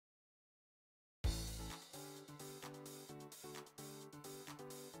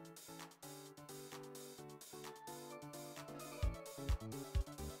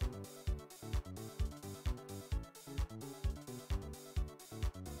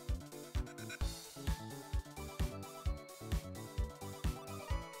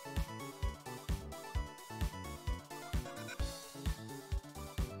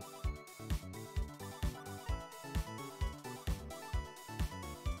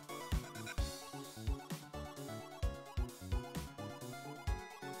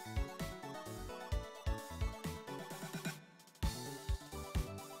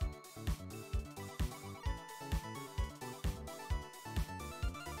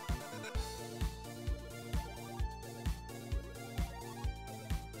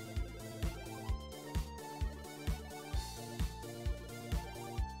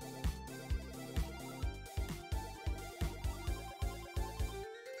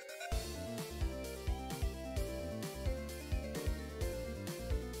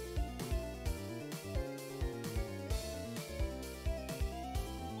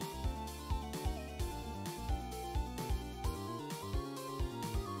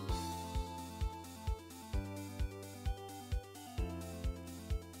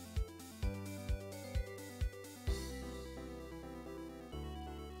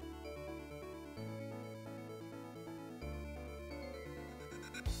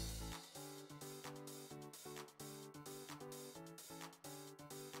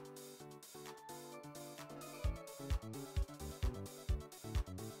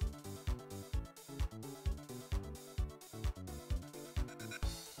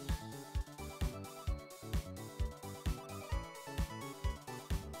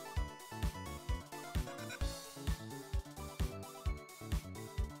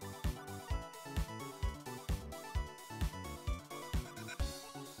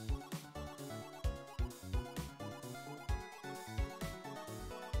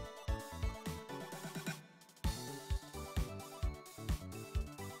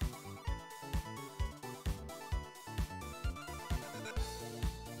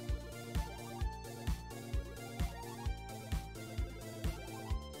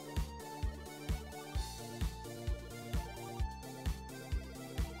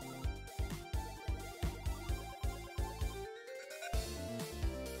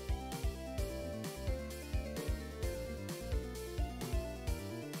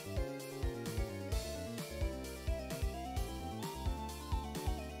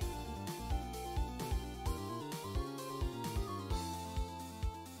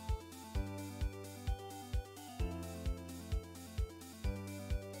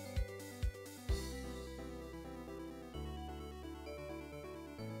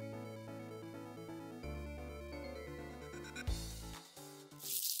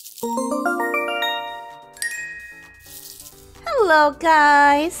Hello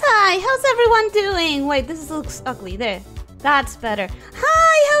guys! Hi, how's everyone doing? Wait, this looks ugly. There. That's better.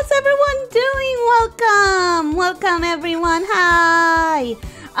 Hi, how's everyone doing? Welcome! Welcome everyone. Hi!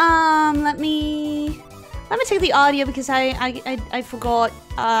 Let me check the audio because I forgot.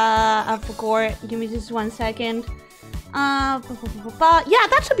 I forgot. Give me just 1 second. Yeah,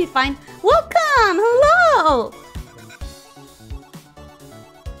 that should be fine. Welcome! Hello!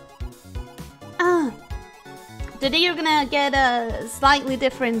 Today you're gonna get a slightly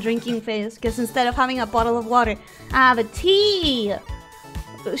different drinking phase because instead of having a bottle of water, I have a tea.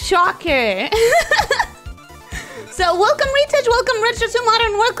 Shocker. So welcome Retouch, welcome Richard to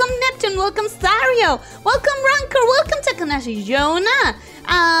Modern, welcome Neptune, welcome Sario, welcome Rancor, welcome Takanashi Jonah.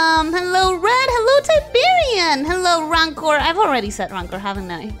 Hello Red, hello Tiberian, hello Rancor. I've already said Rancor, haven't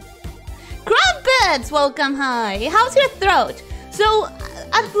I? Crumpets, welcome. Hi. How's your throat? So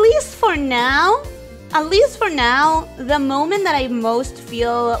at least for now, the moment that I most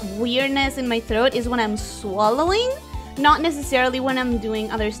feel weirdness in my throat is when I'm swallowing, not necessarily when I'm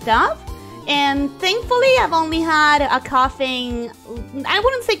doing other stuff. And thankfully, I've only had a coughing, I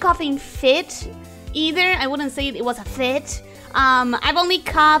wouldn't say coughing fit either. I wouldn't say it was a fit. I've only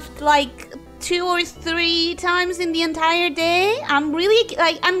coughed like 2 or 3 times in the entire day. I'm really,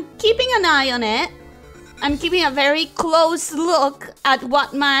 I'm keeping an eye on it. I'm keeping a very close look at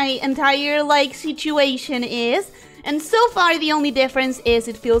what my entire, situation is. And so far, the only difference is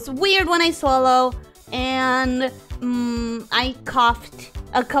it feels weird when I swallow. And I coughed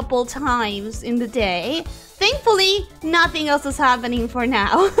a couple times in the day. Thankfully, nothing else is happening for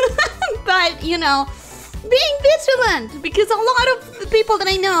now. But, you know, being vigilant. Because a lot of the people that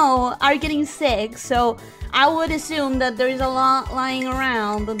I know are getting sick. So I would assume that there's a lot lying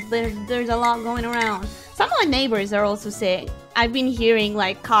around. There's a lot going around. Some of my neighbors are also sick. I've been hearing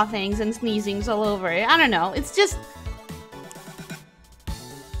coughings and sneezings all over. I don't know. It's just...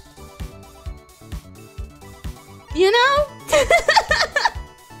 You know?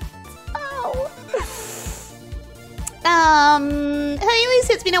 Oh. Hey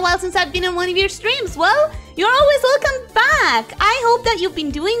Elyssia, it's been a while since I've been on one of your streams. Well, you're always welcome back. I hope that you've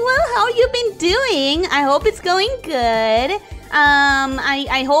been doing well. How you been doing? I hope it's going good.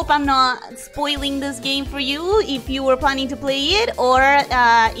 I hope I'm not spoiling this game for you if you were planning to play it, or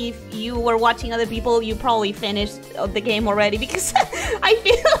if you were watching other people, you probably finished the game already, because I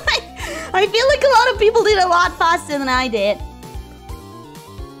feel like a lot of people did a lot faster than I did.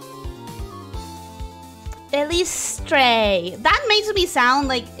 At least tray. That makes me sound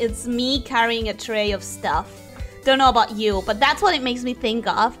like it's me carrying a tray of stuff. Don't know about you, but that's what it makes me think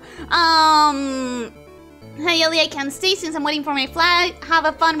of. Hey Ellie, I can't stay since I'm waiting for my flight. Have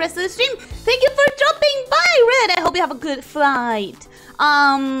a fun rest of the stream. Thank you for dropping by, Red. I hope you have a good flight.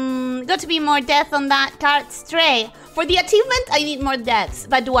 Got to be more death on that card stray. For the achievement, I need more deaths.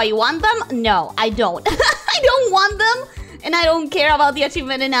 But do I want them? No, I don't. I don't want them, and I don't care about the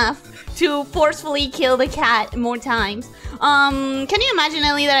achievement enough to forcefully kill the cat more times. Can you imagine,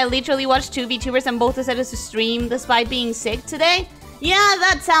 Ellie, that I literally watched 2 VTubers and both decided to stream despite being sick today? Yeah,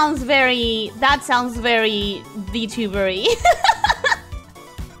 that sounds very VTuber-y.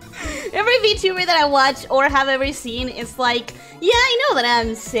 Every VTuber that I watch or have ever seen is like, yeah, I know that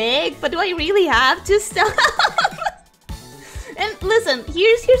I'm sick, but do I really have to stop? And listen,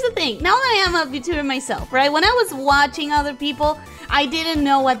 here's the thing. Now that I am a VTuber myself, right? When I was watching other people, I didn't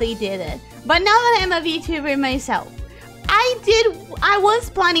know what they did it. But now that I'm a VTuber myself, I was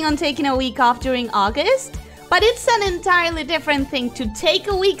planning on taking a week off during August. But it's an entirely different thing to take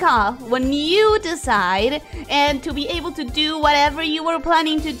a week off when you decide and to be able to do whatever you were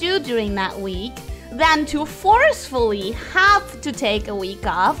planning to do during that week than to forcefully have to take a week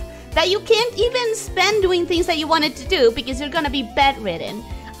off that you can't even spend doing things that you wanted to do because you're gonna be bedridden.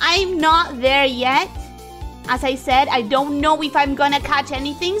 I'm not there yet. As I said, I don't know if I'm gonna catch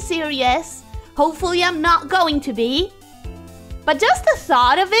anything serious. Hopefully I'm not going to be. But just the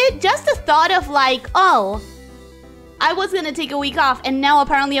thought of it, just the thought of oh, I was gonna take a week off, and now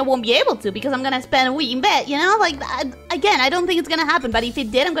apparently I won't be able to because I'm gonna spend a week in bed, you know? Again, I don't think it's gonna happen, but if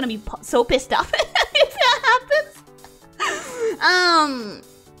it did, I'm gonna be so pissed off if that happens.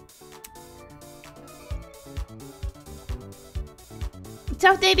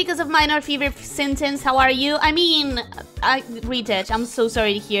 Tough day because of minor fever symptoms. How are you? I mean, Retouch, I'm so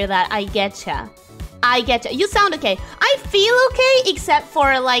sorry to hear that. I getcha. You sound okay. I feel okay, except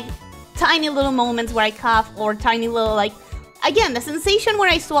for tiny little moments where I cough, or tiny little again, the sensation when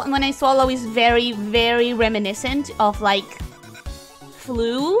I swallow is very, very reminiscent of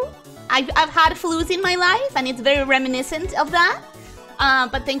flu. I've had flus in my life, and it's very reminiscent of that.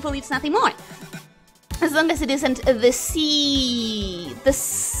 But thankfully, it's nothing more. As long as it isn't the sea.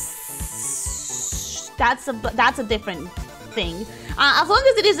 That's a different thing. As long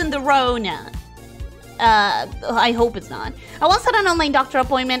as it isn't the Rona. I hope it's not. I once had an online doctor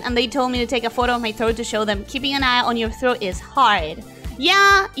appointment and they told me to take a photo of my throat to show them keeping an eye on your throat is hard.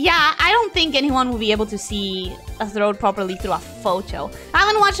 Yeah, I don't think anyone will be able to see a throat properly through a photo. I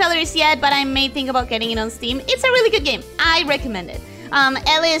haven't watched others yet, but I may think about getting it on Steam. It's a really good game. I recommend it.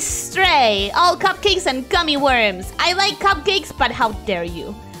 Ellis Stray, all cupcakes and gummy worms. I like cupcakes, but how dare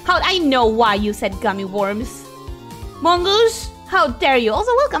you? I know why you said gummy worms. Mongoose, how dare you?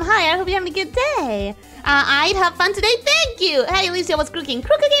 Also, welcome. Hi, I hope you're having a good day. I'd have fun today. Thank you. Hey, Elyssia, what's cooking?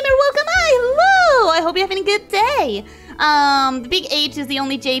 Crooked Gamer, welcome. Hi, hello. I hope you're having a good day. The Big H is the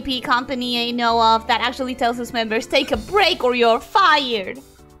only JP company I know of that actually tells its members take a break or you're fired.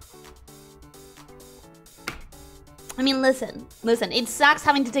 I mean, listen, it sucks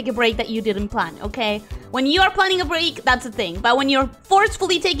having to take a break that you didn't plan, okay? When you are planning a break, that's a thing. But when you're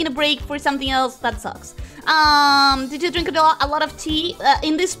forcefully taking a break for something else, that sucks. Did you drink a lot of tea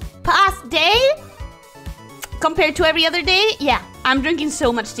in this past day? Compared to every other day? Yeah, I'm drinking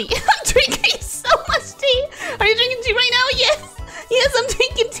so much tea. I'm drinking so much tea. Are you drinking tea right now? Yes. Yes, I'm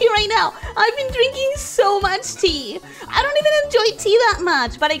drinking tea right now. I've been drinking so much tea. I don't even enjoy tea that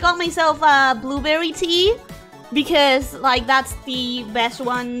much, but I got myself blueberry tea because, like, that's the best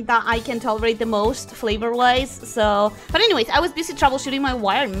one that I can tolerate the most flavor-wise. So, but anyways, I was busy troubleshooting my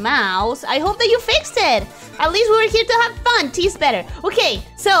wired mouse. I hope that you fixed it. At least we were here to have fun. Tea's better. Okay,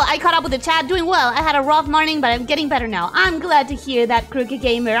 so I caught up with the chat, doing well. I had a rough morning, but I'm getting better now. I'm glad to hear that, Crooked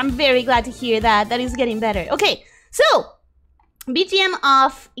Gamer. I'm very glad to hear that is getting better. Okay, so BGM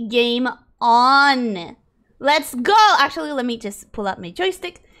off, game on. Let's go. Actually, let me just pull up my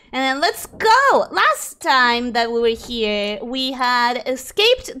joystick. And then let's go! Last time that we were here, we had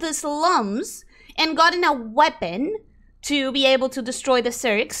escaped the slums and gotten a weapon to be able to destroy the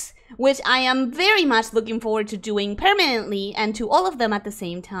Cirques, which I am very much looking forward to doing permanently and to all of them at the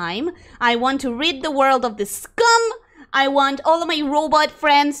same time. I want to rid the world of the scum, I want all of my robot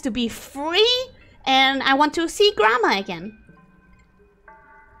friends to be free, and I want to see Grandma again.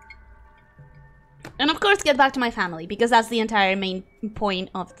 And of course get back to my family, because that's the entire main point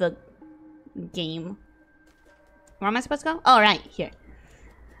of the game. Where am I supposed to go? Oh, right, here.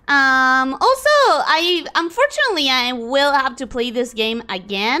 Also, unfortunately, I will have to play this game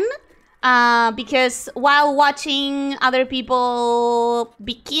again. Because while watching other people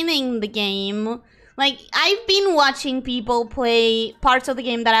beginning the game, like, I've been watching people play parts of the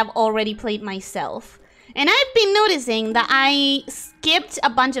game that I've already played myself. And I've been noticing that I skipped a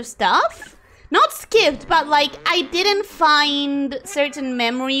bunch of stuff. Not skipped, but like I didn't find certain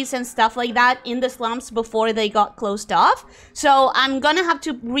memories and stuff like that in the slums before they got closed off. So I'm gonna have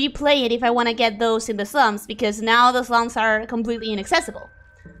to replay it if I want to get those in the slums, because now the slums are completely inaccessible.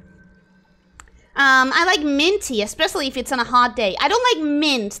 I like minty, especially if it's on a hot day. I don't like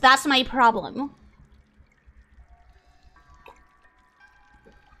mint, that's my problem.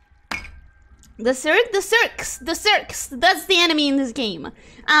 The Cirques, that's the enemy in this game.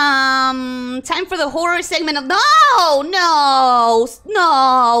 Time for the horror segment of...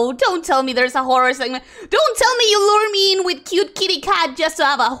 No, don't tell me there's a horror segment. Don't tell me you lure me in with cute kitty cat just to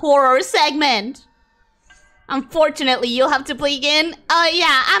have a horror segment. Unfortunately, you'll have to play again.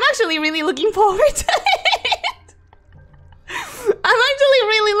 Yeah, I'm actually really looking forward to it. I'm actually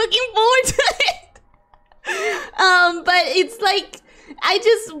really looking forward to it. But it's like...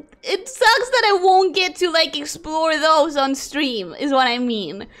 it sucks that I won't get to, like, explore those on stream, is what I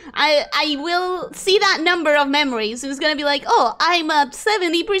mean. I will see that number of memories, and it's gonna be like, oh, I'm at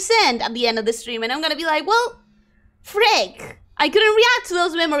 70% at the end of the stream, and I'm gonna be like, well, frick, I couldn't react to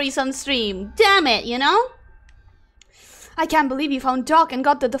those memories on stream. Damn it, you know? I can't believe you found Doc and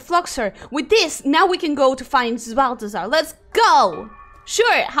got the defluxer. With this, now we can go to find Balthazar. Let's go!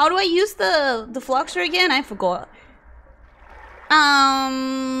 Sure, how do I use the defluxer again? I forgot.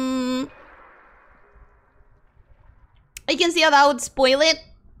 I can see how that would spoil it.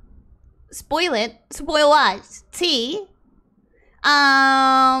 Spoil it? Spoil what? Tea?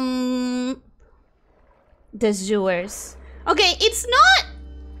 The sewers. Okay, it's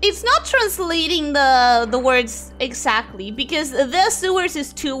not translating the words exactly, because the sewers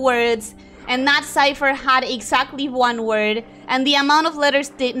is 2 words, and that cipher had exactly 1 word, and the amount of letters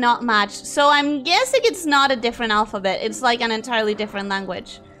did not match. So I'm guessing it's not a different alphabet. It's like an entirely different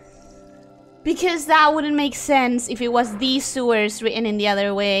language. Because that wouldn't make sense if it was these sewers written in the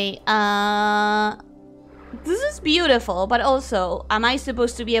other way. This is beautiful, but also, am I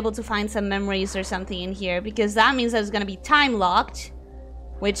supposed to be able to find some memories or something in here? Because that means that it's gonna be time locked.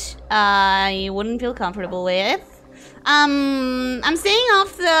 which I wouldn't feel comfortable with. I'm staying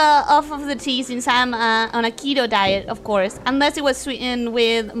off of the tea since I'm on a keto diet, of course, unless it was sweetened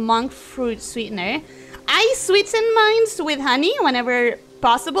with monk fruit sweetener. I sweeten mine with honey whenever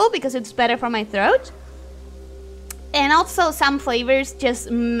possible because it's better for my throat. And also some flavors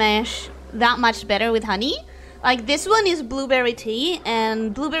just mesh that much better with honey. Like this one is blueberry tea,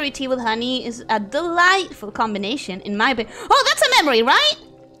 and blueberry tea with honey is a delightful combination in my opinion. Oh, that's a memory, right?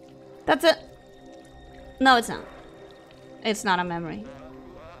 That's a... No, it's not. It's not a memory.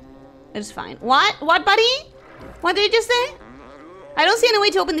 It's fine. What? What, buddy? What did you just say? I don't see any way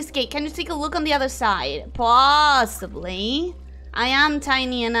to open this gate. Can you take a look on the other side? Possibly. I am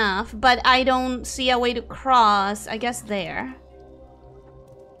tiny enough, but I don't see a way to cross. I guess there.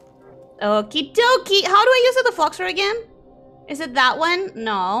 Okie dokie. How do I use the Fluxer again? Is it that one?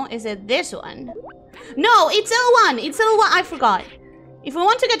 No. Is it this one? No, it's L1. It's L1. I forgot. If we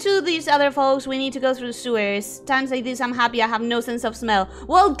want to get to these other folks, we need to go through the sewers. Times like this, I'm happy I have no sense of smell.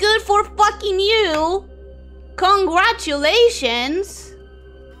 Well, good for fucking you. Congratulations.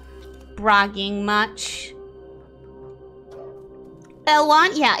 Bragging much.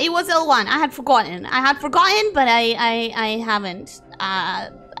 L1? Yeah, it was L1. I had forgotten. But I haven't.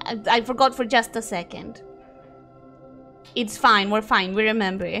 I forgot for just a second. It's fine. We're fine. We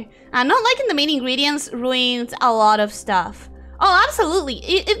remember. Not liking the main ingredients ruins a lot of stuff. Oh, absolutely.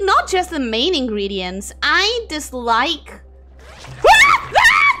 It's not just the main ingredients. I dislike...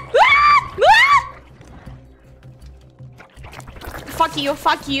 Fuck you,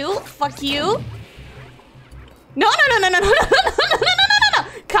 fuck you, fuck you. No.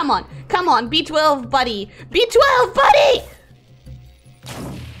 Come on, come on. B12, buddy. B12, buddy!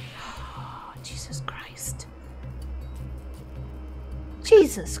 Oh, Jesus Christ.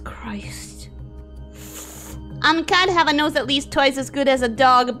 Jesus Christ. Cat have a nose at least twice as good as a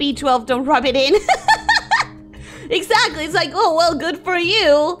dog. B12, don't rub it in. Exactly, it's like, oh, well, good for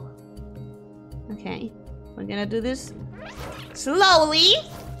you. Okay, we're gonna do this slowly.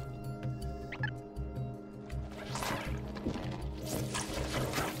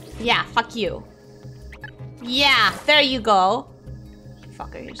 Yeah, fuck you. Yeah, there you go.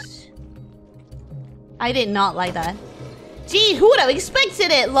 Fuckers. I did not like that. Gee, who would have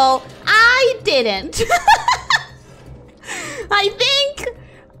expected it, lol? I didn't. I think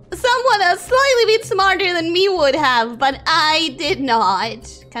someone a slightly bit smarter than me would have, but I did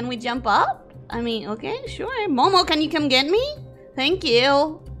not. Can we jump up? I mean, okay, sure. Momo, can you come get me? Thank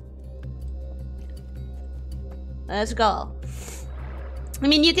you. Let's go. I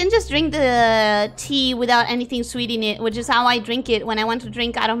mean, you can just drink the tea without anything sweet in it, which is how I drink it when I want to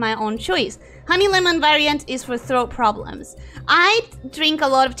drink out of my own choice. Honey lemon variant is for throat problems. I drink a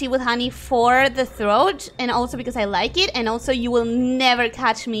lot of tea with honey for the throat, and also because I like it, and also you will never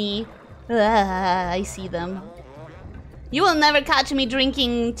catch me... I see them. You will never catch me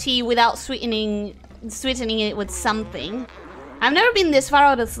drinking tea without sweetening it with something. I've never been this far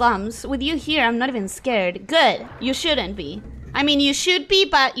out of slums. With you here, I'm not even scared. Good. You shouldn't be. I mean, you should be,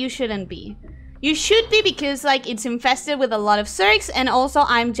 but you shouldn't be. You should be because, like, it's infested with a lot of zergs, and also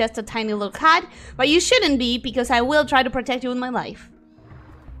I'm just a tiny little cat. But you shouldn't be because I will try to protect you with my life.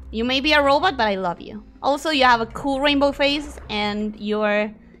 You may be a robot, but I love you. Also, you have a cool rainbow face, and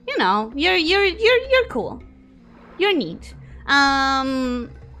you're, you know, you're cool. You're neat.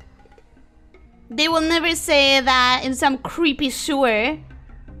 They will never say that in some creepy sewer.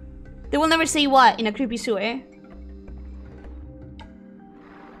 They will never say what in a creepy sewer?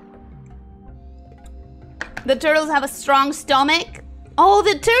 The turtles have a strong stomach. Oh,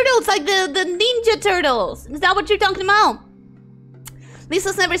 the turtles, like the ninja turtles. Is that what you're talking about?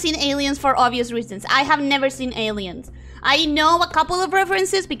 Lisa's never seen Aliens for obvious reasons. I have never seen Aliens. I know a couple of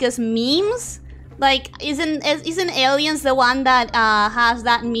references because memes. Like, isn't Aliens the one that has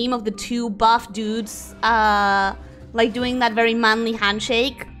that meme of the two buff dudes like doing that very manly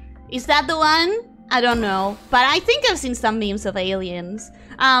handshake? Is that the one? I don't know. But I think I've seen some memes of Aliens.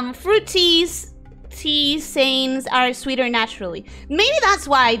 Fruit teas. Tea sains are sweeter naturally. Maybe that's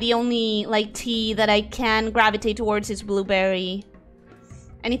why the only like tea that I can gravitate towards is blueberry.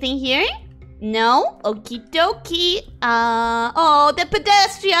 Anything here? No? Okie dokie. Oh, the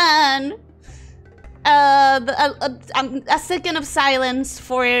pedestrian. A second of silence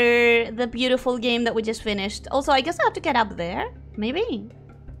for the beautiful game that we just finished. Also, I guess I have to get up there. Maybe.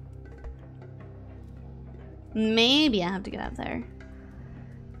 Maybe I have to get up there.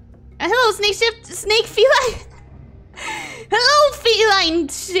 Hello, snake feline. Hello, feline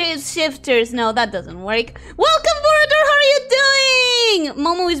shifters. No, that doesn't work. Welcome, Borator. How are you doing?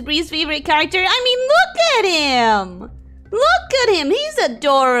 Momo is Bree's favorite character. I mean, look at him. Look at him, he's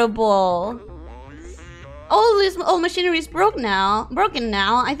adorable. All machinery is broken now.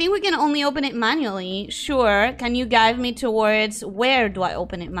 I think we can only open it manually. Sure, can you guide me towards where do I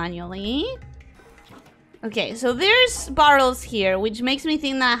open it manually? Okay, so there's barrels here, which makes me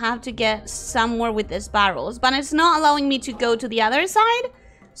think that I have to get somewhere with these barrels, but it's not allowing me to go to the other side.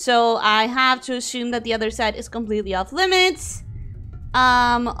 So I have to assume that the other side is completely off limits.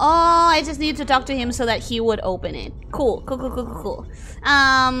 Oh, I just need to talk to him so that he would open it. Cool.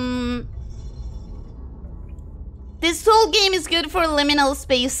 This whole game is good for liminal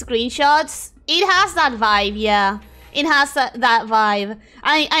space screenshots. It has that vibe, yeah. It has that vibe.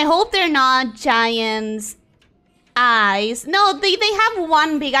 I hope they're not giants' eyes. No, they have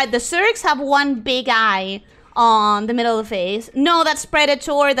one big eye. The Zergs have one big eye on the middle of the face. No, that's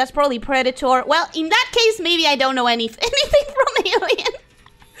Predator. That's probably Predator. Well, in that case, maybe I don't know anything from Alien.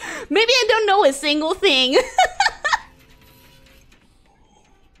 Maybe I don't know a single thing.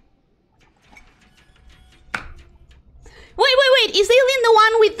 Wait. Is Alien the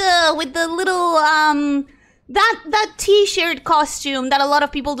one with the little that t-shirt costume that a lot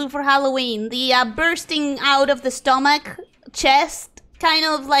of people do for Halloween? The bursting out of the stomach, chest kind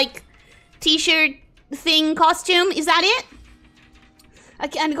of like t-shirt thing costume. Is that it? I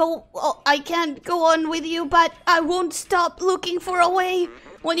can't go on with you, but I won't stop looking for a way.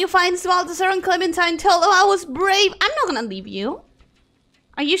 When you find Balthazar and Clementine, tell them I was brave. I'm not gonna leave you.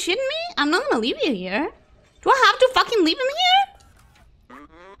 Are you shitting me? I'm not gonna leave you here. Do I have to fucking leave him here?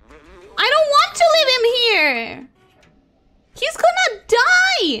 I don't want to leave him here. He's gonna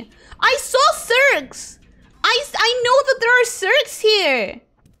die. I saw Zergs. I know that there are Zergs here.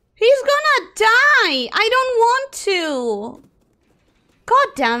 He's gonna die. I don't want to. God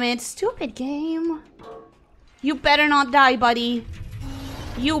damn it, stupid game. You better not die, buddy.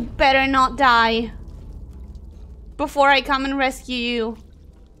 You better not die before I come and rescue you.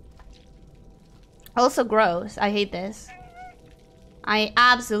 Also gross. I hate this. I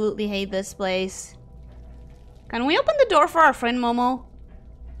absolutely hate this place. Can we open the door for our friend Momo?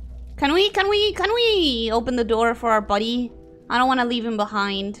 Can we open the door for our buddy? I don't want to leave him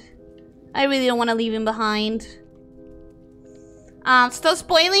behind. I really don't want to leave him behind. Stop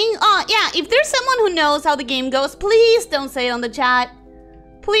spoiling? Oh, yeah, if there's someone who knows how the game goes, please don't say it on the chat.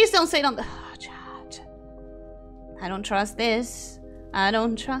 Please don't say it on the chat. I don't trust this. I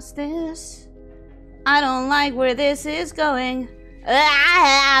don't trust this. I don't like where this is going.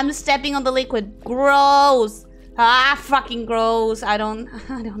 I'm stepping on the liquid. Gross. Fucking gross. I don't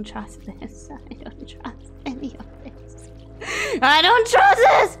trust this. I don't trust any of this. I don't trust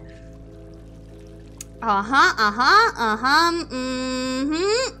this.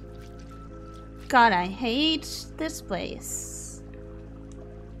 God, I hate this place.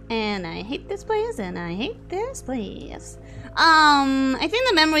 And I hate this place, and I hate this place. I think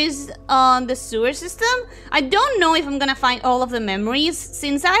the memories on the sewer system, I don't know if I'm gonna find all of the memories,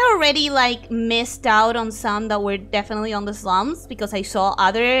 since I already like missed out on some that were definitely on the slums, because I saw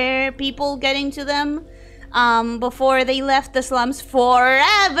other people getting to them before they left the slums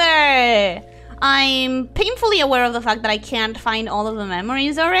forever. I'm painfully aware of the fact that I can't find all of the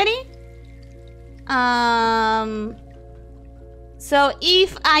memories already. So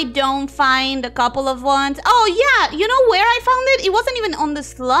if I don't find a couple of ones... Oh yeah, you know where I found it? It wasn't even on the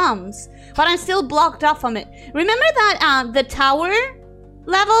slums, but I'm still blocked off from it. Remember that the tower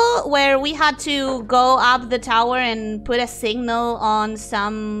level where we had to go up the tower and put a signal on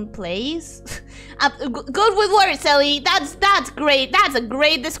some place? Good with words, Ellie. That's great. That's a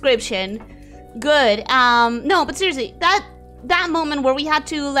great description. Good. No, but seriously, that moment where we had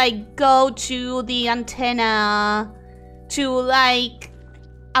to like go to the antenna to like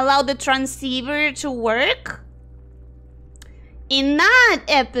allow the transceiver to work. In that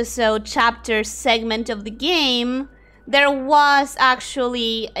episode, chapter, segment of the game, there was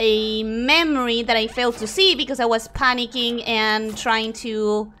actually a memory that I failed to see because I was panicking and trying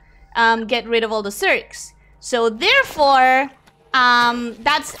to get rid of all the Zergs. So therefore,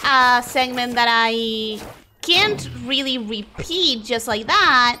 that's a segment that I can't really repeat just like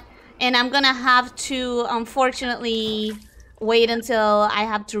that. And I'm gonna have to, unfortunately, wait until I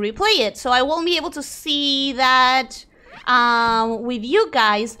have to replay it. So I won't be able to see that with you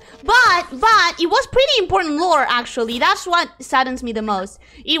guys. But it was pretty important lore, actually. That's what saddens me the most.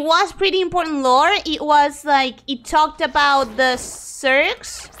 It was pretty important lore. It was like, it talked about the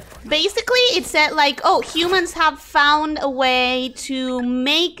Zergs. Basically, it said like, oh, humans have found a way to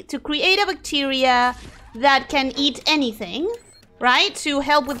create a bacteria that can eat anything. Right? To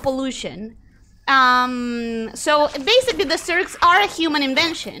help with pollution. So basically the Zergs are a human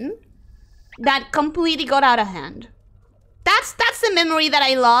invention that completely got out of hand. That's the memory that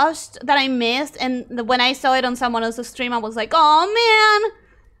I lost, that I missed, and when I saw it on someone else's stream, I was like, oh man,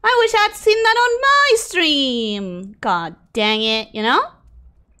 I wish I had seen that on my stream. God dang it, you know?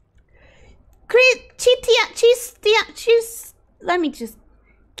 Let me just...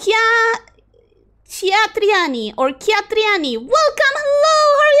 Chiatriani or Chiatriani, welcome, hello,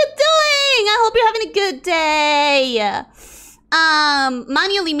 how are you doing? I hope you're having a good day.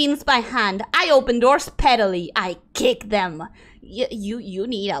 Manually means by hand. I open doors pedally. I kick them. You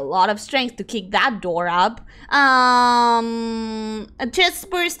need a lot of strength to kick that door up. A chest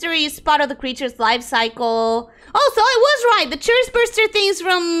burster is part of the creature's life cycle. Oh, so I was right. The chest burster thing's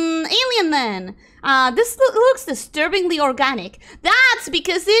from Alien then. This looks disturbingly organic. That's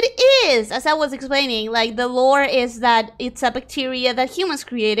because it is, as I was explaining, like the lore is that it's a bacteria that humans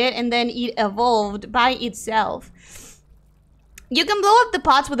created and then it evolved by itself. You can blow up the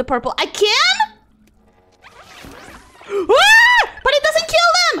pots with the purple. I can? Ah! But it doesn't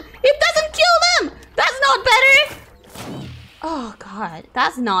kill them! It doesn't kill them! That's not better! Oh god,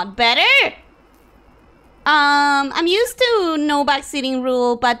 that's not better! I'm used to no backseating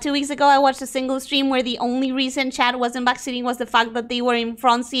rule, but 2 weeks ago I watched a single stream where the only reason chat wasn't backseating was the fact that they were in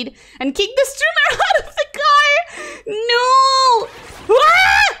front seat and kicked the streamer out of the car! No!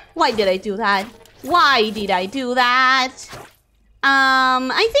 Ah! Why did I do that? Why did I do that?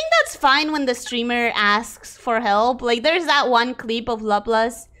 I think that's fine when the streamer asks for help. Like, there's that one clip of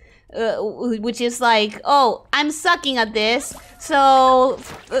Loveless, which is like, oh, I'm sucking at this, so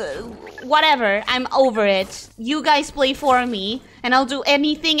whatever, I'm over it. You guys play for me, and I'll do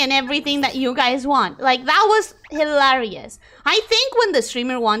anything and everything that you guys want. Like, that was hilarious. I think when the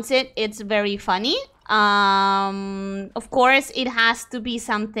streamer wants it, it's very funny. Of course, it has to be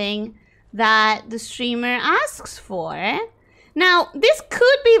something that the streamer asks for. Now, this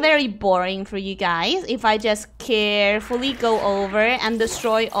could be very boring for you guys if I just carefully go over and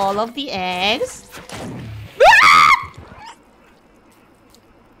destroy all of the eggs.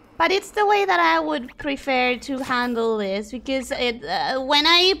 But it's the way that I would prefer to handle this, because when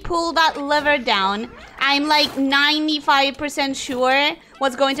I pull that lever down, I'm like 95% sure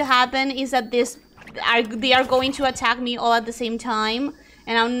what's going to happen is that they are going to attack me all at the same time,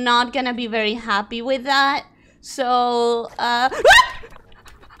 and I'm not gonna be very happy with that. So, oh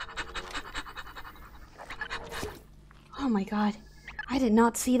my god. I did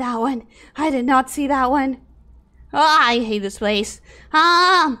not see that one. I did not see that one. Oh, I hate this place.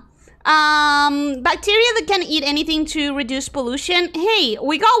 Bacteria that can eat anything to reduce pollution. Hey,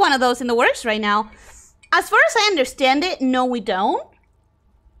 we got one of those in the works right now. As far as I understand it, no we don't.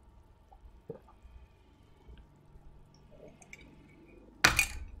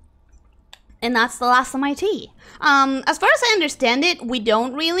 And that's the last of my tea. As far as I understand it, we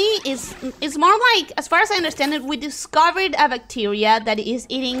don't really. It's more like, as far as I understand it, we discovered a bacteria that is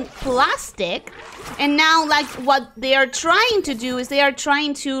eating plastic. And now, like, what they are trying to do is they are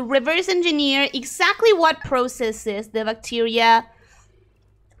trying to reverse engineer exactly what processes the bacteria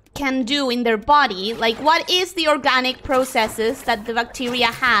can do in their body. Like, what is the organic processes that the bacteria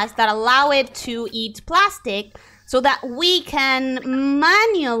has that allow it to eat plastic, so that we can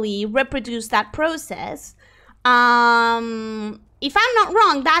manually reproduce that process. If I'm not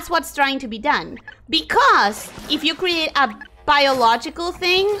wrong, that's what's trying to be done. Because if you create a biological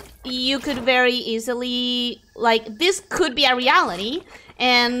thing, you could very easily, like, this could be a reality.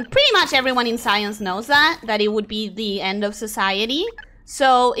 And pretty much everyone in science knows that it would be the end of society.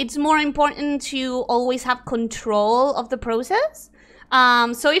 So it's more important to always have control of the process.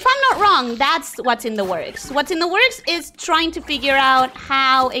 So if I'm not wrong, that's what's in the works. What's in the works is trying to figure out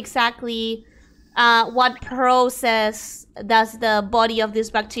how exactly, what process does the body of this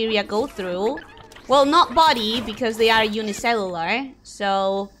bacteria go through. Well, not body, because they are unicellular,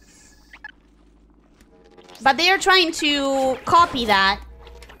 so... But they are trying to copy that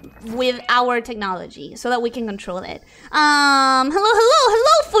with our technology, so that we can control it. Hello,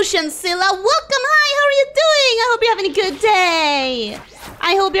 Fusioncilla. Welcome, hi, how are you doing? I hope you're having a good day.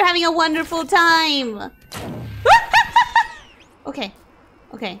 I hope you're having a wonderful time. Okay,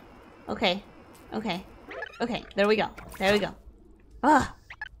 there we go, Ugh.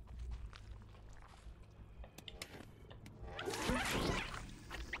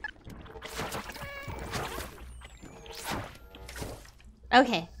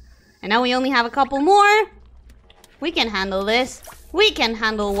 Okay, and now we only have a couple more. We can handle this. We can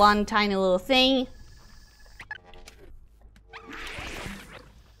handle one tiny little thing.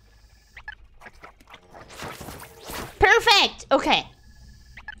 Perfect! Okay.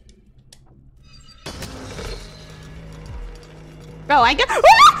 Oh, I got...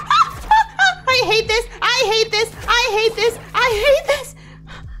 I hate this! I hate this! I hate this. I hate this.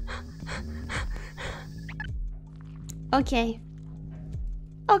 Okay.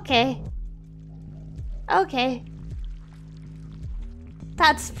 Okay. Okay.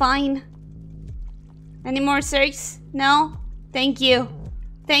 That's fine. Any more searches? No? Thank you.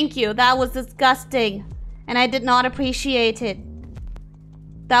 Thank you. That was disgusting. And I did not appreciate it.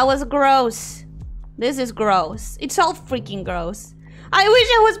 That was gross. This is gross. It's all freaking gross. I wish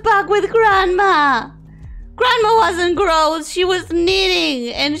I was back with Grandma. Grandma wasn't gross. She was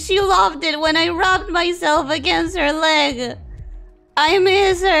knitting. And she loved it when I rubbed myself against her leg. I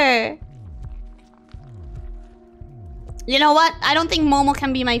miss her. You know what? I don't think Momo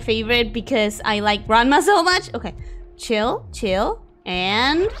can be my favorite because I like Grandma so much. Okay. Chill, chill,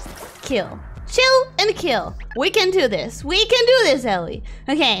 and kill. Chill and kill. We can do this. We can do this, Ellie.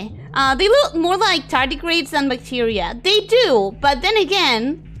 Okay. They look more like tardigrades than bacteria. They do, but then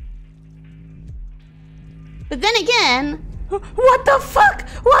again... What the fuck?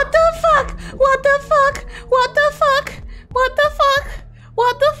 What the fuck? What the fuck? What the fuck? What the fuck?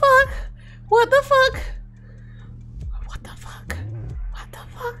 What the fuck? What the fuck? What the fuck? What the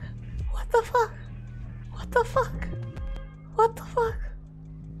fuck? What the fuck? What the fuck? What the fuck?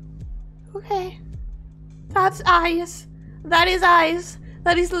 Okay. That's eyes. That is eyes.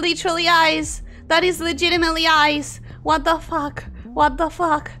 That is literally eyes. That is legitimately eyes. What the fuck? What the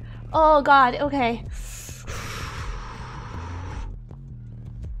fuck? Oh god, okay.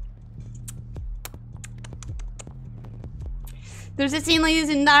 There's a scene like this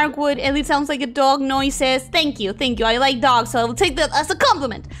in Darkwood. Ellie sounds like a dog noises. Thank you, thank you. I like dogs, so I will take that as a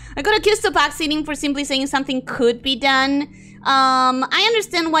compliment. I got accused of backseating for simply saying something could be done. I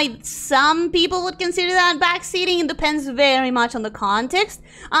understand why some people would consider that backseating. It depends very much on the context.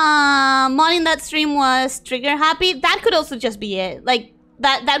 Modding that stream was trigger happy. That could also just be it. Like,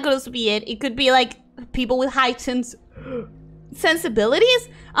 that could also be it. It could be like people with heightened sensibilities.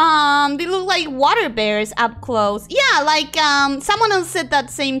 They look like water bears up close. Yeah, like someone else said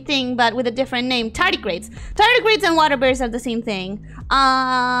that same thing but with a different name. Tardigrades. Tardigrades and water bears are the same thing.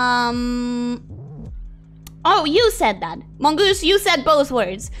 Oh, you said that. Mongoose, you said both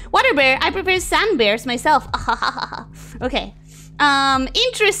words. Water bear, I prefer sand bears myself. Okay.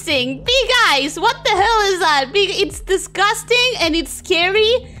 Interesting. Big eyes. What the hell is that? It's disgusting and it's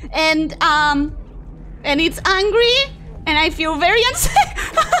scary and it's angry. And I feel very unsafe.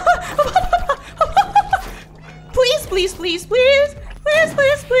 Please, please, please, please. Please,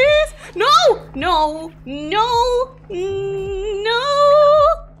 please, please. No! No! No! No!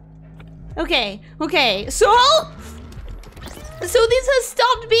 Okay, okay. So this has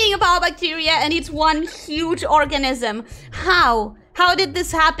stopped being about bacteria and it's one huge organism. How? How did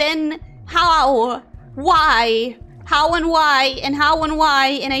this happen? How? Why? How and why, and how and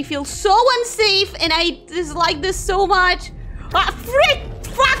why, and I feel so unsafe, and I dislike this so much. Ah, frick!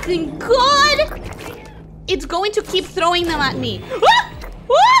 Fucking God! It's going to keep throwing them at me. Ah!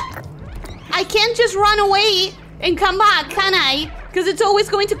 Ah! I can't just run away and come back, can I? Because it's always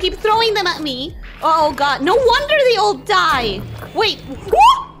going to keep throwing them at me. Oh God, no wonder they all die. Wait.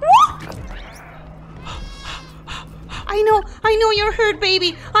 I know you're hurt,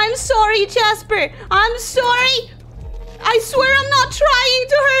 baby. I'm sorry, Jasper. I'm sorry. I swear I'm not trying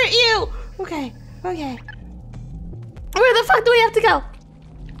to hurt you! Okay, okay. Where the fuck do we have to go?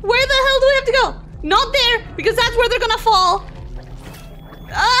 Where the hell do we have to go? Not there, because that's where they're gonna fall.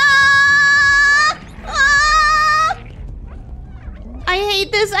 Ah! Ah! I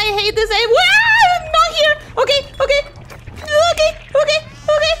hate this, I hate this. I'm not here! Okay, okay. Okay, okay,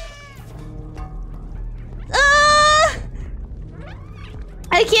 okay.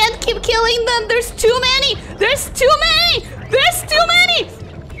 I can't keep killing them. There's too many. There's too many. There's too many.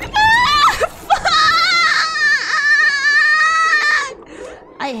 Ah, fuck!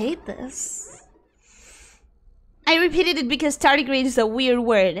 I hate this. I repeated it because tardigrade is a weird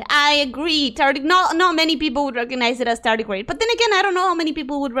word. I agree. Not many people would recognize it as tardigrade. But then again, I don't know how many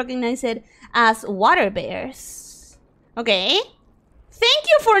people would recognize it as water bears. Okay. Thank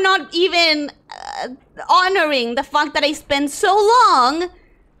you for not even honoring the fact that I spent so long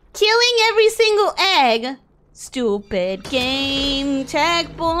killing every single egg. Stupid game.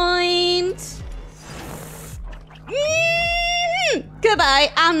 Checkpoint.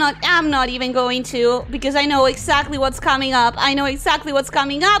 Goodbye. I'm not even going to, because I know exactly what's coming up. I know exactly what's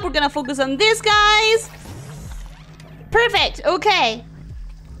coming up. We're gonna focus on this, guys. Perfect. Okay.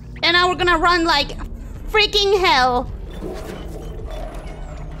 And now we're gonna run like freaking hell.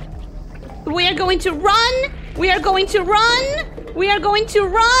 We are going to run. We are going to run. We are going to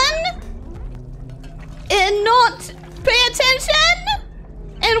run. And not pay attention.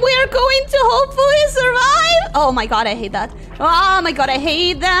 and we are going to hopefully survive. Oh my god, I hate that. Oh my god, I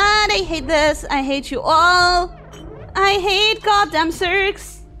hate that. I hate this. I hate you all. I hate goddamn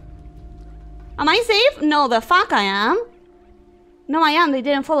Cirques. Am I safe? No, the fuck I am. No, I am. They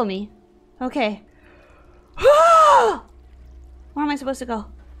didn't follow me. Okay. Where am I supposed to go?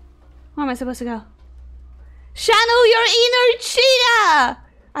 Where am I supposed to go? Channel your inner cheetah!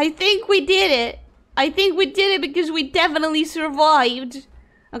 I think we did it. I think we did it because we definitely survived.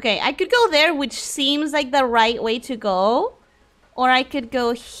 Okay, I could go there, which seems like the right way to go. Or I could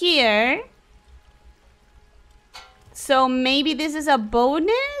go here. So maybe this is a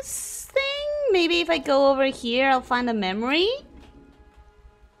bonus thing? Maybe if I go over here, I'll find a memory?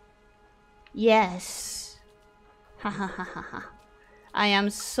 Yes. Ha ha ha ha ha. I am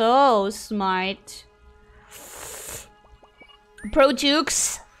so smart. Pro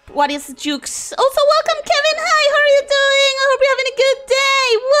Jukes. What is Jukes? Also, welcome, Kevin. Hi, how are you doing? I hope you're having a good day.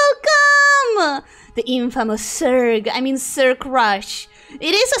 Welcome. The infamous Cirque. I mean, Cirque Rush.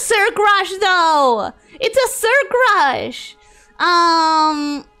 It is a Cirque Rush, though. It's a Cirque Rush.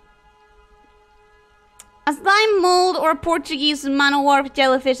 A slime mold or Portuguese manowar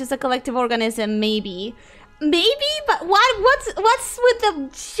jellyfish is a collective organism, maybe. Maybe, but what's with the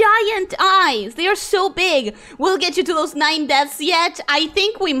giant eyes? They are so big. We'll get you to those 9 deaths yet. I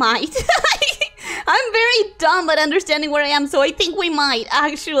think we might. I'm very dumb at understanding where I am, so I think we might,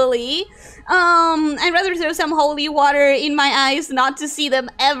 actually. I'd rather throw some holy water in my eyes not to see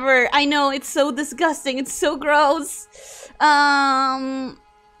them ever. I know, it's so disgusting. It's so gross. I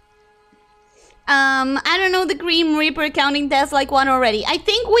don't know the Grim Reaper counting deaths like 1 already. I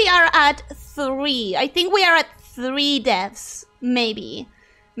think we are at 3. I think we are at 3 deaths. Maybe.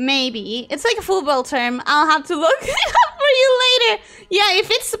 Maybe. It's like a football term. I'll have to look it up for you later. Yeah,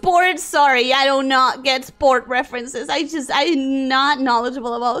 if it's sports, sorry. I do not get sport references. I'm not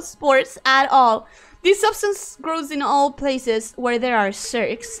knowledgeable about sports at all. This substance grows in all places where there are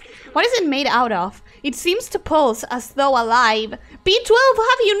cirques. What is it made out of? It seems to pulse as though alive. B12,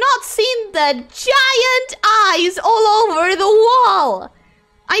 have you not seen the giant eyes all over the wall?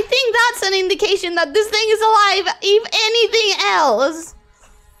 I think that's an indication that this thing is alive, if anything else.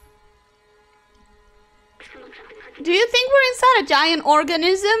 Do you think we're inside a giant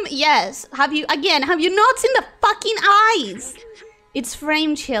organism? Yes. Have you not seen the fucking eyes? It's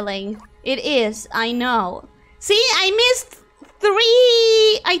frame chilling. It is, I know. See, I missed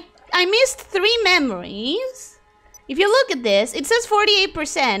 3 memories. If you look at this, it says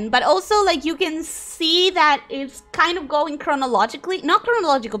 48%, but also like you can see that it's kind of going chronologically. Not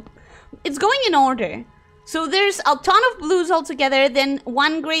chronological, it's going in order. So there's a ton of blues altogether, then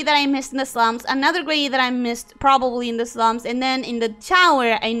 1 gray that I missed in the slums, another gray that I missed probably in the slums, and then in the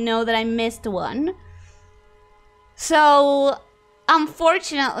tower I know that I missed 1. So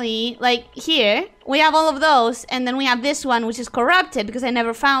unfortunately, like here, we have all of those, and then we have this one, which is corrupted because I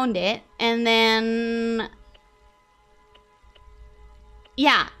never found it. And then,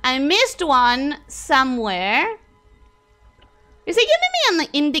 yeah, I missed 1 somewhere. Is it giving me an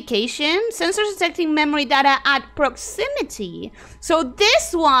indication? Sensors detecting memory data at proximity. So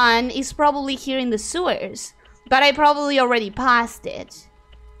this one is probably here in the sewers, but I probably already passed it.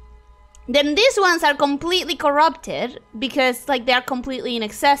 Then these ones are completely corrupted because like they're completely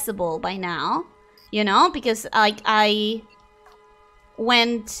inaccessible by now, you know, because like I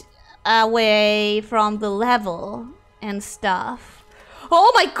went away from the level and stuff.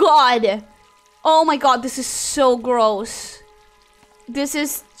 Oh my god! Oh my god, this is so gross. This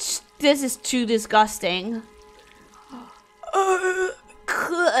is too disgusting.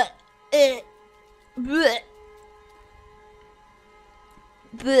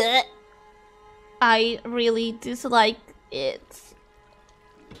 I really dislike it.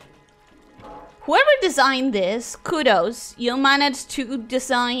 Whoever designed this, kudos. You managed to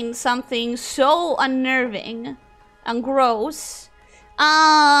design something so unnerving and gross.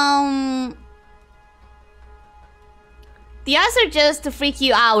 The eyes are just to freak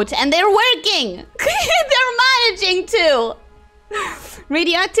you out, and they're working! They're managing to!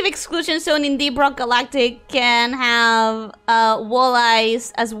 Radioactive exclusion zone in Deep Rock Galactic can have wall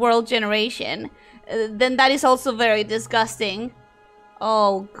eyes as world generation. Then that is also very disgusting.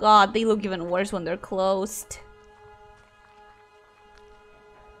 Oh god, they look even worse when they're closed.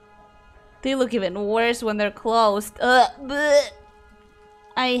 They look even worse when they're closed. I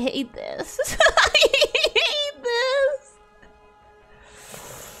hate this. I hate this.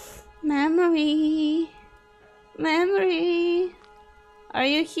 Memory. Memory. Are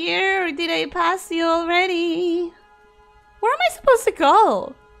you here or did I pass you already? Where am I supposed to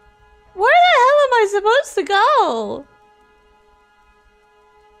go? Where the hell am I supposed to go?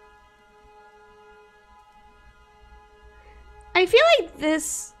 I feel like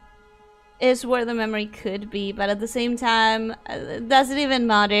this is where the memory could be, but at the same time, does it even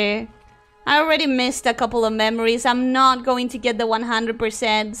matter? I already missed a couple of memories. I'm not going to get the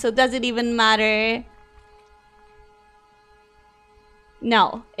 100%, so does it even matter?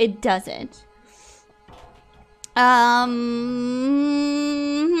 No, it doesn't.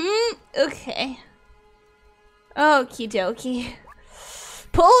 Okay. Okie dokie.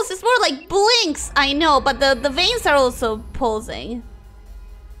 Pulse is more like blinks, I know, but the veins are also pulsing.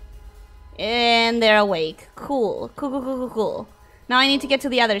 And they're awake. Cool. Cool. Now I need to get to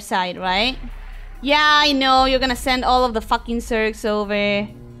the other side, right? Yeah, I know, you're gonna send all of the fucking Zergs over.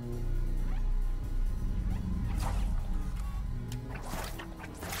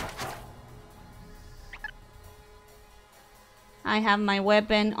 I have my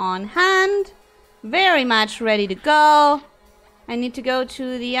weapon on hand. Very much ready to go. I need to go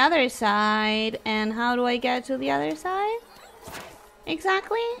to the other side. And how do I get to the other side?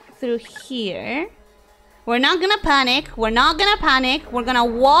 Exactly? Through here. We're not gonna panic. We're not gonna panic. We're gonna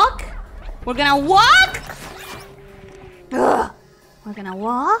walk. We're gonna walk! Ugh. We're gonna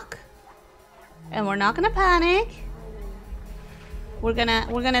walk. And we're not gonna panic. We're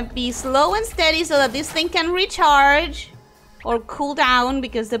gonna be slow and steady so that this thing can recharge. Or cool down,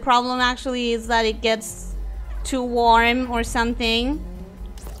 because the problem actually is that it gets too warm or something.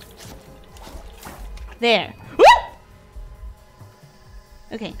 There.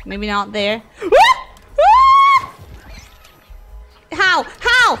 Okay, maybe not there. How?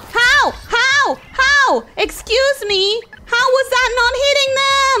 Excuse me? How was that not hitting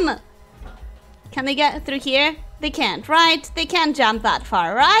them? Can they get through here? They can't, right? They can't jump that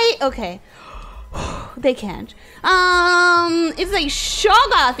far, right? Okay. They can't. It's like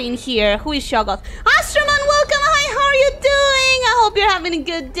Shoggoth in here. Who is Shoggoth? Astroman, welcome! Hi, how are you doing? I hope you're having a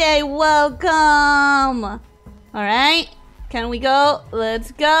good day. Welcome! Alright, can we go?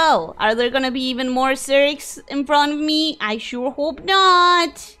 Let's go. Are there gonna be even more Zergs in front of me? I sure hope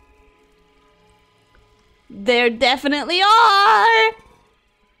not. There definitely are.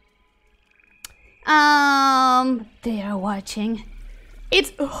 They are watching.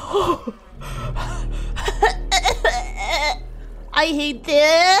 It's... I hate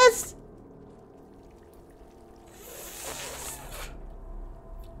this.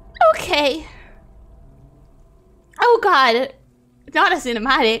 Okay. Oh god. Not a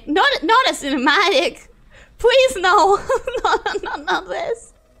cinematic. Not a cinematic. Please no. Not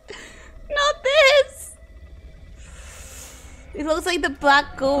this. Not this. It looks like the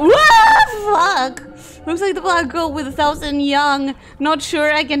black girl. Fuck. Looks like the black girl with 1,000 young. Not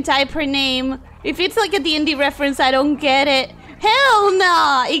sure I can type her name. If it's like a D&D reference, I don't get it. Hell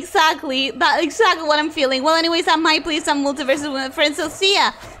nah! Exactly. That's exactly what I'm feeling. Well, anyways, I might play some multiverses with my friend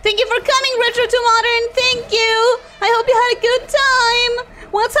Elyssia. Thank you for coming, Retro to Modern. Thank you. I hope you had a good time.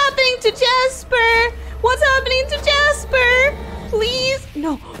 What's happening to Jasper? What's happening to Jasper? Please?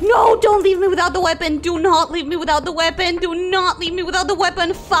 No, don't leave me without the weapon. Do not leave me without the weapon. Do not leave me without the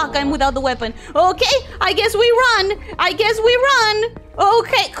weapon. Fuck, I'm without the weapon. Okay, I guess we run.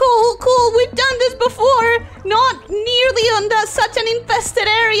 Okay, cool. We've done this before. Not nearly on such an infested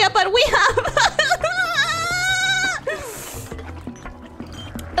area, but we have.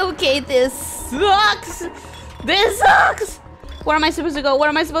 Okay, this sucks. Where am I supposed to go?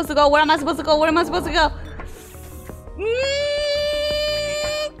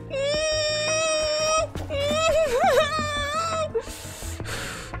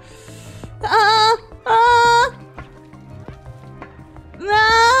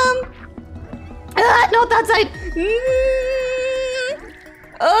 Not that side.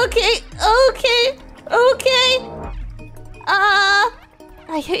 Okay.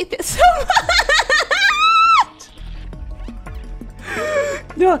 I hate this so much.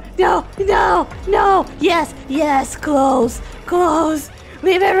 No. Yes, close.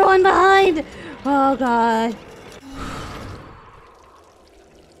 Leave everyone behind. Oh god.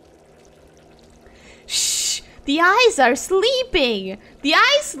 Shh. The eyes are sleeping. The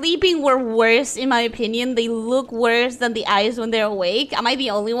eyes sleeping were worse in my opinion. They look worse than the eyes when they're awake. Am I the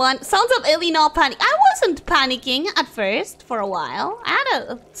only one? Sounds of Ellie not panic. I wasn't panicking at first for a while. I had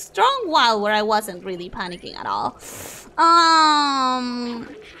a strong while where I wasn't really panicking at all.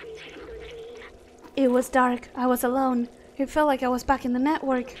 It was dark. I was alone. It felt like I was back in the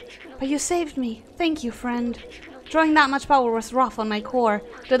network. But you saved me. Thank you, friend. Drawing that much power was rough on my core.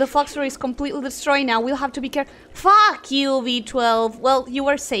 The defluxer is completely destroyed now. We'll have to be careful. Fuck you, V12. Well, you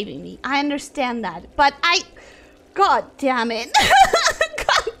were saving me. I understand that. But God damn it.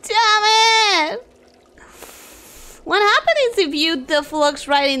 God damn it. What happens if you deflux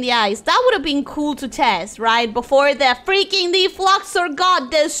right in the eyes? That would have been cool to test, right? Before the freaking defluxer got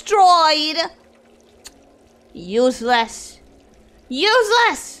destroyed. Useless.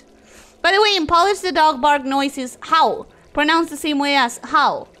 Useless! By the way, in Polish, the dog bark noise is how. Pronounced the same way as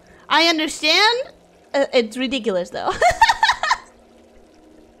how. I understand. It's ridiculous, though.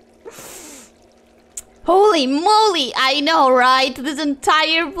 Holy moly! I know, right? This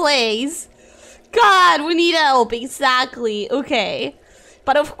entire place. God, we need help. Exactly. Okay.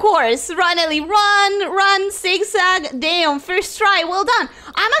 But of course, run, Ellie, run, zigzag. Damn, first try. Well done.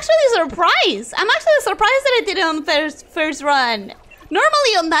 I'm actually surprised. I'm actually surprised that I did it on first run.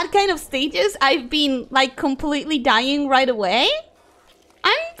 Normally on that kind of stages, I've been like completely dying right away.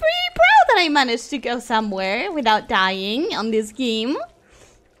 I'm pretty proud that I managed to go somewhere without dying on this game.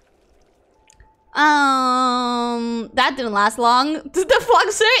 That didn't last long. The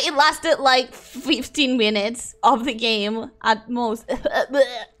Fluxer, it lasted like 15 minutes of the game at most.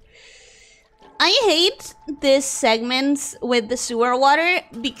 I hate these segments with the sewer water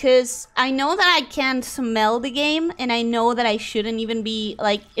because I know that I can't smell the game and I know that I shouldn't even be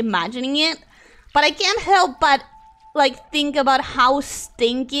like imagining it, but I can't help but like think about how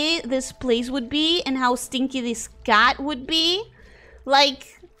stinky this place would be and how stinky this cat would be.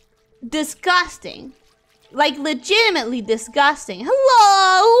 Like, disgusting. Like, legitimately disgusting.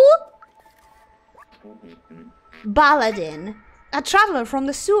 Hello? Baladin, a traveler from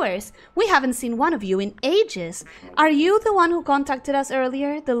the sewers. We haven't seen one of you in ages. Are you the one who contacted us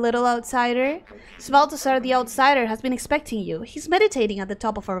earlier, the little outsider? Svaltasar the outsider has been expecting you. He's meditating at the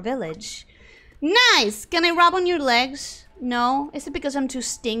top of our village. Nice! Can I rub on your legs? No? Is it because I'm too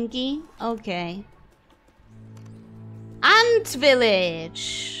stinky? Okay. Ant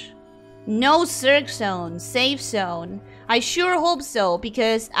village. No circ zone, safe zone. I sure hope so,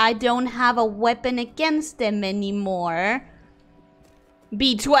 because I don't have a weapon against them anymore.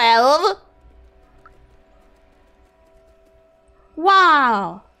 B12.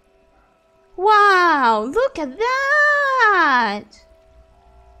 Wow. Wow, look at that.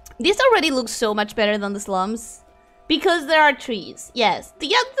 This already looks so much better than the slums. Because there are trees, yes. The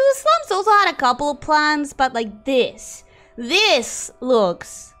slums also had a couple of plants, but like this. This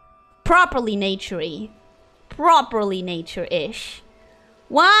looks properly naturey. Properly nature-ish.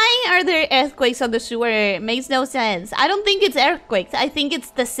 Why are there earthquakes on the sewer? It makes no sense. I don't think it's earthquakes. I think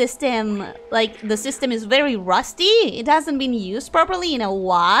it's the system. Like, the system is very rusty. It hasn't been used properly in a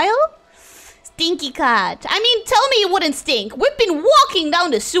while. Stinky cat. I mean, tell me it wouldn't stink. We've been walking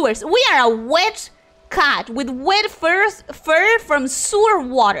down the sewers. We are a wet cat with wet fur from sewer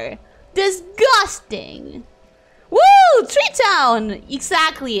water. Disgusting. Woo! Tree Town!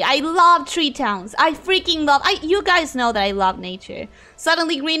 Exactly. I love tree towns. I freaking love... you guys know that I love nature.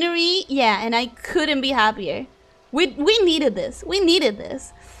 Suddenly greenery. Yeah, and I couldn't be happier. We needed this. We needed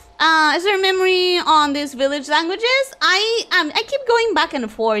this. Is there a memory on these village languages? I keep going back and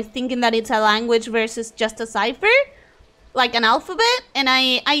forth thinking that it's a language versus just a cipher. Like an alphabet. And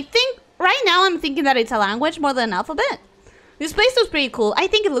I think... Right now I'm thinking that it's a language more than an alphabet. This place looks pretty cool. I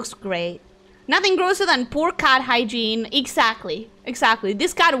think it looks great. Nothing grosser than poor cat hygiene. Exactly. Exactly.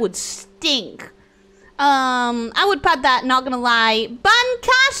 This cat would stink. I would pat that, not gonna lie.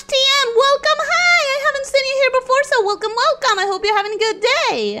 Bancash TM, welcome. Hi. I haven't seen you here before, so welcome, welcome. I hope you're having a good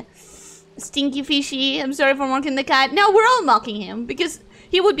day. Stinky fishy. I'm sorry for mocking the cat. No, we're all mocking him because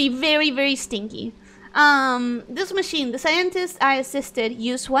he would be very, very stinky. This machine, the scientist I assisted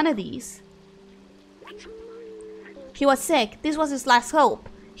used one of these. He was sick. This was his last hope.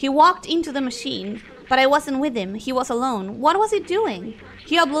 He walked into the machine, but I wasn't with him. He was alone. What was he doing?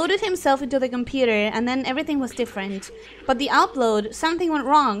 He uploaded himself into the computer, and then everything was different. But the upload, something went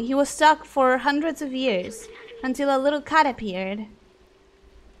wrong. He was stuck for hundreds of years, until a little cat appeared.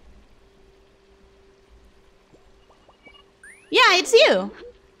 Yeah, it's you.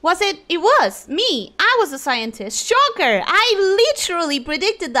 Was it? It was me. I was a scientist. Shocker. I literally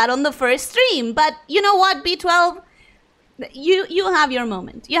predicted that on the first stream. But you know what, B12? You have your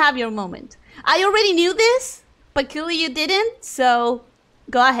moment. You have your moment. I already knew this, but clearly you didn't. So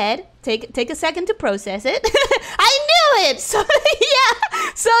go ahead. Take a second to process it. I knew it. So yeah.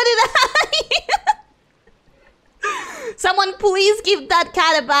 So did I. Someone please give that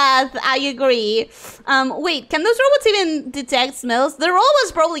cat a bath. I agree. Wait, can those robots even detect smells? The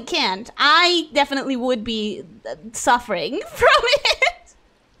robots probably can't. I definitely would be suffering from it.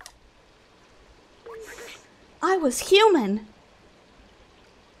 I was human.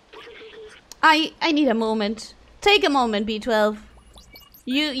 I need a moment. Take a moment, B12.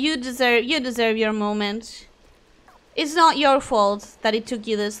 You deserve your moment. It's not your fault that it took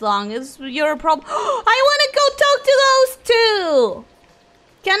you this long. It's your problem. I want to go talk to those two.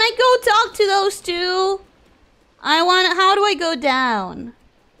 Can I go talk to those two? How do I go down?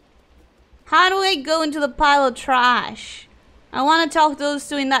 How do I go into the pile of trash? I want to talk to those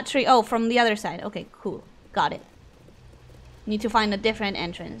two in that tree. Oh, from the other side. Okay, cool. Got it. Need to find a different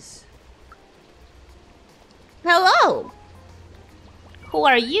entrance. Hello. Who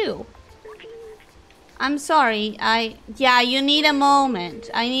are you? I'm sorry. Yeah, you need a moment.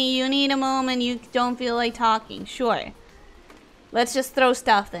 You need a moment. You don't feel like talking. Sure. Let's just throw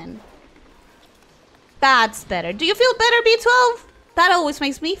stuff then. That's better. Do you feel better, B12? That always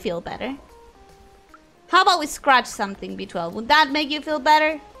makes me feel better. How about we scratch something, B12? Would that make you feel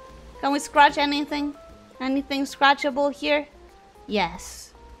better? Can we scratch anything? Anything scratchable here?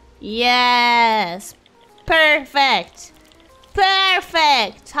 Yes. Yes. Perfect.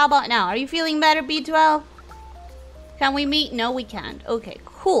 Perfect. How about now? Are you feeling better, B12? Can we meet? No, we can't. Okay,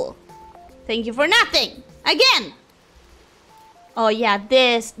 cool. Thank you for nothing. Again. Oh yeah,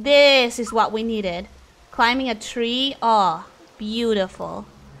 this is what we needed. Climbing a tree. Oh, beautiful.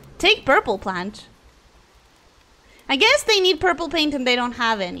 Take purple plant. I guess they need purple paint and they don't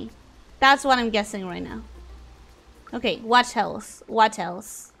have any. That's what I'm guessing right now. Okay, what else? What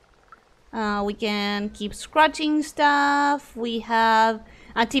else? We can keep scratching stuff. We have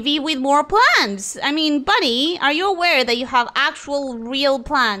a TV with more plants. I mean, buddy, are you aware that you have actual real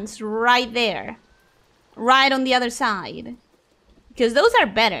plants right there? Right on the other side. Because those are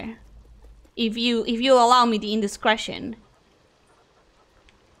better. If you allow me the indiscretion.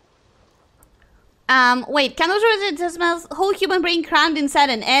 Wait, candles resist smells. Whole human brain crammed inside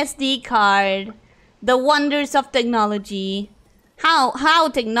an SD card. The wonders of technology. How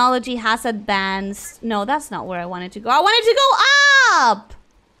technology has advanced. No, that's not where I wanted to go. I wanted to go up!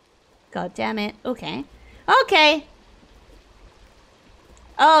 God damn it. Okay. Okay.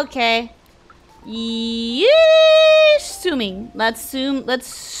 Okay. Yes, zooming. Let's zoom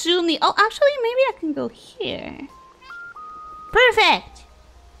the... Oh, actually, maybe I can go here. Perfect.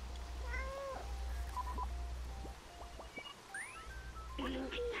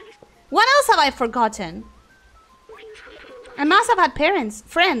 What else have I forgotten? I must have had parents,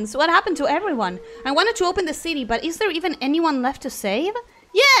 friends. What happened to everyone? I wanted to open the city, but is there even anyone left to save?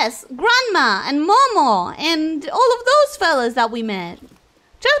 Yes, Grandma and Momo and all of those fellas that we met.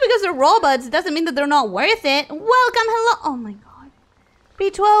 Just because they're robots doesn't mean that they're not worth it. Welcome, hello. Oh my god.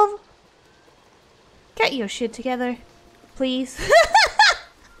 B12. Get your shit together, please.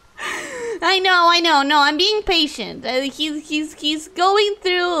 I know. No, I'm being patient. He's going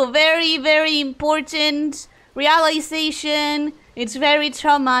through a very, very important realization. It's very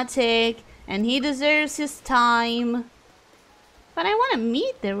traumatic, and he deserves his time. But I want to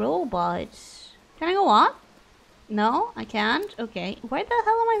meet the robots. Can I go up? No, I can't. Okay, where the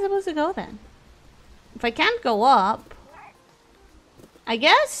hell am I supposed to go then? If I can't go up, I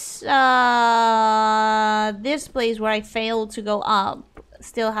guess this place where I failed to go up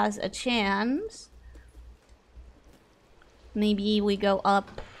still has a chance. Maybe we go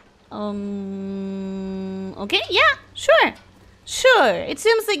up. Okay, yeah, sure. Sure, it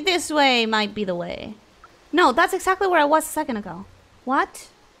seems like this way might be the way. No, that's exactly where I was a second ago. What?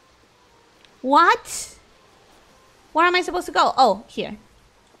 What? Where am I supposed to go? Oh, here.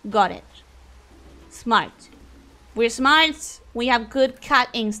 Got it. Smart. We're smart. We have good cat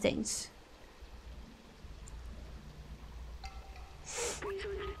instincts.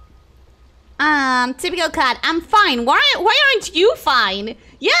 Typical cat. I'm fine. Why aren't you fine?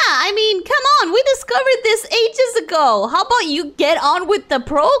 Yeah, I mean, come on. We discovered this ages ago. How about you get on with the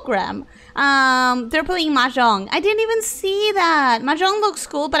program? They're playing Mahjong. I didn't even see that. Mahjong looks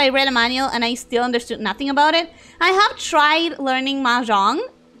cool, but I read a manual and I still understood nothing about it. I have tried learning Mahjong,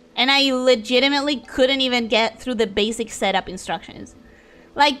 and I legitimately couldn't even get through the basic setup instructions.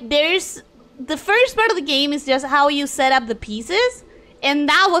 Like, there's... The first part of the game is just how you set up the pieces, and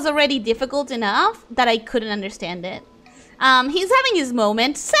that was already difficult enough that I couldn't understand it. He's having his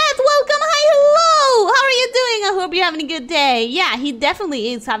moment. Seth, welcome! Hi, hello! How are you doing? I hope you're having a good day. Yeah, he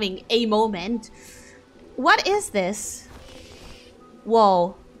definitely is having a moment. What is this?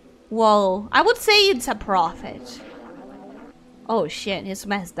 Whoa. Whoa. I would say it's a prophet. Oh shit, he's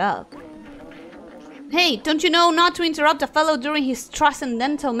messed up. Hey, don't you know not to interrupt a fellow during his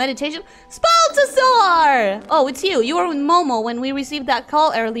transcendental meditation? Spaltasaur! Oh, it's you. You were with Momo when we received that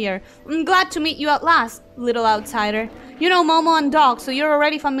call earlier. I'm glad to meet you at last, little outsider. You know Momo and Doc, so you're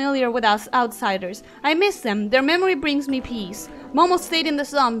already familiar with us outsiders. I miss them. Their memory brings me peace. Momo stayed in the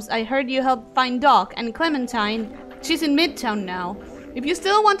slums. I heard you helped find Doc. And Clementine, she's in Midtown now. If you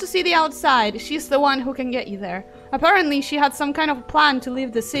still want to see the outside, she's the one who can get you there. Apparently, she had some kind of plan to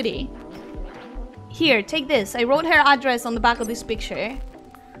leave the city. Here, take this. I wrote her address on the back of this picture.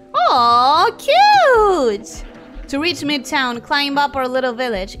 Oh, cute! To reach Midtown, climb up our little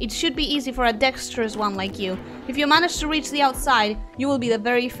village. It should be easy for a dexterous one like you. If you manage to reach the outside, you will be the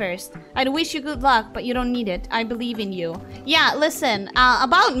very first. I'd wish you good luck, but you don't need it. I believe in you. Yeah, listen,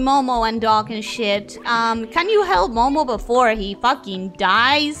 about Momo and Doc and shit, can you help Momo before he fucking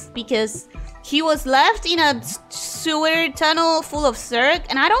dies? Because he was left in a sewer tunnel full of Zerg,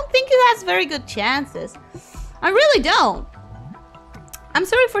 and I don't think he has very good chances. I really don't. I'm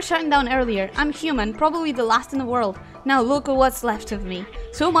sorry for shutting down earlier. I'm human, probably the last in the world. Now look at what's left of me.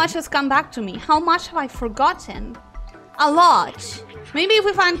 So much has come back to me. How much have I forgotten? A lot. Maybe if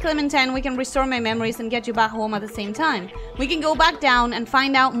we find Clementine, we can restore my memories and get you back home at the same time. We can go back down and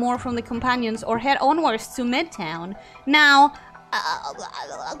find out more from the companions or head onwards to Midtown. Now,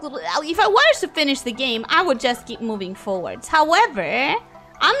 if I were to finish the game, I would just keep moving forwards. However,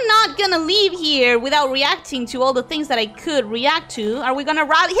 I'm not gonna leave here without reacting to all the things that I could react to. Are we gonna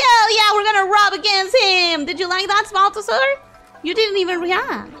rob? Hell yeah, we're gonna rob against him! Did you like that, Balthazar? You didn't even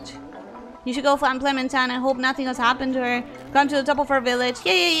react. You should go find Clementine and hope nothing has happened to her. Come to the top of her village.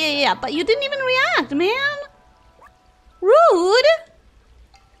 Yeah. But you didn't even react, man. Rude.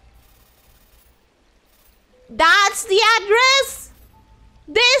 That's the address?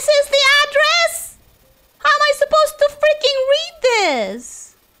 This is the address? How am I supposed to freaking read this?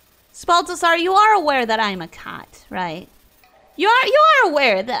 Balthazar, you are aware that I'm a cat, right? You are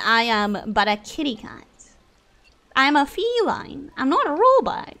aware that I am but a kitty cat. I'm a feline. I'm not a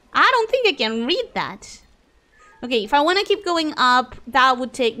robot. I don't think I can read that. Okay, if I want to keep going up, that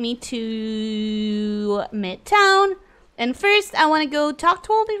would take me to Midtown. And first, I want to go talk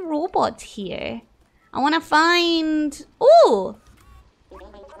to all the robots here. I want to find... Ooh!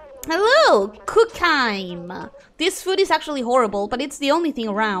 Hello, Cookheim. This food is actually horrible, but it's the only thing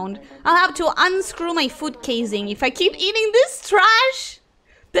around. I'll have to unscrew my food casing. If I keep eating this trash,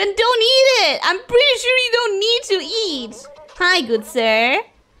 then don't eat it. I'm pretty sure you don't need to eat. Hi, good sir.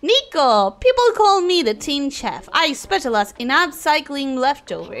 Nico. People call me the Teen Chef. I specialize in upcycling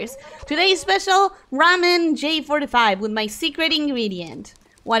leftovers. Today's special, ramen J45 with my secret ingredient.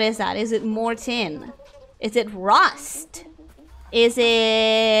 What is that? Is it more tin? Is it rust? Is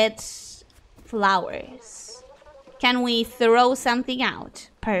it flowers? Can we throw something out?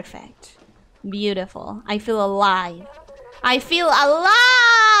 Perfect. Beautiful. I feel alive. I feel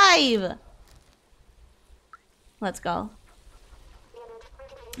alive! Let's go.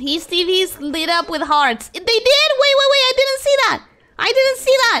 His TV's lit up with hearts. They did? Wait. I didn't see that. I didn't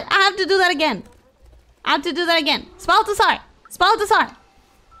see that. I have to do that again. I have to do that again. Balthazar.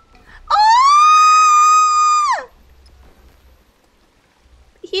 Oh!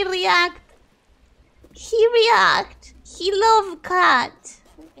 He react. He love cat.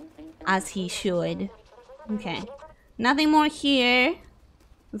 As he should. Okay. Nothing more here.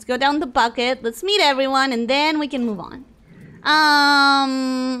 Let's go down the bucket. Let's meet everyone and then we can move on.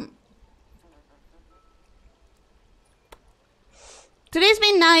 Today's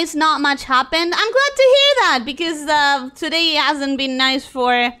been nice. Not much happened. I'm glad to hear that because today hasn't been nice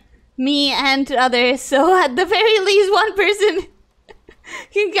for me and others. So at the very least, one person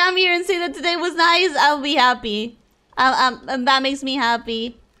can come here and say that today was nice. I'll be happy. That makes me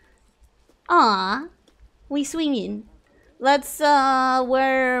happy. Aw, we swinging. Let's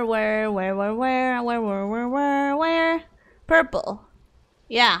where? Purple.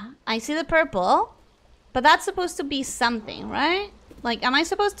 Yeah, I see the purple, but that's supposed to be something, right? Like, am I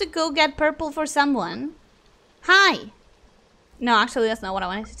supposed to go get purple for someone? Hi. No, actually, that's not what I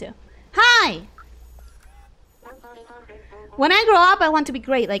wanted to do. Hi. When I grow up, I want to be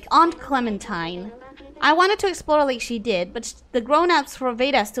great, like Aunt Clementine. I wanted to explore like she did, but the grown-ups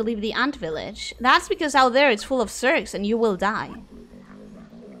forbade us to leave the ant village. That's because out there it's full of Zergs and you will die.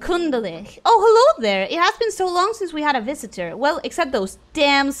 Kundalich. Oh, hello there. It has been so long since we had a visitor. Well, except those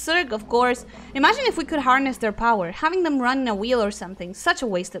damn Zerg, of course. Imagine if we could harness their power, having them run in a wheel or something. Such a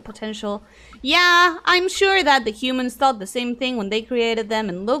wasted potential. Yeah, I'm sure that the humans thought the same thing when they created them,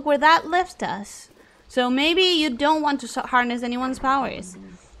 and look where that left us. So maybe you don't want to harness anyone's powers.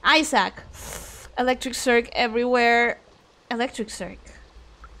 Isaac. Electric Zerg everywhere. Electric Zerg.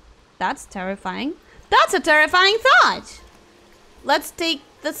 That's terrifying. That's a terrifying thought. Let's take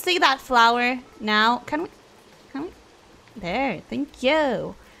that flower now. Can we? There, thank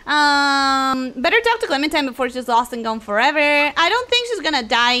you. Better talk to Clementine before she's lost and gone forever. I don't think she's gonna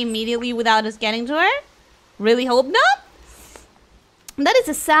die immediately without us getting to her. Really hope not. That is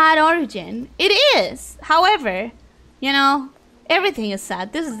a sad origin. It is. However, you know, Everything is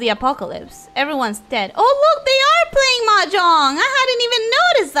sad. This is the apocalypse. Everyone's dead. Oh, look, they are playing mahjong. I hadn't even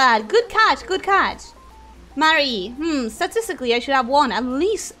noticed that. Good catch, good catch. Marie, statistically I should have won at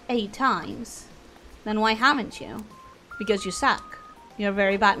least 8 times. Then why haven't you? Because you suck. You're a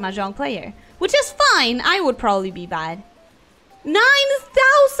very bad mahjong player. Which is fine. I would probably be bad.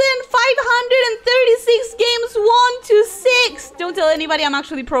 9,536 games, 1 to 6. Don't tell anybody I'm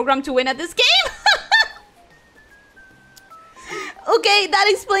actually programmed to win at this game. Okay, that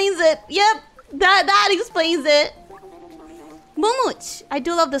explains it. Yep, that explains it. Mumuch, I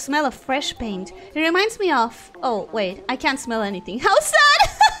do love the smell of fresh paint. It reminds me of... Oh, wait, I can't smell anything. How sad!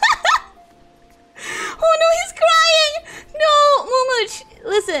 Oh no, he's crying! No, Mumuch,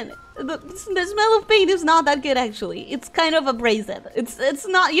 listen. The smell of paint is not that good, actually. It's kind of abrasive. It's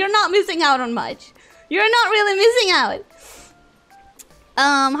not... You're not missing out on much. You're not really missing out.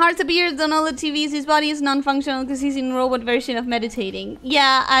 Hard to beard on all the TVs. His body is non-functional because he's in robot version of meditating.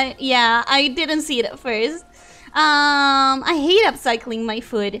 Yeah, I didn't see it at first. I hate upcycling my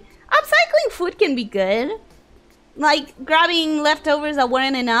food. Upcycling food can be good. Like grabbing leftovers that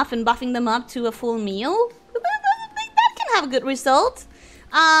weren't enough and buffing them up to a full meal. That can have a good result.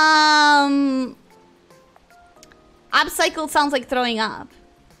 Upcycle sounds like throwing up.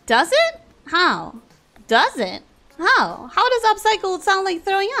 Does it? How? Does it? How? How does upcycle sound like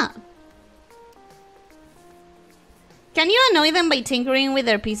throwing up? Can you annoy them by tinkering with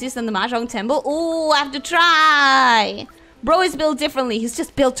their pieces in the Mahjong Temple? Ooh, I have to try! Bro is built differently. He's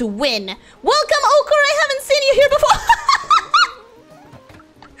just built to win. Welcome, Okor! I haven't seen you here before!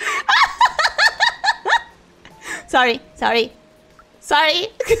 Sorry.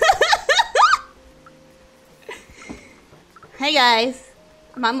 Hey guys.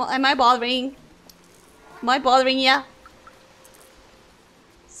 Am I bothering? Am I bothering ya?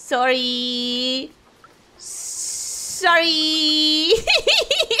 Sorry.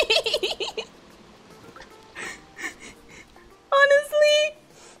 Honestly,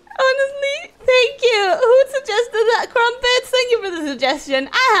 thank you. Who suggested that, Crumpets? Thank you for the suggestion.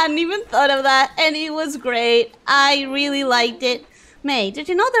 I hadn't even thought of that, and it was great. I really liked it. May, did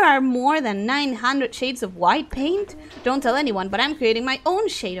you know there are more than 900 shades of white paint? Don't tell anyone, but I'm creating my own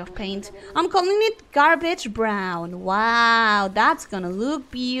shade of paint. I'm calling it garbage brown. Wow, that's gonna look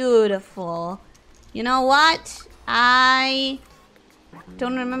beautiful. You know what? I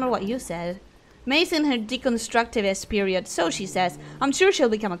don't remember what you said. May's in her deconstructivist period, so she says. I'm sure she'll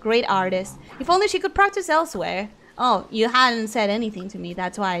become a great artist. If only she could practice elsewhere. Oh, you hadn't said anything to me,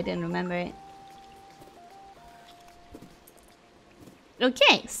 that's why I didn't remember it.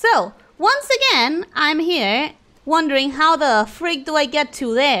 Okay, so, once again, I'm here, wondering how the frig do I get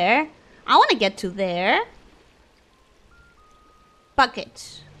to there? I want to get to there.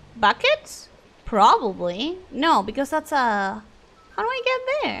 Bucket. Bucket? Probably. No, because that's a... How do I get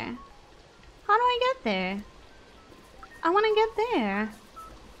there? How do I get there? I want to get there.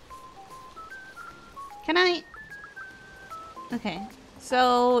 Can I... Okay,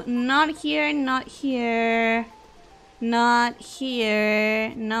 so, not here, not here... Not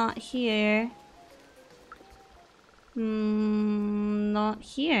here, not here. Not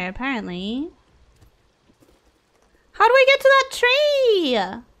here, apparently. How do I get to that tree?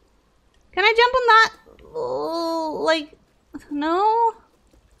 Can I jump on that? Oh, like, no?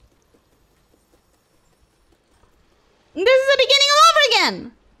 This is the beginning all over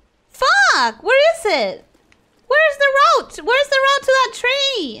again! Fuck! Where is it? Where's the route? Where's the route to that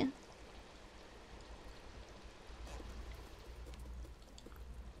tree?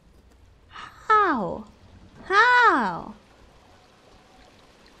 How? How?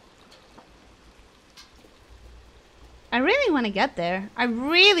 I really want to get there. I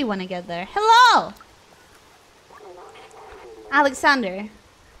really want to get there. Hello! Alexander.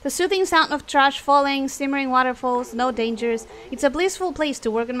 The soothing sound of trash falling, simmering waterfalls, no dangers. It's a blissful place to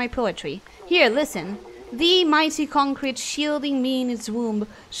work on my poetry. Here, listen. The mighty concrete shielding me in its womb.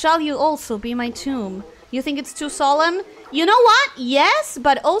 Shall you also be my tomb? You think it's too solemn? You know what? Yes,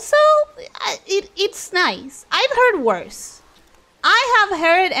 but also, it's nice. I've heard worse. I have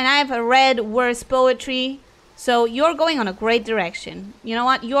heard and I've read worse poetry. So you're going on a great direction. You know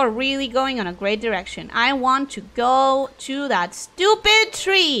what? You're really going on a great direction. I want to go to that stupid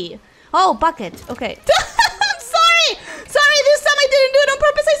tree. Oh, bucket. Okay. I'm sorry. Sorry, this time I didn't do it on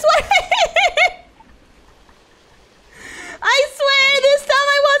purpose, I swear. I swear this time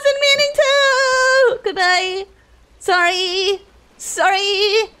I wasn't meaning to. Goodbye. Sorry.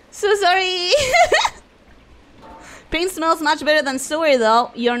 Sorry. So sorry. Paint smells much better than sewer though.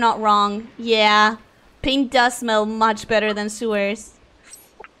 You're not wrong. Yeah. Paint does smell much better than sewers.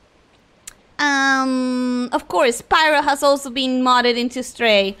 Of course, Pyro has also been modded into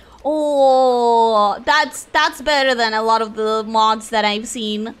Stray. Oh, that's better than a lot of the mods that I've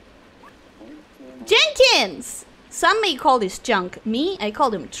seen. Jenkins! Some may call this junk. Me, I call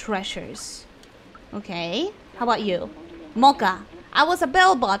them treasures. Okay, how about you? Mocha. I was a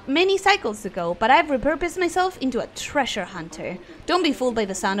bellbot many cycles ago, but I've repurposed myself into a treasure hunter. Don't be fooled by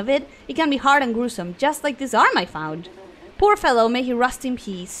the sound of it. It can be hard and gruesome, just like this arm I found. Poor fellow, may he rust in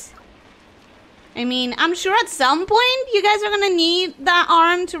peace. I mean, I'm sure at some point you guys are gonna need that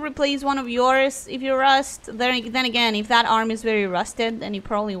arm to replace one of yours if you rust. Then again, if that arm is very rusted, then it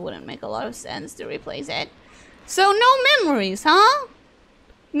probably wouldn't make a lot of sense to replace it. So no memories, huh?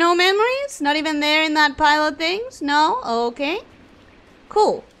 No memories? Not even there in that pile of things? No? Okay.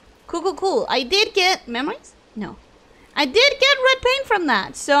 Cool. Cool. I did get memories? No. I did get red paint from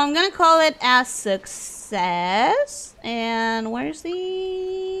that, so I'm gonna call it a success. And where's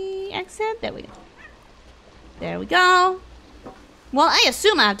the exit? There we go. There we go. Well, I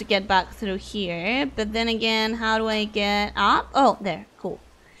assume I have to get back through here, but then again, how do I get up? Oh, there. Cool.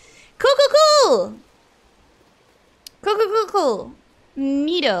 Cool.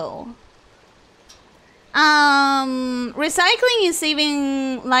 Neato. Recycling is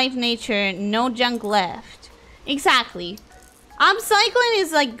saving life, nature, no junk left. Exactly. Upcycling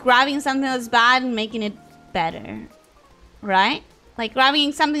is like grabbing something that's bad and making it better. Right? Like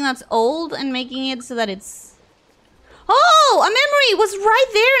grabbing something that's old and making it so that it's... Oh! A memory was right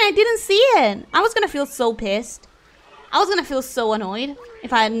there and I didn't see it. I was gonna feel so pissed. I was gonna feel so annoyed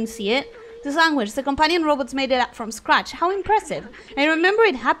if I didn't see it. This language, the companion robots made it up from scratch. How impressive. I remember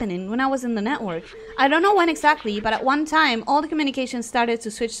it happening when I was in the network. I don't know when exactly, but at one time, all the communication started to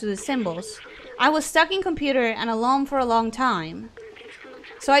switch to the symbols. I was stuck in computer and alone for a long time.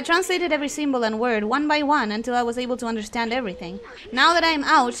 So I translated every symbol and word one by one until I was able to understand everything. Now that I'm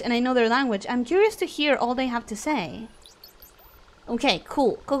out and I know their language, I'm curious to hear all they have to say. Okay,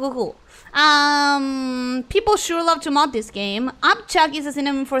 cool. People sure love to mod this game. Upchuck is a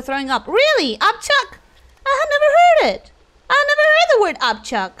synonym for throwing up. Really? Upchuck? I had never heard it. I had never heard the word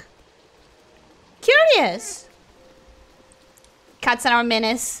upchuck. Curious. Cats are our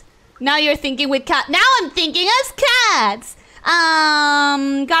menace. Now you're thinking with cat. Now I'm thinking as cats.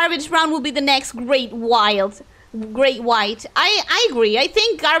 Garbage brown will be the next great white. I agree. I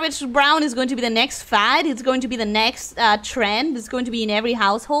think garbage brown is going to be the next fad. It's going to be the next trend. It's going to be in every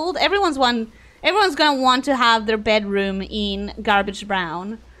household. Everyone's gonna want to have their bedroom in garbage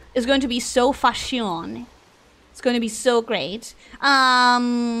brown. It's going to be so fashion. It's going to be so great.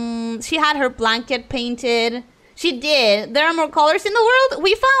 She had her blanket painted. She did. There are more colors in the world.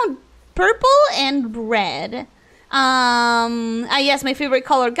 We found purple and red. Yes, my favorite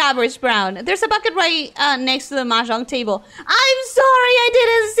color, garbage brown. There's a bucket right next to the mahjong table. I'm sorry, I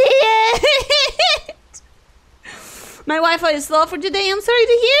didn't see it. My Wi-Fi is slow for today. I'm sorry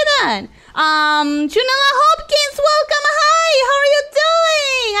to hear that. Junella Hopkins, welcome. Hi, how are you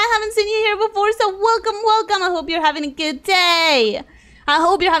doing? I haven't seen you here before, so welcome. I hope you're having a good day. I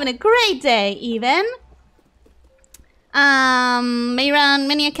hope you're having a great day, even. May run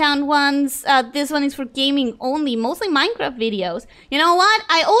many account ones. This one is for gaming only, mostly Minecraft videos. You know what?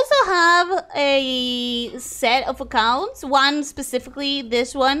 I also have a set of accounts, one specifically,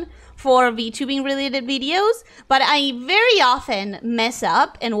 this one, for VTubing related videos, but I very often mess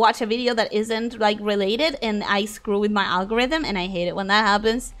up and watch a video that isn't like related and I screw with my algorithm, and I hate it when that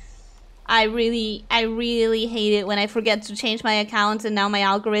happens. I really hate it when I forget to change my account and now my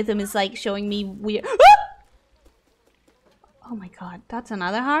algorithm is like showing me weird. Oh my god, that's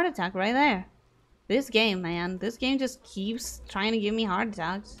another heart attack right there. This game, man. This game just keeps trying to give me heart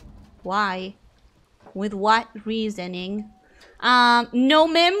attacks. Why? With what reasoning? No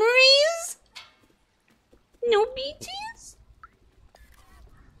memories? No beaches?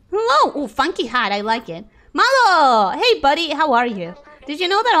 Hello! Oh, funky hat, I like it. Malo! Hey buddy, how are you? Did you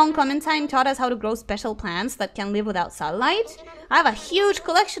know that Oncoming Time taught us how to grow special plants that can live without sunlight? I have a huge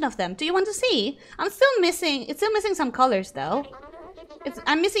collection of them. Do you want to see? It's still missing some colors though.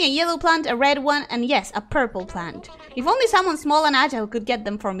 I'm missing a yellow plant, a red one, and yes, a purple plant. If only someone small and agile could get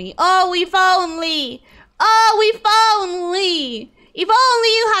them for me. Oh, if only! Oh, if only! If only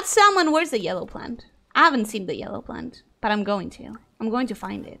you had someone. Where's the yellow plant? I haven't seen the yellow plant, but I'm going to. I'm going to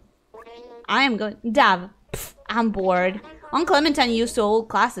find it. I am going. Dav, pff, I'm bored. On Clementine used to old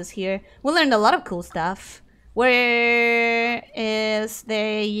classes here. We learned a lot of cool stuff. Where is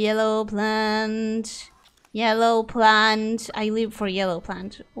the yellow plant? Yellow plant. I live for yellow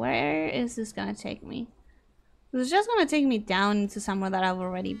plant. Where is this gonna take me? It's just gonna take me down to somewhere that I've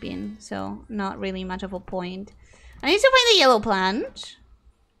already been. So not really much of a point. I need to find the yellow plant.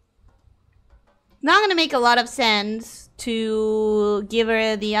 Not gonna make a lot of sense to give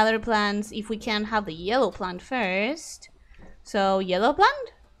her the other plants if we can't have the yellow plant first. So, yellow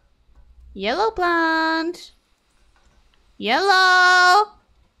plant? Yellow plant. Yellow.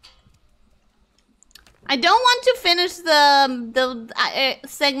 I don't want to finish the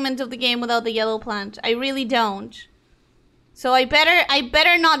segment of the game without the yellow plant. I really don't. So I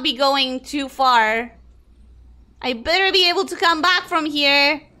better not be going too far. I better be able to come back from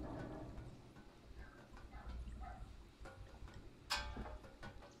here.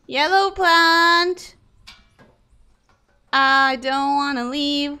 Yellow plant. I don't want to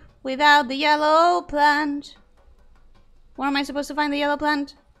leave without the yellow plant. Where am I supposed to find the yellow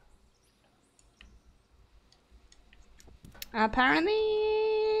plant? Apparently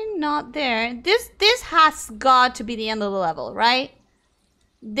not there. This has got to be the end of the level, right?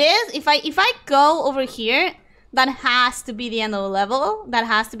 This, if I go over here, that has to be the end of the level. That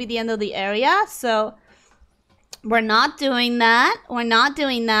has to be the end of the area. So we're not doing that. We're not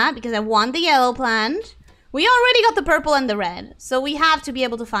doing that because I want the yellow plant. We already got the purple and the red, so we have to be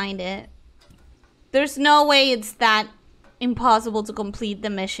able to find it. There's no way it's that impossible to complete the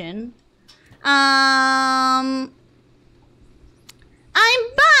mission. I'm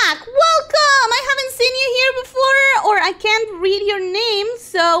back! Welcome! I haven't seen you here before, or I can't read your name,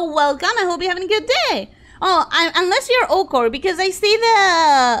 so welcome. I hope you're having a good day. Oh, unless you're Okor, because I see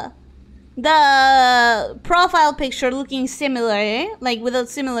the profile picture looking similar, like with a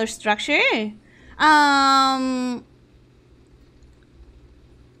similar structure.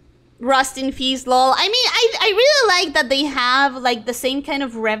 Rust in Feast, lol. I mean, I really like that they have like the same kind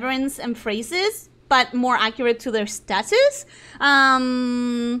of reverence and phrases, but more accurate to their status.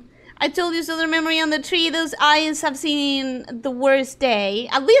 I told you so, the memory on the tree. Those eyes have seen the worst day.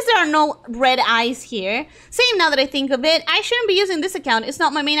 At least there are no red eyes here. Same now that I think of it. I shouldn't be using this account. It's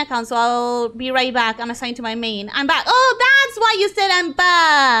not my main account, so I'll be right back. I'm assigned to my main. I'm back. Oh, that's why you said I'm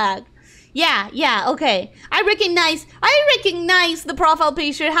back. Yeah, okay. I recognize the profile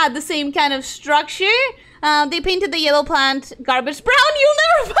picture had the same kind of structure. They painted the yellow plant garbage brown. You'll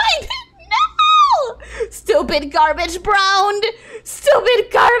never find it. No! Stupid garbage brown.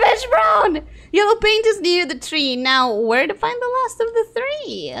 Stupid garbage brown. Yellow paint is near the tree. Now, where to find the last of the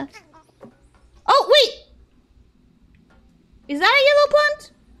three? Oh, wait. Is that a yellow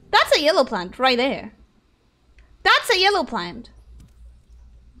plant? That's a yellow plant right there. That's a yellow plant.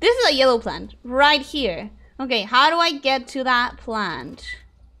 This is a yellow plant right here. Okay, how do I get to that plant?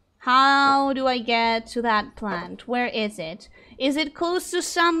 How do I get to that plant? Where is it? Is it close to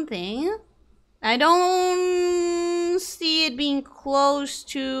something? I don't see it being close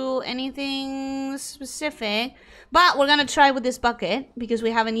to anything specific. But we're gonna try with this bucket because we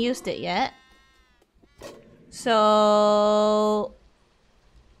haven't used it yet. So...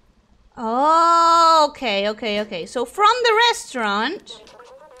 oh, okay. So from the restaurant...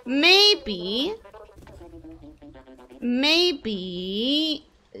 Maybe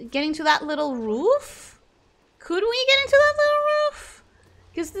getting to that little roof? Could we get into that little roof?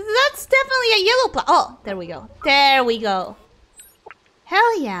 Because that's definitely a yellow plant. Oh, there we go. There we go.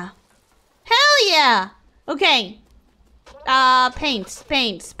 Hell yeah. Hell yeah. Okay. Paints.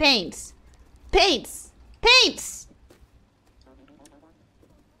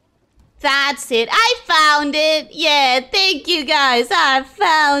 That's it. I found it. Yeah, thank you guys. I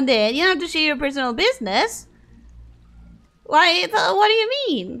found it. You don't have to share your personal business. Why? What do you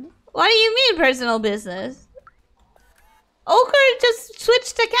mean? What do you mean personal business? Ochre just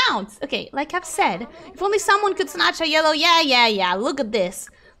switched accounts. Okay, like I've said, if only someone could snatch a yellow. Yeah. Look at this.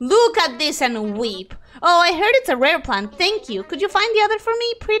 Look at this and weep. Oh, I heard it's a rare plant. Thank you. Could you find the other for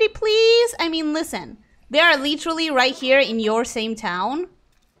me, pretty please? I mean, listen. They are literally right here in your same town.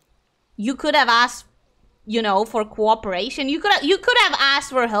 You could have asked, you know, for cooperation. You could have asked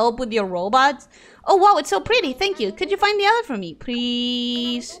for help with your robots. Oh, wow, it's so pretty. Thank you. Could you find the other for me,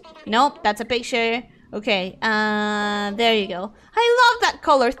 please? Nope, that's a picture. Okay, there you go. I love that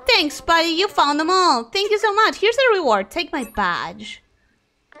color. Thanks, buddy. You found them all. Thank you so much. Here's the reward. Take my badge.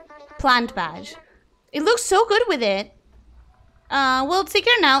 Plant badge. It looks so good with it. Well, take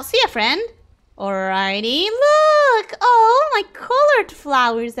care now. See ya, friend. Alrighty, look! Oh, my colored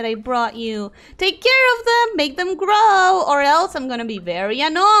flowers that I brought you. Take care of them, make them grow, or else I'm gonna be very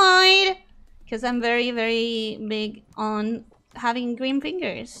annoyed. Because I'm very, very big on having green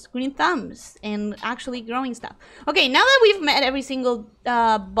fingers, green thumbs, and actually growing stuff. Okay, now that we've met every single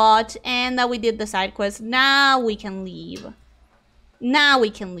bot and that we did the side quest, now we can leave. Now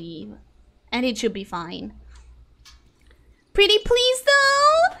we can leave. And it should be fine. Pretty please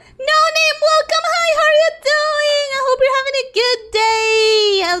though? No name, welcome. Hi, how are you doing? I hope you're having a good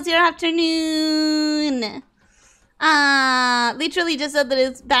day. How's your afternoon? Literally just said that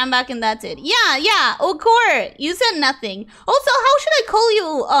it's bam back and that's it. Yeah. Okor, you said nothing. Also, how should I call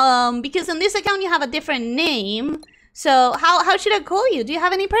you? Because on this account you have a different name. So how should I call you? Do you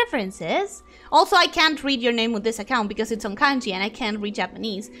have any preferences? Also, I can't read your name with this account because it's on kanji and I can't read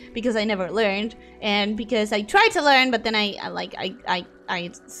Japanese because I never learned and because I tried to learn but then I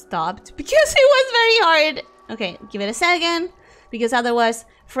stopped because it was very hard. Okay, give it a second because otherwise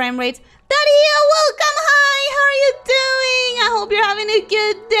frame rates. Daria, welcome. Hi, how are you doing? I hope you're having a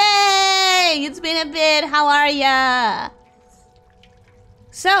good day. It's been a bit. How are ya?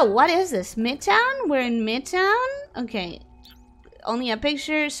 So, what is this? Midtown? We're in Midtown? Okay. Only a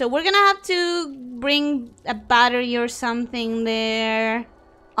picture. So, we're gonna have to bring a battery or something there.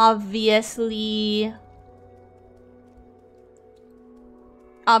 Obviously.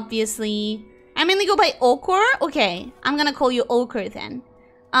 I mainly go by Okor. Okay. I'm gonna call you Okor then.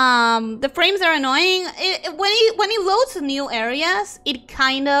 The frames are annoying. When he loads new areas, it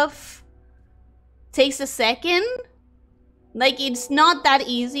kind of takes a second. Like, it's not that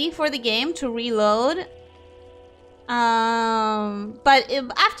easy for the game to reload. But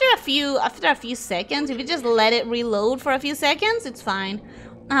after a few seconds, if you just let it reload for a few seconds, it's fine.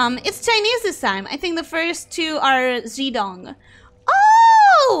 It's Chinese this time. I think the first two are Zidong.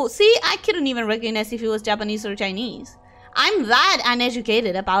 Oh! See, I couldn't even recognize if it was Japanese or Chinese. I'm that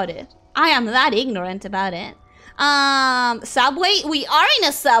uneducated about it. I am that ignorant about it. Subway? We are in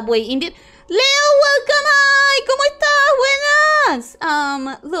a subway, indeed. Leo, welcome! Hi! ¿Cómo estás?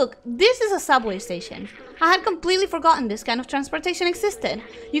 Buenas! Look, this is a subway station. I had completely forgotten this kind of transportation existed.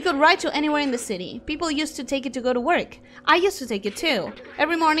 You could ride to anywhere in the city. People used to take it to go to work. I used to take it too.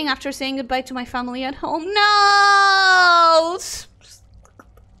 Every morning after saying goodbye to my family at home. No!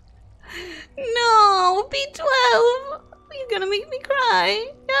 No! B12! You're gonna make me cry.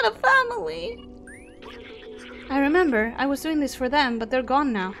 You had a family. I remember, I was doing this for them, but they're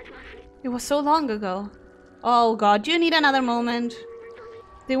gone now. It was so long ago. Oh god, do you need another moment?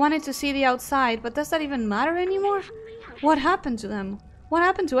 They wanted to see the outside, but does that even matter anymore? What happened to them? What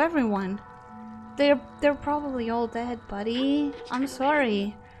happened to everyone? They're probably all dead, buddy. I'm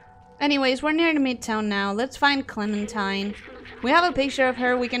sorry. Anyways, we're near the Midtown now. Let's find Clementine. We have a picture of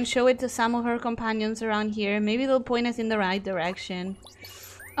her. We can show it to some of her companions around here. Maybe they'll point us in the right direction.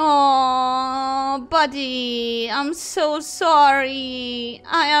 Oh, buddy. I'm so sorry.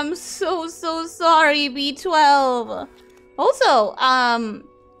 I am so sorry, B12. Also,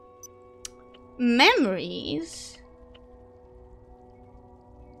 memories.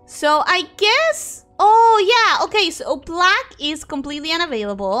 So I guess... Oh, yeah. Okay, so black is completely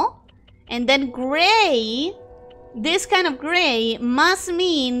unavailable. And then gray... This kind of gray must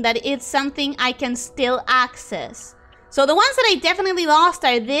mean that it's something I can still access. So the ones that I definitely lost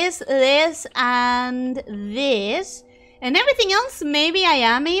are this, this, and this. And everything else, maybe I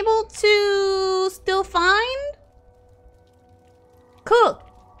am able to still find. Cool.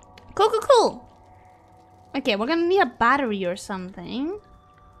 Cool. Okay, we're gonna need a battery or something.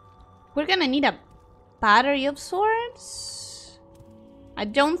 We're gonna need a battery of sorts. I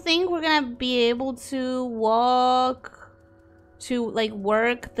don't think we're gonna be able to walk to like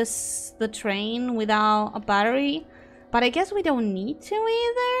work the train without a battery. But I guess we don't need to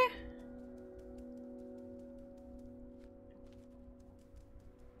either.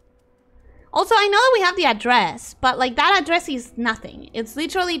 Also, I know that we have the address, but like that address is nothing. It's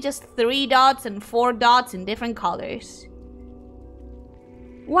literally just 3 dots and 4 dots in different colors.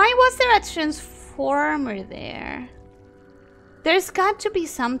 Why was there a transformer there? There's got to be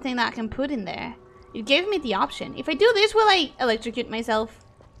something that I can put in there. It gave me the option. If I do this, will I electrocute myself?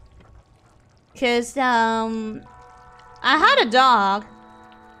 Because, I had a dog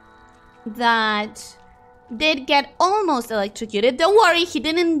that did get almost electrocuted. Don't worry, he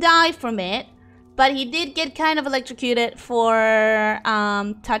didn't die from it. But he did get kind of electrocuted for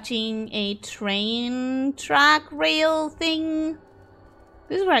touching a train track rail thing.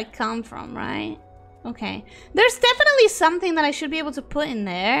 This is where I come from, right? Okay. There's definitely something that I should be able to put in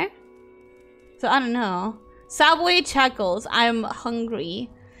there. So, I don't know. Subway Chuckles. I'm hungry.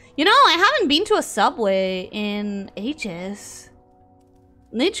 You know, I haven't been to a Subway in ages.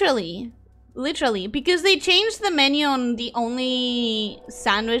 Literally. Because they changed the menu on the only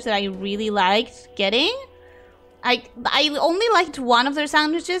sandwich that I really liked getting. I only liked one of their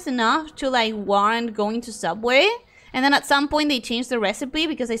sandwiches enough to, like, warrant going to Subway. And then at some point they changed the recipe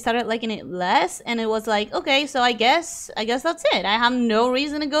because I started liking it less. And it was like, okay, so I guess that's it. I have no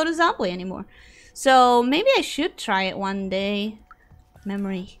reason to go to Subway anymore. So maybe I should try it one day.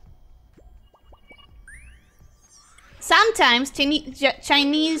 Memory. Sometimes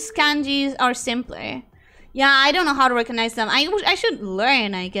Chinese kanjis are simpler. Yeah, I don't know how to recognize them. I should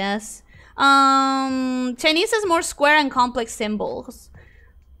learn, I guess. Chinese has more square and complex symbols.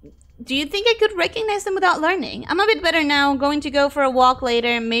 Do you think I could recognize them without learning? I'm a bit better now. Going to go for a walk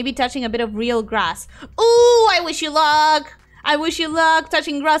later, maybe touching a bit of real grass. Ooh, I wish you luck. I wish you luck.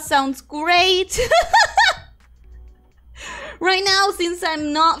 Touching grass sounds great. Right now, since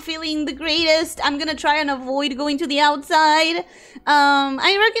I'm not feeling the greatest, I'm gonna try and avoid going to the outside.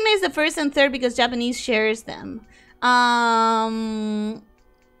 I recognize the first and third because Japanese shares them.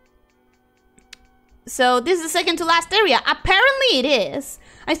 So this is the second to last area. Apparently it is.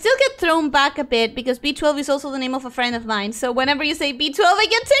 I still get thrown back a bit because B12 is also the name of a friend of mine. So whenever you say B12, I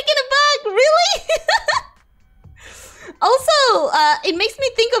get taken aback. Really? Also, it makes me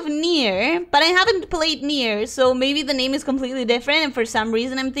think of Nier, but I haven't played Nier, so maybe the name is completely different, and for some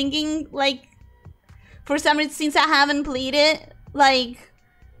reason I'm thinking, like, for some reason, since I haven't played it, like,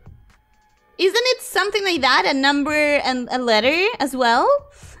 isn't it something like that, a number and a letter as well?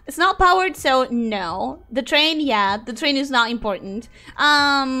 It's not powered, so no. The train, yeah, the train is not important.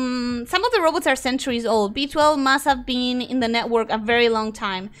 Some of the robots are centuries old. B12 must have been in the network a very long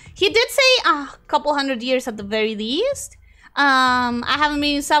time. He did say a couple hundred years at the very least. I haven't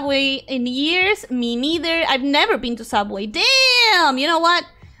been in Subway in years. Me neither. I've never been to Subway. Damn! You know what?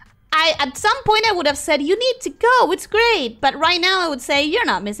 At some point I would have said, you need to go, it's great. But right now I would say, you're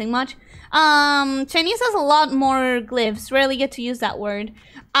not missing much. Chinese has a lot more glyphs. Rarely get to use that word.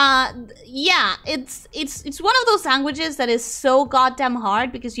 Yeah, it's one of those languages that is so goddamn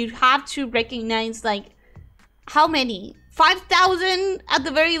hard because you have to recognize, like, how many? 5,000 at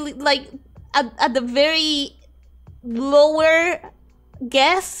the very, like, at the very lower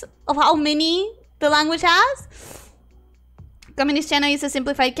guess of how many the language has. Communist China is a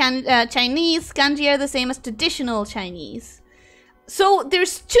simplified Chinese. Kanji are the same as traditional Chinese. So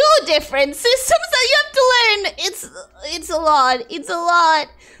there's two different systems that you have to learn. It's a lot. It's a lot.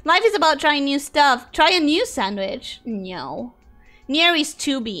 Life is about trying new stuff. Try a new sandwich. No. Nier is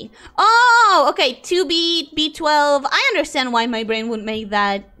 2B. Oh, okay. 2B, B12. I understand why my brain would make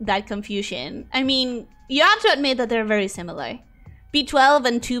that confusion. I mean, you have to admit that they're very similar. B12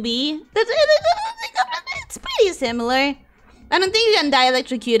 and 2B. It's pretty similar. I don't think you can die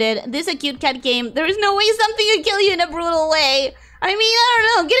electrocuted. This is a cute cat game. There is no way something can kill you in a brutal way. I mean, I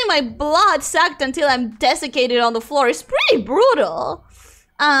don't know. Getting my blood sucked until I'm desiccated on the floor is pretty brutal.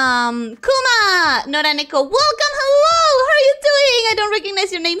 Kuma! Noraneko, welcome! Hello! How are you doing? I don't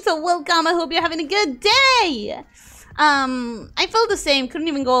recognize your name, so welcome. I hope you're having a good day. I felt the same. Couldn't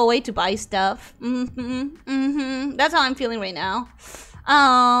even go away to buy stuff. That's how I'm feeling right now.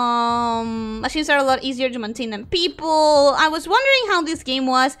 Machines are a lot easier to maintain than people. I was wondering how this game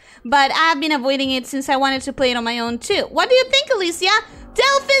was, but I've been avoiding it since I wanted to play it on my own too. What do you think, Elyssia?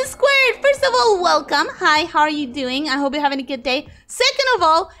 Delphin Squared! First of all, welcome. Hi, how are you doing? I hope you're having a good day. Second of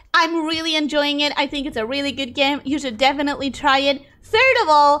all, I'm really enjoying it. I think it's a really good game. You should definitely try it. Third of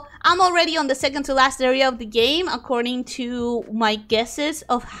all, I'm already on the second to last area of the game, according to my guesses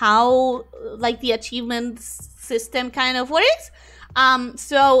of how, like, the achievement system kind of works.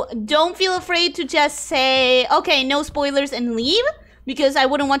 So don't feel afraid to just say, okay, no spoilers and leave, because I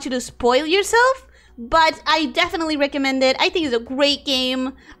wouldn't want you to spoil yourself. But I definitely recommend it. I think it's a great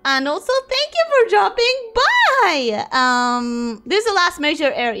game. And also, thank you for dropping by. This is the last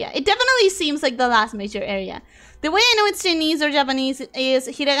major area. It definitely seems like the last major area. The way I know it's Chinese or Japanese is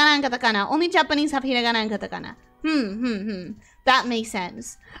hiragana and katakana. Only Japanese have hiragana and katakana. That makes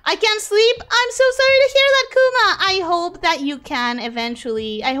sense. I can't sleep. I'm so sorry to hear that, Kuma. I hope that you can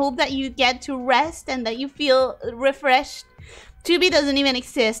eventually. I hope that you get to rest and that you feel refreshed. 2B doesn't even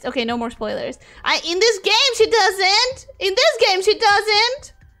exist. Okay, no more spoilers. In this game, she doesn't. In this game, she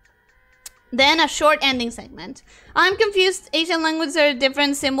doesn't. Then a short ending segment. I'm confused. Asian languages are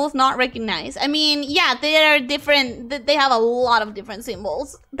different symbols not recognized. I mean, yeah, they are different. They have a lot of different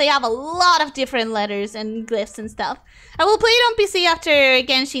symbols. They have a lot of different letters and glyphs and stuff. I will play it on PC after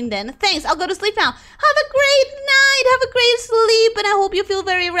Genshin then. Thanks, I'll go to sleep now. Have a great night. Have a great sleep. And I hope you feel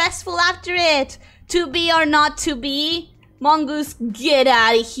very restful after it. To be or not to be. Mongoose, get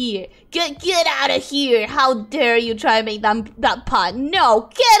out of here. Get out of here. How dare you try to make that pun. No,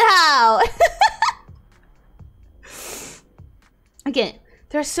 get out. Again,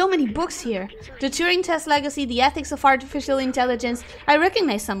 there are so many books here. The Turing Test Legacy, The Ethics of Artificial Intelligence. I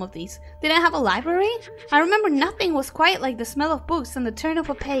recognize some of these. Did I have a library? I remember nothing was quite like the smell of books and the turn of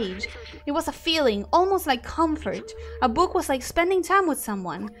a page. It was a feeling, almost like comfort. A book was like spending time with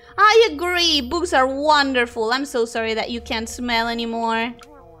someone. I agree, books are wonderful. I'm so sorry that you can't smell anymore.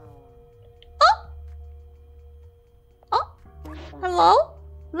 Oh! Hello?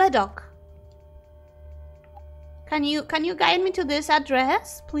 Ledok. Can you guide me to this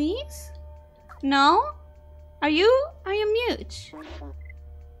address, please? No? Are you mute?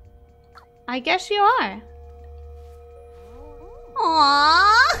 I guess you are.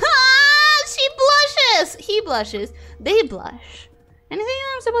 Aww! She blushes! He blushes. They blush. Anything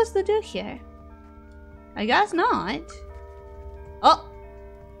I'm supposed to do here? I guess not. Oh!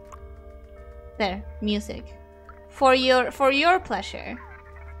 There, music. For your pleasure.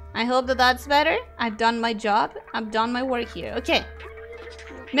 I hope that that's better. I've done my job. I've done my work here. Okay.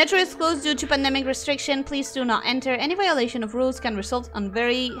 Metro is closed due to pandemic restriction. Please do not enter. Any violation of rules can result on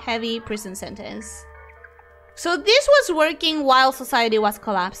very heavy prison sentence. So this was working while society was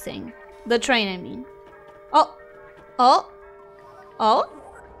collapsing. The train, I mean. Oh. Oh. Oh.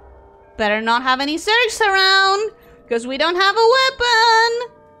 Better not have any Zergs around, because we don't have a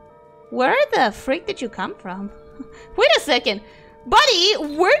weapon. Where the freak did you come from? Wait a second. Buddy,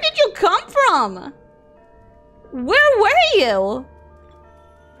 where did you come from? Where were you?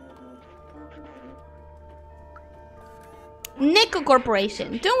 Neko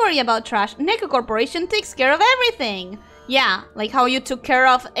Corporation. Don't worry about trash. Neko Corporation takes care of everything. Yeah, like how you took care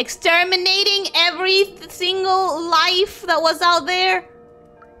of exterminating every single life that was out there.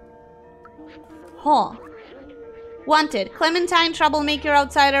 Huh. Wanted. Clementine, troublemaker,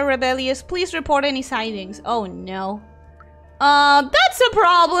 outsider, rebellious. Please report any sightings. Oh no. That's a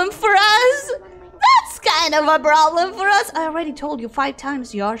problem for us. That's kind of a problem for us. I already told you 5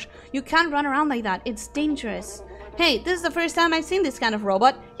 times, Josh. You can't run around like that. It's dangerous. Hey, this is the first time I've seen this kind of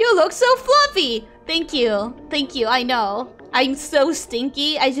robot. You look so fluffy. Thank you. Thank you, I know. I'm so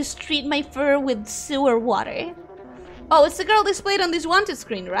stinky. I just treat my fur with sewer water. Oh, it's the girl displayed on this wanted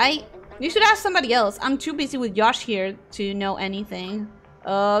screen, right? You should ask somebody else. I'm too busy with Josh here to know anything.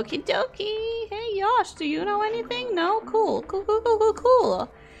 Okie dokie. Hey, Josh, do you know anything? No? Cool. Cool, cool, cool, cool,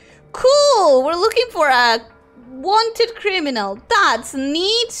 cool. Cool! We're looking for a wanted criminal. That's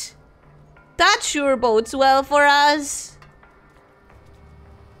neat. That sure bodes well for us.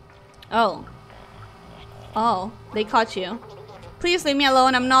 Oh. Oh, they caught you. Please leave me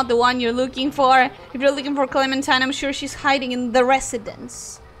alone. I'm not the one you're looking for. If you're looking for Clementine, I'm sure she's hiding in the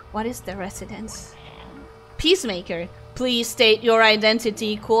residence. What is the residence? Peacemaker. Please state your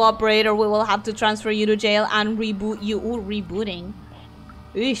identity. Cooperate or we will have to transfer you to jail and reboot you. Ooh, rebooting.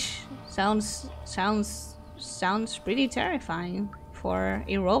 Eesh. Sounds pretty terrifying for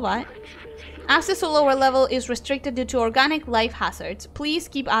a robot. Access to lower level is restricted due to organic life hazards. Please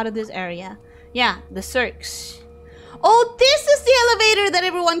keep out of this area. Yeah, the Zergs. Oh, this is the elevator that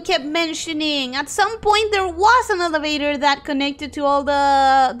everyone kept mentioning. At some point, there was an elevator that connected to all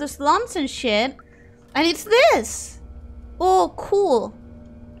the slums and shit. And it's this. Oh, cool.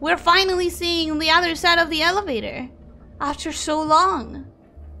 We're finally seeing the other side of the elevator. After so long.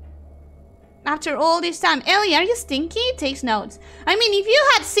 After all this time. Ellie, are you stinky? Takes notes. I mean, if you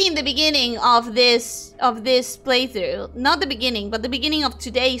had seen the beginning of this playthrough, not the beginning, but the beginning of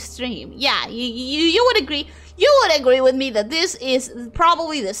today's stream, yeah, you would agree. You would agree with me that this is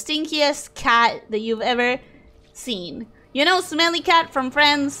probably the stinkiest cat that you've ever seen. You know, Smelly Cat from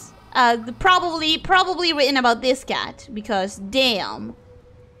Friends? Probably written about this cat because damn,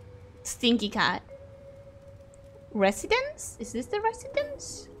 stinky cat. Residence? Is this the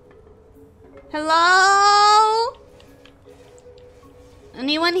residence? Hello?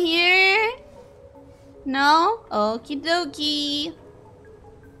 Anyone here? No? Okie dokie.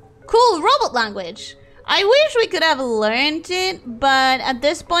 Cool, robot language. I wish we could have learned it, but at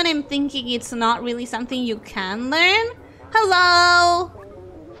this point I'm thinking it's not really something you can learn. Hello?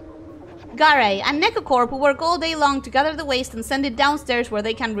 Garay and Necocorp who work all day long to gather the waste and send it downstairs where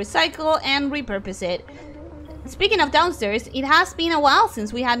they can recycle and repurpose it. Speaking of downstairs, it has been a while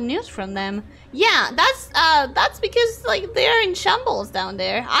since we had news from them. Yeah, that's because like they're in shambles down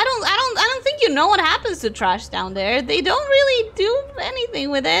there. I don't think you know what happens to trash down there. They don't really do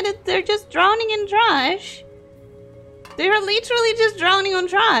anything with it. They're just drowning in trash. They're literally just drowning on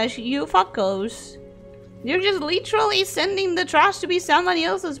trash, you fuckos. You're just literally sending the trash to be somebody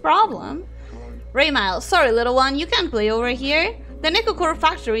else's problem. Raymile, sorry little one, you can't play over here. The Necocorp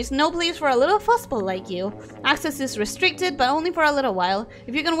factory is no place for a little fuzzball like you. Access is restricted, but only for a little while.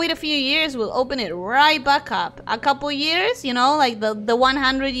 If you can wait a few years, we'll open it right back up. A couple years, you know, like the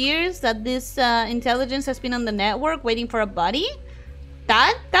 100 years that this intelligence has been on the network waiting for a buddy?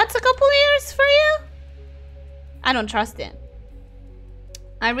 That's a couple years for you? I don't trust it.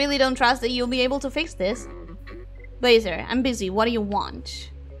 I really don't trust that you'll be able to fix this. Blazer, I'm busy. What do you want?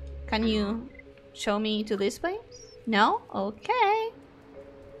 Can you show me to this place? No? Okay. I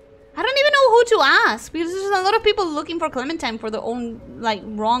don't even know know who to ask because there's a lot of people looking for Clementine for their own, like,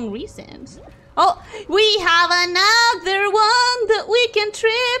 wrong reasons. Oh, we have another one that we can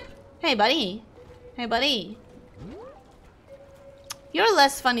trip. Hey, buddy. Hey, buddy. You're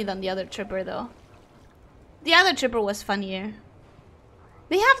less funny than the other tripper, though. The other tripper was funnier.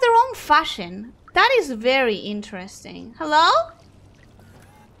 They have their own fashion. That is very interesting. Hello?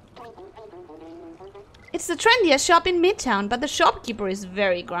 It's the trendiest shop in Midtown, but the shopkeeper is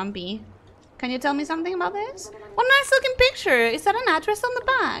very grumpy. Can you tell me something about this? What a nice looking picture. Is that an address on the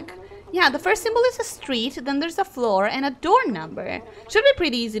back? Yeah, the first symbol is a street, then there's a floor and a door number. Should be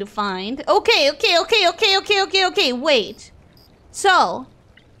pretty easy to find. Okay, wait. So,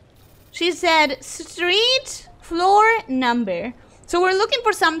 she said street, floor, number. So we're looking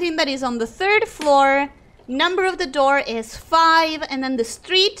for something that is on the 3rd floor. Number of the door is 5, and then the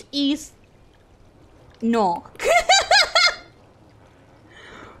street is no.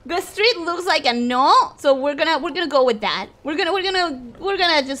 The street looks like a no, so we're gonna go with that. We're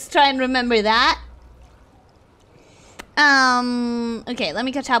gonna just try and remember that. Okay, let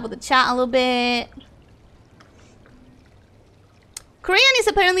me catch up with the chat a little bit. Korean is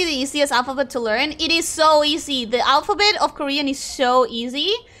apparently the easiest alphabet to learn. It is so easy. The alphabet of Korean is so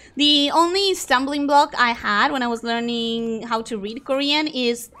easy. The only stumbling block I had when I was learning how to read Korean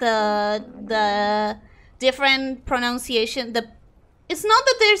is the different pronunciation. It's not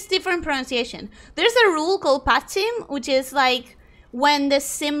that there's different pronunciation. There's a rule called patim, which is like when the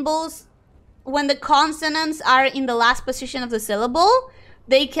consonants are in the last position of the syllable,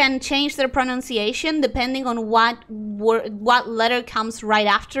 they can change their pronunciation depending on what letter comes right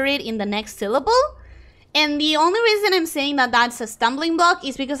after it in the next syllable. And the only reason I'm saying that that's a stumbling block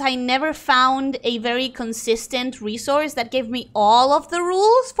is because I never found a very consistent resource that gave me all of the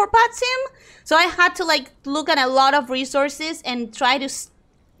rules for patim. So I had to like look at a lot of resources and try to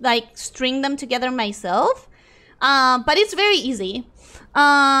like string them together myself. But it's very easy.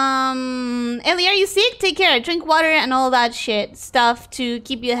 Ellie, are you sick? Take care. Drink water and all that shit stuff to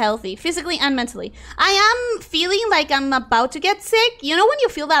keep you healthy, physically and mentally. I am feeling like I'm about to get sick. You know when you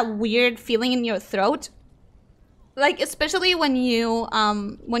feel that weird feeling in your throat? Like, especially when you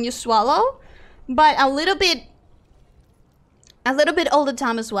swallow, but a little bit all the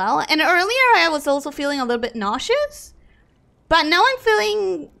time as well. And earlier I was also feeling a little bit nauseous, but now I'm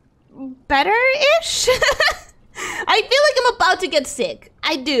feeling better-ish. I feel like I'm about to get sick.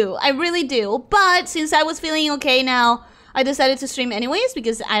 I do. I really do. But since I was feeling okay now, I decided to stream anyways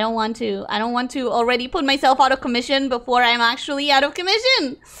because I don't want to already put myself out of commission before I'm actually out of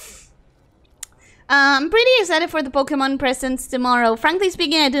commission. I'm pretty excited for the Pokemon presents tomorrow. Frankly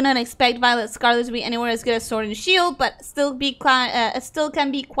speaking, I do not expect Violet Scarlet to be anywhere as good as Sword and Shield, but still can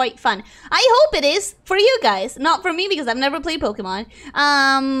be quite fun. I hope it is for you guys, not for me because I've never played Pokemon.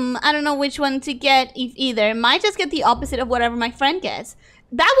 I don't know which one to get, if either. Might just get the opposite of whatever my friend gets.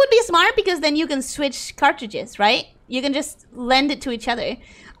 That would be smart because then you can switch cartridges, right? You can just lend it to each other.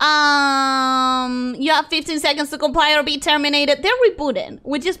 You have 15 seconds to comply or be terminated. They're rebooting,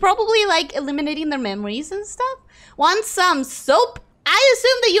 which is probably like eliminating their memories and stuff. Want some soap? I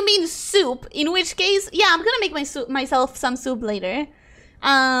assume that you mean soup, in which case, yeah, I'm gonna make myself some soup later.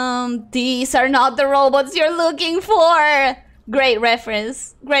 These are not the robots you're looking for. Great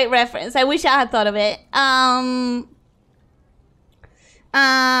reference. Great reference. I wish I had thought of it.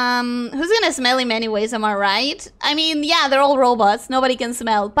 Who's gonna smell him anyways, am I right? I mean, yeah, they're all robots. Nobody can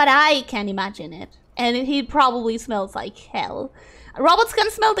smell, but I can imagine it. And he probably smells like hell. Robots can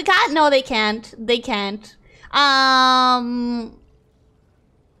smell the cat? No, they can't. They can't.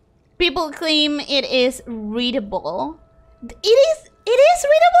 People claim it is readable. It is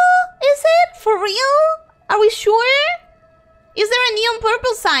readable? Is it? For real? Are we sure? Is there a neon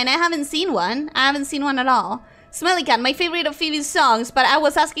purple sign? I haven't seen one. I haven't seen one at all. Smelly Cat, my favorite of Phoebe's songs, but I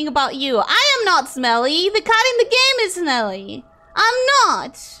was asking about you. I am not smelly. The cat in the game is smelly. I'm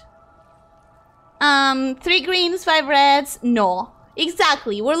not. 3 greens, 5 reds. No.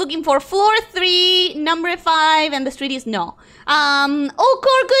 Exactly. We're looking for floor 3, number 5, and the street is no.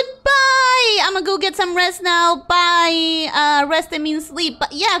 Okor, goodbye. I'm gonna go get some rest now. Bye. Rest, it means sleep.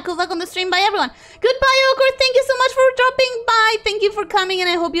 But yeah, good luck on the stream. Bye, everyone. Goodbye, Okor. Thank you so much for dropping by. Thank you for coming, and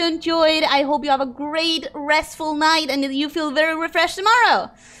I hope you enjoyed. I hope you have a great, restful night, and you feel very refreshed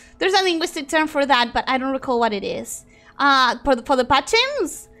tomorrow. There's a linguistic term for that, but I don't recall what it is. For the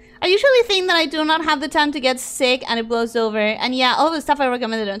patims? I usually think that I do not have the time to get sick and it blows over. And yeah, all the stuff I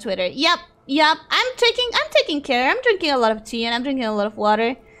recommended on Twitter. Yep. I'm taking care. I'm drinking a lot of tea and I'm drinking a lot of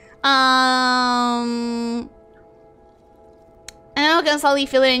water. I know, Gonzalo, you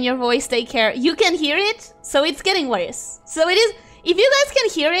feel it in your voice. Take care. You can hear it, so it's getting worse. So it If you guys can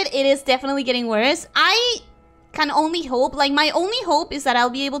hear it, it is definitely getting worse. I can only hope, like my only hope is that I'll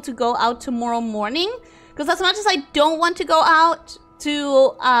be able to go out tomorrow morning. Because as much as I don't want to go out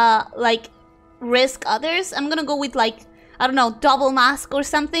to like risk others, I'm gonna go with like, I don't know, double mask or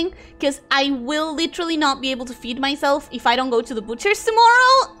something. Because I will literally not be able to feed myself if I don't go to the butcher's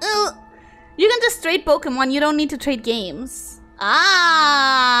tomorrow. Ugh. You can just trade Pokemon, you don't need to trade games.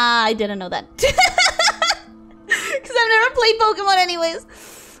 Ah, I didn't know that. Because I've never played Pokemon anyways.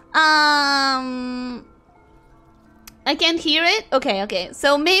 I can't hear it? Okay.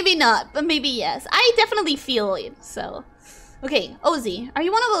 So maybe not, but maybe yes. I definitely feel it, so. Okay, Ozzy, are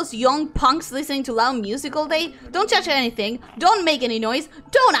you one of those young punks listening to loud music all day? Don't touch anything, don't make any noise,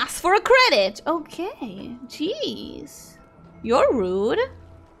 don't ask for a credit. Okay, jeez. You're rude.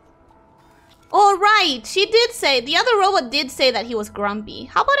 All right, she did say, the other robot did say that he was grumpy.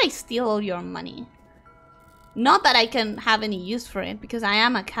 How about I steal all your money? Not that I can have any use for it, because I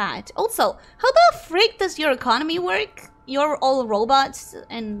am a cat. Also, how the frick does your economy work? You're all robots,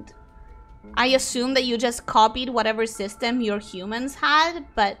 and I assume that you just copied whatever system your humans had,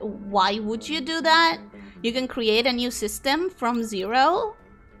 but why would you do that? You can create a new system from zero?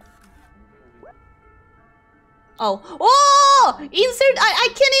 Oh, insert, I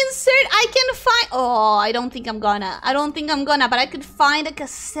can insert, I can find, oh, I don't think I'm gonna, but I could find a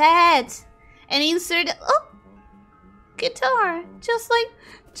cassette and insert, oh, guitar, just like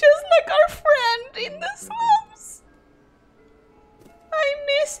our friend in the slums. I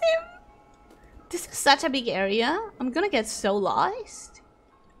miss him. This is such a big area. I'm gonna get so lost.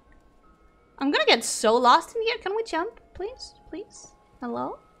 I'm gonna get so lost in here. Can we jump, please? Please?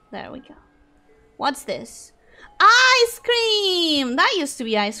 Hello? There we go. What's this? Ice cream! That used to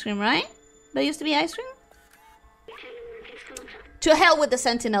be ice cream, right? That used to be ice cream? To hell with the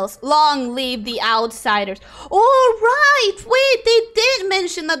Sentinels. Long live the outsiders. Oh, right! Wait, they did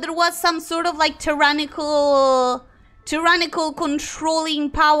mention that there was some sort of like tyrannical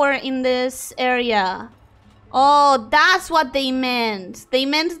controlling power in this area. Oh, that's what they meant. They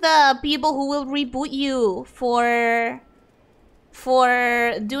meant the people who will reboot you for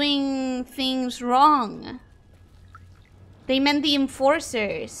doing things wrong. They meant the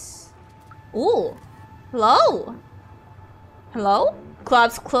enforcers. Ooh. Hello? Hello?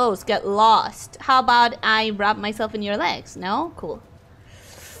 Club's closed. Get lost. How about I wrap myself in your legs? No? Cool.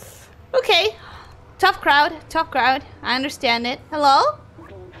 Okay. Tough crowd. I understand it. Hello?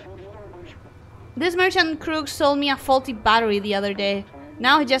 This merchant crook sold me a faulty battery the other day.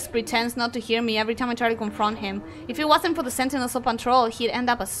 Now he just pretends not to hear me every time I try to confront him. If it wasn't for the Sentinels of Patrol, he'd end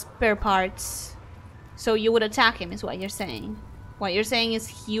up as spare parts. So you would attack him, is what you're saying. What you're saying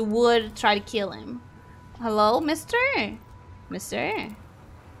is you would try to kill him. Hello, mister? Mister?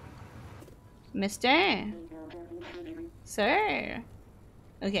 Sir?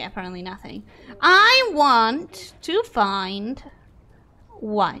 Okay, apparently nothing. I want to find...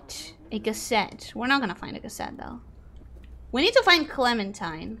 what? A cassette. We're not gonna find a cassette, though. We need to find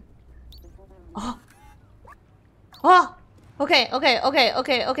Clementine. Oh! Oh! Okay.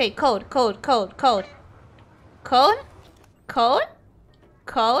 Code?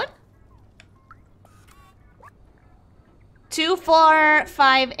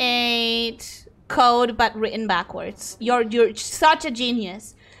 2458 code, but written backwards. You're such a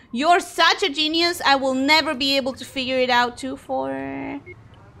genius. You're such a genius. I will never be able to figure it out.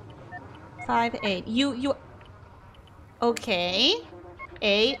 2458. You. Okay.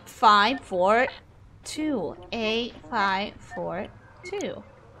 8542. 8542.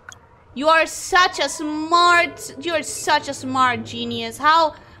 You're such a smart genius.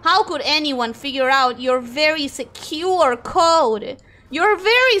 How could anyone figure out your very secure code? Your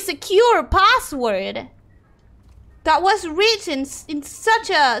very secure password that was written in such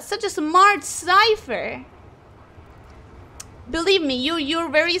a smart cipher. Believe me, you're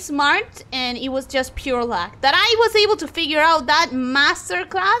very smart, and it was just pure luck that I was able to figure out that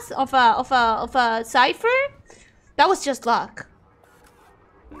masterclass of a cipher. That was just luck.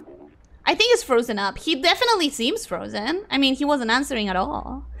 I think it's frozen up. He definitely seems frozen. I mean, he wasn't answering at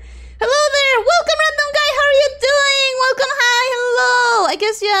all. Hello there! Welcome, random guy! How are you doing? Welcome, hi, hello! I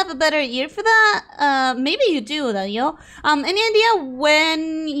guess you have a better ear for that. Maybe you do, though, yo. Any idea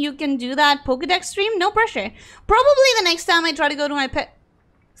when you can do that Pokédex stream? No pressure. Probably the next time I try to go to my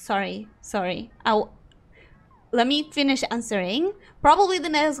Sorry. Let me finish answering. Probably the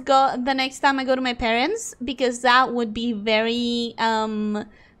next time I go to my parents, because that would be very,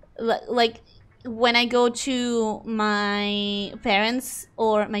 like, when I go to my parents'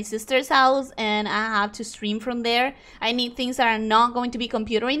 or my sister's house and I have to stream from there, I need things that are not going to be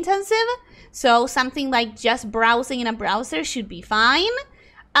computer intensive. So something like just browsing in a browser should be fine.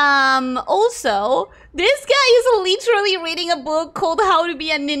 Also, this guy is literally reading a book called How to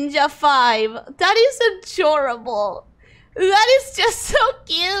Be a Ninja 5. That is adorable. That is just so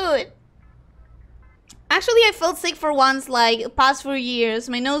cute. Actually, I felt sick for once, like, past 4 years.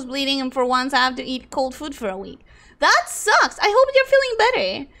 My nose bleeding, and for once I have to eat cold food for a week. That sucks. I hope you're feeling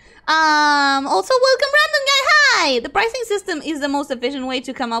better. Also, welcome, random guy. Hi! The pricing system is the most efficient way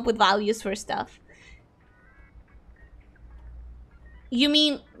to come up with values for stuff. You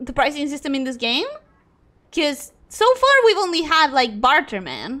mean the pricing system in this game? Because so far we've only had, like,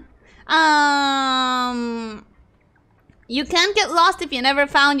 Barterman. You can't get lost if you never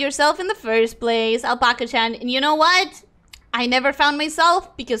found yourself in the first place, Alpaca-chan. And you know what? I never found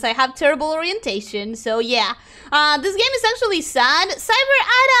myself because I have terrible orientation. So yeah, this game is actually sad. Cyber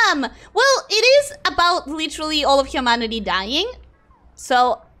Adam! Well, it is about literally all of humanity dying.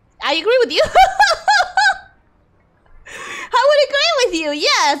 So, I agree with you. I would agree with you.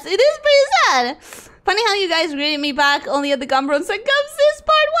 Yes, it is pretty sad. Funny how you guys greeted me back only at the Gumbro and said, "Come sis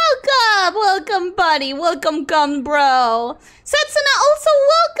part, welcome! Welcome, buddy. Welcome, Gumbro. Setsuna, also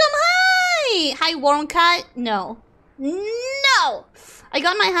welcome. Hi! Hi, Warm Cat. No. No! I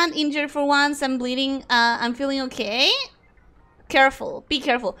got my hand injured for once. I'm bleeding. I'm feeling okay. Careful. Be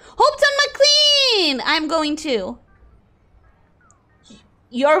careful. Hopeton McLean! I'm going too.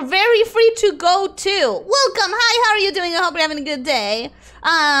 You're very free to go too. Welcome. Hi, how are you doing? I hope you're having a good day.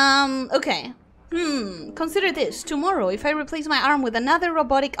 Okay. Consider this. Tomorrow, if I replace my arm with another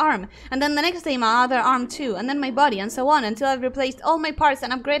robotic arm, and then the next day my other arm too, and then my body, and so on, until I've replaced all my parts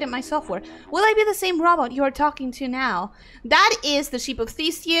and upgraded my software, will I be the same robot you are talking to now? That is the Ship of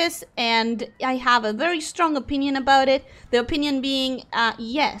Theseus, and I have a very strong opinion about it. The opinion being,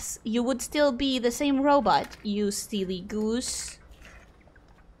 yes, you would still be the same robot, you silly goose.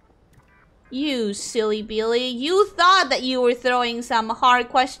 You silly Billy, you thought that you were throwing some hard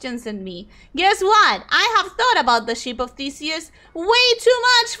questions at me. Guess what? I have thought about the Ship of Theseus way too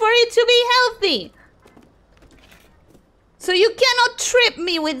much for it to be healthy. So you cannot trip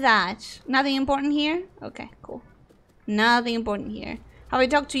me with that. Nothing important here? Okay, cool. Nothing important here. Have I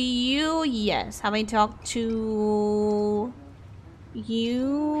talked to you? Yes. Have I talked to you?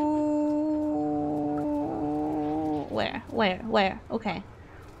 Where? Okay.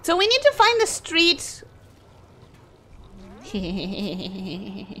 So we need to find the street. We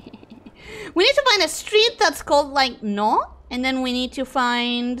need to find a street that's called like No, and then we need to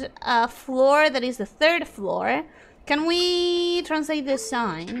find a floor that is the 3rd floor. Can we translate this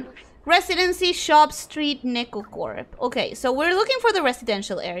sign? Residency, shop, street, Necocorp. Okay, so we're looking for the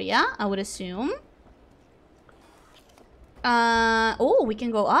residential area, I would assume. Oh, we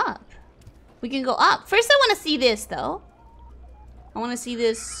can go up. We can go up. First, I want to see this though. I want to see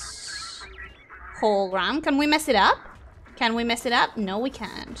this hologram. Can we mess it up? Can we mess it up? No, we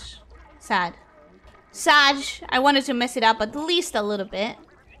can't. Sad. Sad. I wanted to mess it up at least a little bit.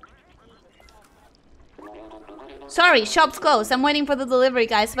 Sorry, shop's closed. I'm waiting for the delivery,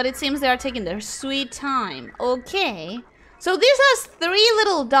 guys, but it seems they are taking their sweet time. Okay. So this has 3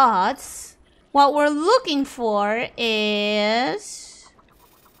 little dots. What we're looking for is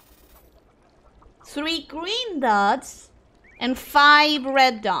 3 green dots and 5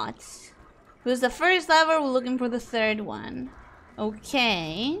 red dots. It was the first lever, we're looking for the 3rd one.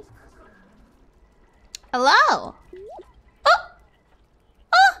 Okay. Hello? Oh!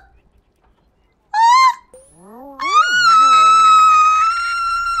 Oh! Ah!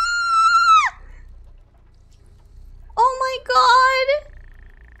 Oh my god!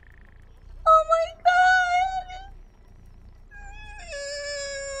 Oh my god!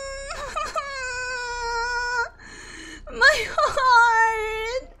 My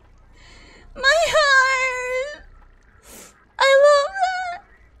heart! My heart! I love that!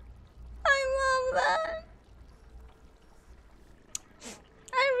 I love that!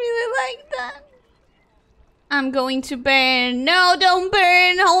 I really like that. I'm going to burn. No, don't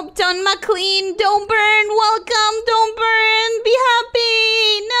burn! Hopeton McLean, don't burn! Welcome, don't burn! Be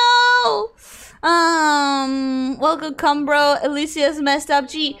happy! No! Welcome, Cumbro. Elyssia's messed up.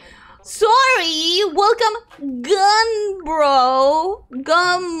 Gee. Sorry! Welcome, Gunbro!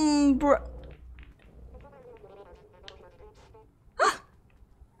 Gumbro.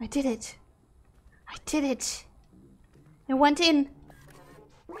 I did it. I did it. I went in.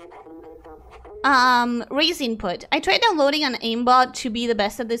 Raise input. I tried downloading an aimbot to be the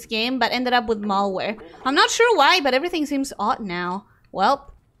best at this game, but ended up with malware. I'm not sure why, but everything seems odd now.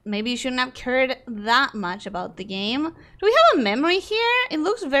 Well, maybe you shouldn't have cared that much about the game. Do we have a memory here? It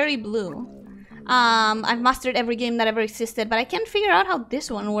looks very blue. I've mastered every game that ever existed, but I can't figure out how this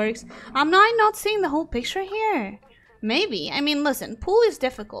one works. I'm not seeing the whole picture here. Maybe. I mean, listen, pool is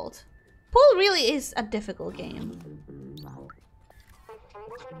difficult. Pool really is a difficult game.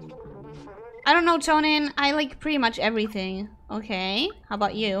 I don't know, Tonin. I like pretty much everything. Okay, how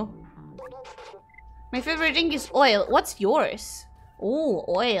about you? My favorite drink is oil. What's yours? Oh,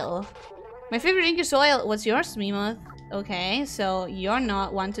 oil. My favorite drink is oil. What's yours, Mimoth? Okay, so you're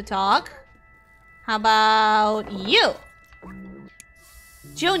not one to talk. How about you?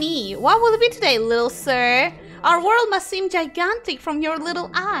 Joni, what will it be today, little sir? Our world must seem gigantic from your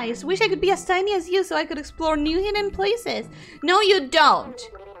little eyes. Wish I could be as tiny as you so I could explore new hidden places. No, you don't.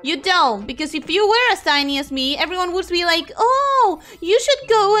 You don't, because if you were as tiny as me, everyone would be like, oh, you should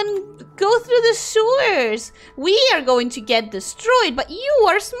go through the sewers. We are going to get destroyed, but you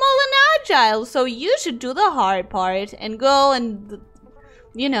are small and agile, so you should do the hard part and go and,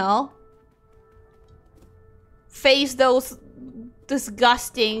 you know, face those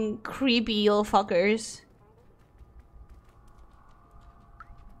disgusting, creepy little fuckers.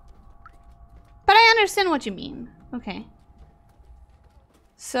 But I understand what you mean. Okay.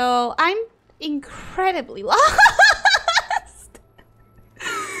 So, I'm incredibly lost.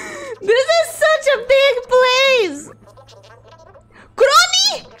 This is such a big place.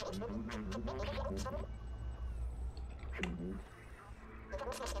 Crony!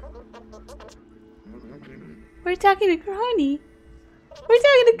 We're talking to Crony. We're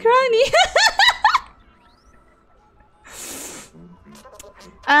talking to Crony.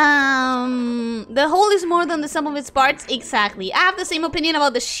 The whole is more than the sum of its parts. Exactly. I have the same opinion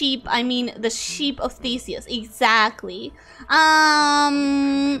about the sheep. I mean, the sheep of Theseus. Exactly.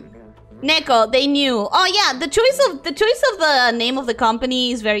 Neko, they knew. Oh yeah, the choice of the name of the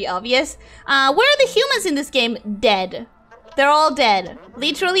company is very obvious. Where are the humans in this game? Dead. They're all dead.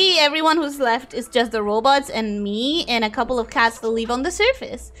 Literally, everyone who's left is just the robots and me and a couple of cats that live on the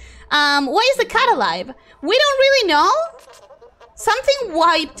surface. Why is the cat alive? We don't really know. Something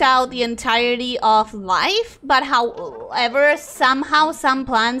wiped out the entirety of life, but however, somehow some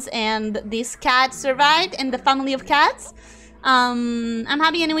plants and this cat survived and the family of cats. I'm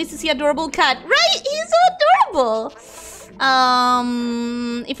happy anyways to see adorable cat. Right, he's so adorable.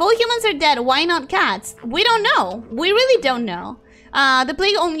 If all humans are dead, why not cats? We don't know. We really don't know. The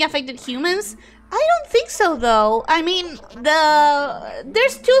plague only affected humans. I don't think so, though. I mean,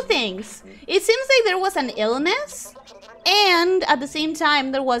 there's two things. It seems like there was an illness, and at the same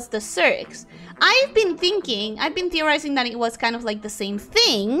time, there was the Cirques. I've been theorizing that it was kind of like the same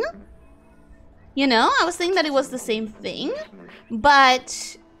thing. You know, I was thinking that it was the same thing,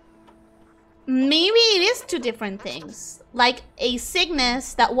 but maybe it is two different things. Like a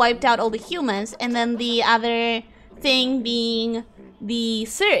sickness that wiped out all the humans, and then the other thing being the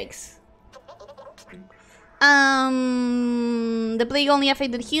Cirques. The plague only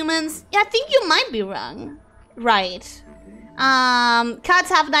affected humans. Yeah, I think you might be wrong. Right. Cats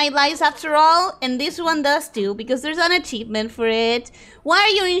have night lives after all, and this one does too, because there's an achievement for it. Why are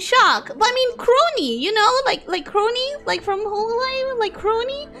you in shock? Well, I mean, Crony, you know, like Crony, like from Whole Life, like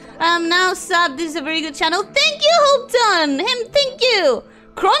Crony. Now sub, this is a very good channel. Thank you, Hopeton! Thank you!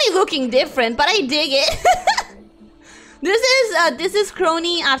 Crony looking different, but I dig it. This is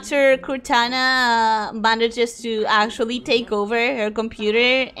Crony after Cortana manages to actually take over her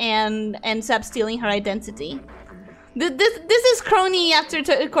computer and ends up stealing her identity. This is Crony after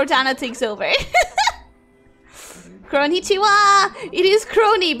Cortana takes over. Crony Chiwa! It is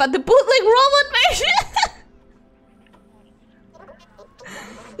Crony, but the bootleg robot version!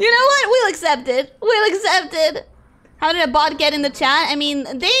 You know what? We'll accept it. We'll accept it. How did a bot get in the chat? I mean,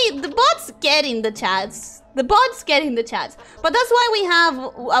 the bots get in the chats. The bots get in the chats. But that's why we have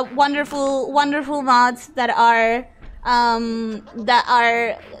wonderful mods that are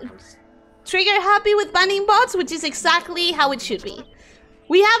trigger happy with banning bots, which is exactly how it should be.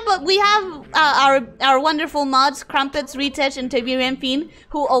 We have our wonderful mods, Crumpets, Retouch, and Tiberian Fiend,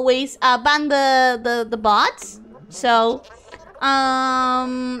 who always ban the bots. So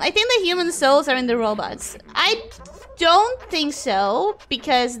I think the human souls are in the robots. I don't think so,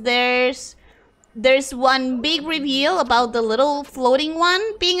 because there's one big reveal about the little floating one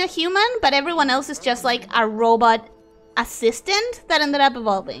being a human, but everyone else is just like a robot assistant that ended up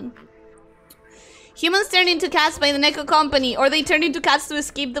evolving. Humans turned into cats by the Neko Company, or they turned into cats to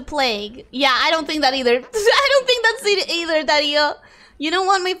escape the plague. Yeah, I don't think that either. I don't think that's it either, Dario. You know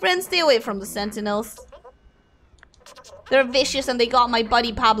what, my friend? Stay away from the Sentinels. They're vicious and they got my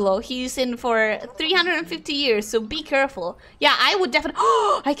buddy Pablo. He's in for 350 years, so be careful. Yeah, I would definitely...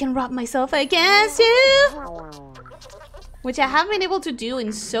 Oh, I can rub myself against you! Which I haven't been able to do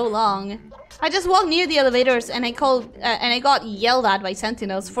in so long. I just walked near the elevators and I got yelled at by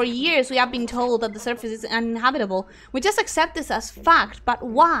sentinels. For years, we have been told that the surface is uninhabitable. We just accept this as fact, but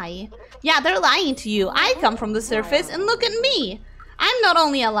why? Yeah, they're lying to you. I come from the surface and look at me. I'm not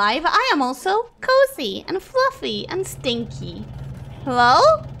only alive, I am also cozy and fluffy and stinky. Hello?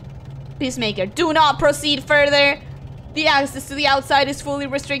 Peacemaker, do not proceed further. The access to the outside is fully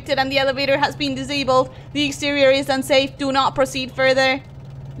restricted and the elevator has been disabled. The exterior is unsafe. Do not proceed further.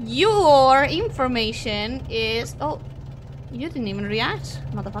 Your information is... Oh, you didn't even react,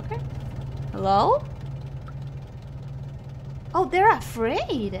 motherfucker. Hello? Oh, they're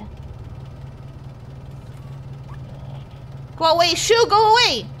afraid. Go away, shoo, go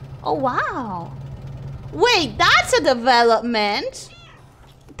away. Oh, wow. Wait, that's a development.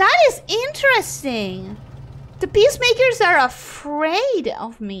 That is interesting. The peacemakers are afraid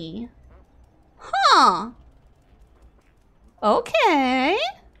of me. Huh. Okay.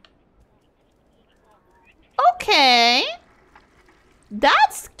 Okay.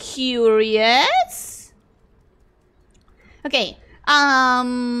 That's curious. Okay.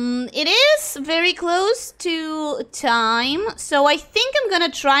 It is very close to time, so I think I'm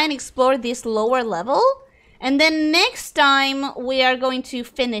gonna try and explore this lower level, and then next time we are going to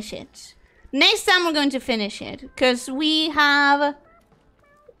finish it. Next time we're going to finish it, because we have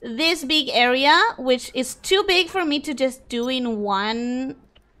this big area, which is too big for me to just do in one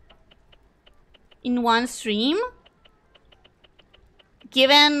stream,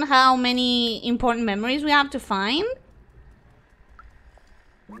 given how many important memories we have to find.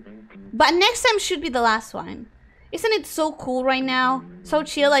 But next time should be the last one. Isn't it so cool right now? So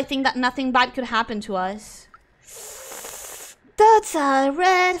chill, I think that nothing bad could happen to us. That's a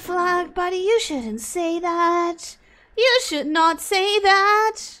red flag, buddy. You shouldn't say that. You should not say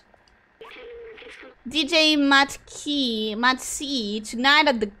that. DJ Matt C, tonight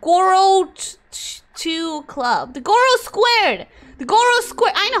at the Goro 2 Club. The Goro Squared. The Goro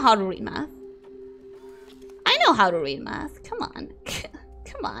Squared. I know how to read math. I know how to read math. Come on.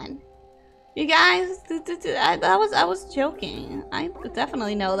 Come on. You guys, I was joking. I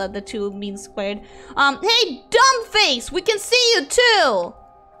definitely know that the 2 means squared. Hey, dumbface, we can see you too.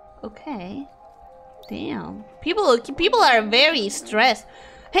 Okay. Damn. People are very stressed.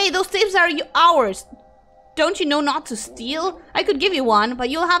 Hey, those tapes are ours. Don't you know not to steal? I could give you one, but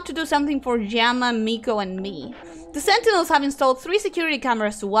you'll have to do something for Jama, Miko, and me. The Sentinels have installed 3 security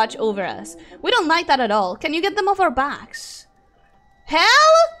cameras to watch over us. We don't like that at all. Can you get them off our backs? Hell?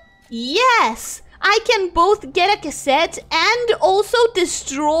 Yes! I can both get a cassette and also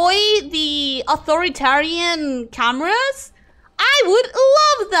destroy the authoritarian cameras? I would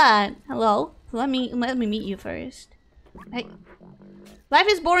love that! Hello? Let me meet you first. Hey. Life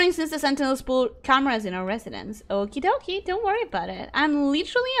is boring since the Sentinels put cameras in our residence. Okie dokie, don't worry about it. I'm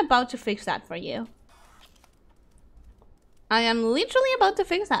literally about to fix that for you. I am literally about to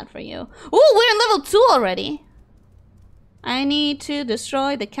fix that for you. Ooh, we're in level 2 already. I need to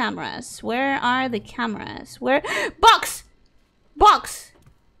destroy the cameras. Where are the cameras? Where? Box! Box!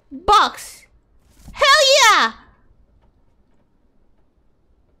 Box! Hell yeah!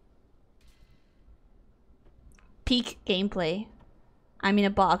 Peak gameplay. I'm in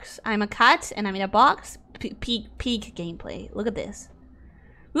a box. I'm a cat and I'm in a box. Peak gameplay. Look at this.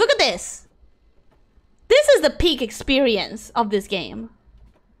 Look at this! This is the peak experience of this game.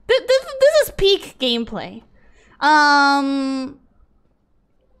 This is peak gameplay. Oh,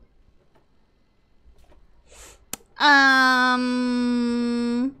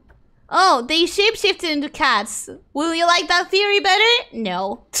 they shapeshifted into cats. Will you like that theory better?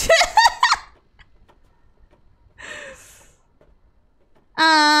 No.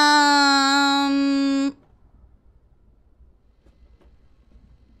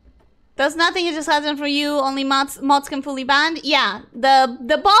 Does nothing, it just hasn't for you. Only mods can fully ban. Yeah,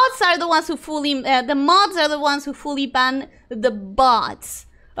 the bots are the ones who fully the mods are the ones who fully ban the bots.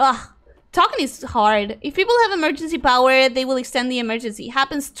 Ugh, talking is hard. If people have emergency power, they will extend the emergency.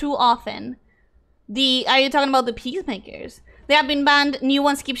 Happens too often. Are you talking about the peacemakers? They have been banned. New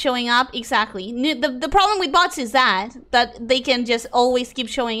ones keep showing up. Exactly. The problem with bots is that they can just always keep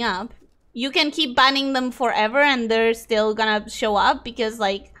showing up. You can keep banning them forever, and they're still gonna show up because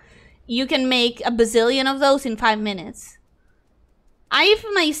like. You can make a bazillion of those in 5 minutes. I've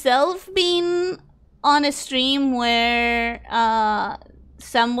myself been on a stream where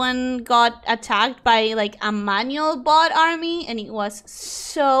someone got attacked by like a manual bot army and it was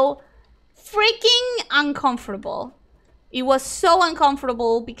so freaking uncomfortable. It was so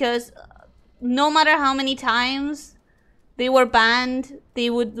uncomfortable because no matter how many times they were banned, they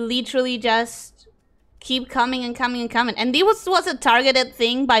would literally just keep coming and coming and coming. And this was a targeted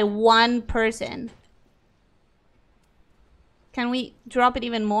thing by one person. Can we drop it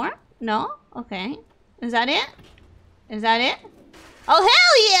even more? No? Okay. Is that it? Is that it? Oh,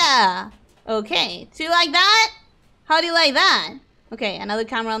 hell yeah! Okay. Do you like that? How do you like that? Okay, another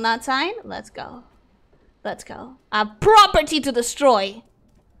camera on that side. Let's go. Let's go. I have property to destroy.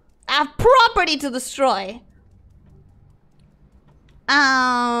 I have property to destroy.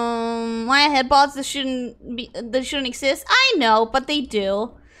 Why headbots that shouldn't exist? I know, but they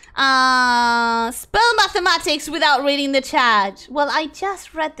do. Spell mathematics without reading the chat. Well, I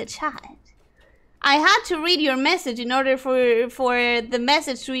just read the chat. I had to read your message in order for the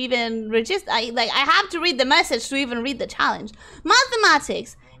message to even register. I have to read the message to even read the challenge.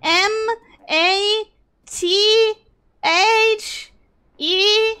 Mathematics. M-A-T-H-E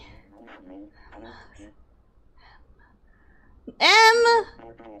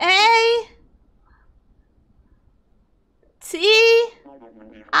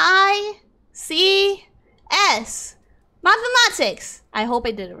M-A-T-I-C-S. Mathematics. I hope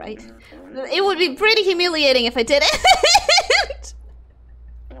I did it right. It would be pretty humiliating if I didn't.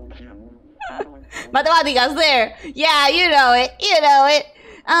 Mathematicas there. Yeah, you know it. You know it.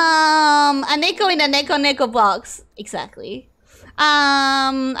 A Neko in a Neko box. Exactly.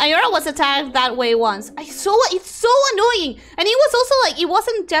 Ayora was attacked that way once. It's so annoying. And it was also like, it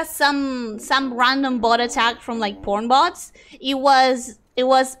wasn't just some random bot attack from like porn bots. It was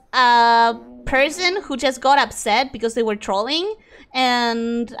a person who just got upset because they were trolling,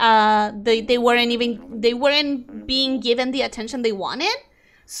 and they weren't being given the attention they wanted,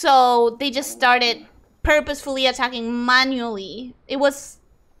 so they just started purposefully attacking manually. It was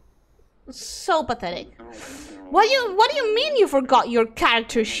so pathetic. What do you mean you forgot your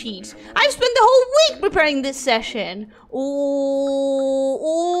character sheet? I've spent the whole week preparing this session. Ooh,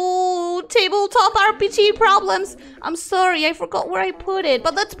 tabletop RPG problems. I'm sorry, I forgot where I put it.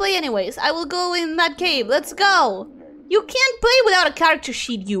 But let's play anyways. I will go in that cave. Let's go. You can't play without a character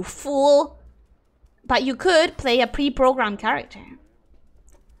sheet, you fool. But you could play a pre-programmed character.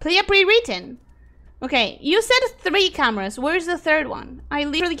 Play a pre-written. Okay, you said 3 cameras. Where's the third one? I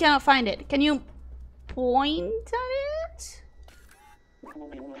literally cannot find it. Can you point at it?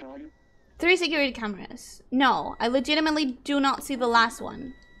 3 security cameras. No, I legitimately do not see the last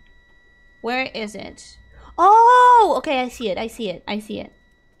one. Where is it? Oh, okay, I see it. I see it. I see it.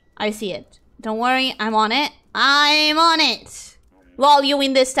 I see it. Don't worry, I'm on it. I'm on it. Lol, you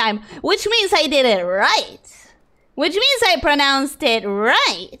win this time. Which means I did it right. Which means I pronounced it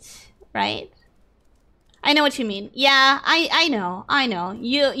right. Right? I know what you mean. Yeah, I know. I know.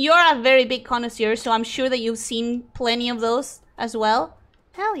 You're a very big connoisseur, so I'm sure that you've seen plenty of those as well.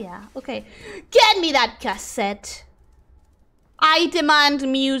 Hell yeah. Okay. Get me that cassette. I demand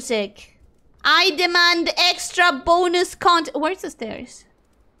music. I demand extra bonus content. Where's the stairs?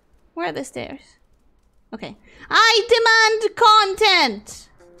 Where are the stairs? Okay. I demand content.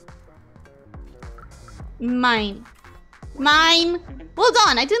 Mine. Mine. Well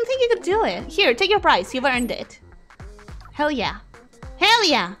done. I didn't think you could do it. Here, take your prize. You've earned it. Hell yeah. Hell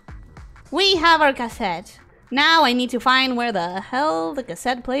yeah. We have our cassette. Now I need to find where the hell the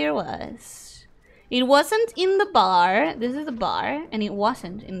cassette player was. It wasn't in the bar. This is the bar. And it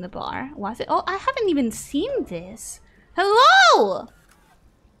wasn't in the bar. Was it? Oh, I haven't even seen this. Hello!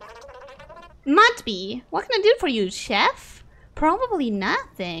 Matby, what can I do for you, chef? Probably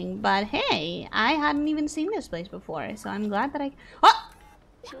nothing, but hey, I hadn't even seen this place before, so I'm glad that I... Oh!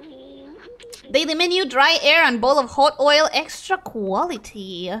 Daily menu, dry air and bowl of hot oil, extra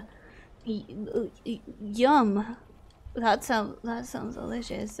quality. Yum. That sounds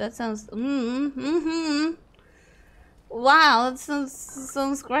delicious. That sounds... Wow, that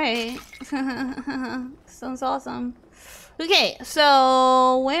sounds great. Sounds awesome. Okay,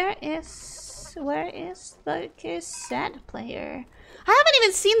 so where is the cassette player? I haven't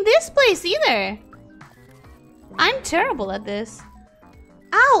even seen this place either. I'm terrible at this.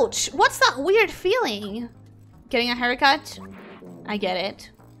 Ouch! What's that weird feeling? Getting a haircut? I get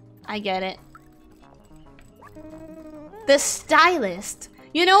it. I get it. The stylist.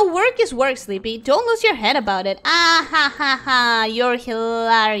 You know, work is work, Sleepy. Don't lose your head about it. Ah ha ha ha. You're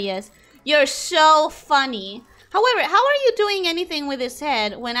hilarious. You're so funny. However, how are you doing anything with his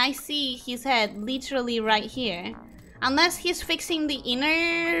head when I see his head literally right here? Unless he's fixing the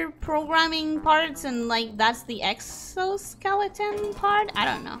inner programming parts and like that's the exoskeleton part? I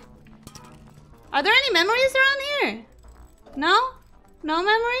don't know. Are there any memories around here? No? No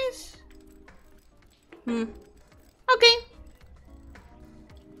memories? Okay.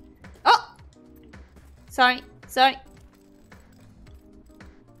 Oh! Sorry.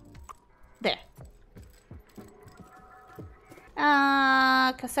 There.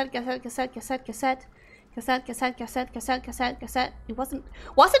 Cassette. It wasn't...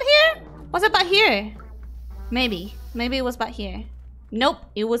 Was it here? Was it back here? Maybe. Maybe it was back here. Nope,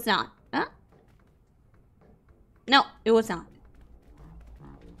 it was not. Huh? No, it was not.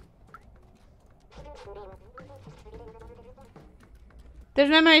 There's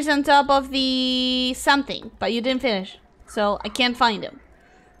memories on top of the something, but you didn't finish. So I can't find them.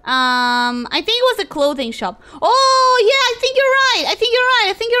 I think it was a clothing shop. Oh, yeah, I think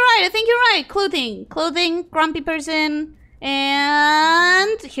you're right. Clothing, grumpy person.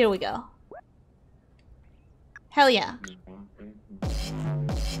 And here we go. Hell yeah.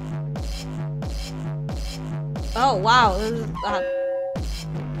 Oh, wow. This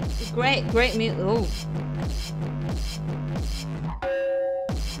is, great music. Oh.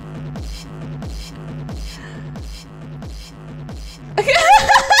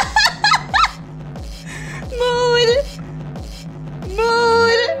 Mood.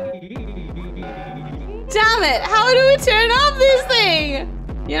 Damn it, how do we turn off this thing?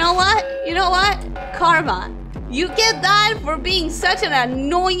 You know what? Karma. You get that for being such an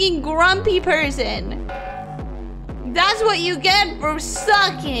annoying, grumpy person. That's what you get for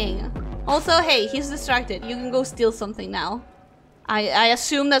sucking. Also, hey, he's distracted. You can go steal something now. I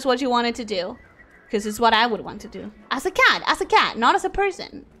assume that's what you wanted to do. Because it's what I would want to do. As a cat, not as a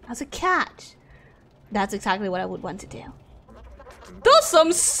person. As a cat. That's exactly what I would want to do. Those are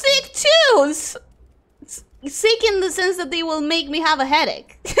some sick tunes! Sick in the sense that they will make me have a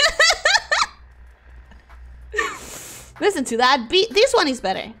headache. Listen to that beat. This one is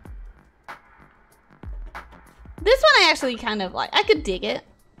better. This one I actually kind of like. I could dig it.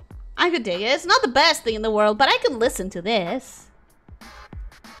 It's not the best thing in the world, but I could listen to this.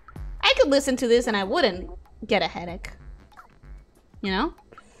 I could listen to this and I wouldn't get a headache. You know?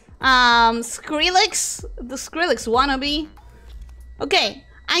 Skrillex. The Skrillex wannabe. Okay.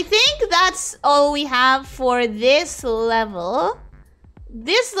 I think that's all we have for this level.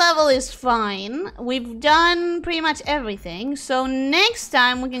 This level is fine. We've done pretty much everything. So next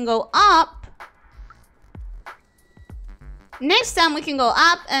time we can go up. Next time we can go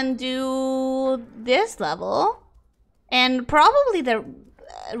up and do this level. And probably the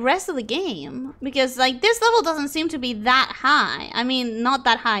rest of the game. Because like this level doesn't seem to be that high. I mean, not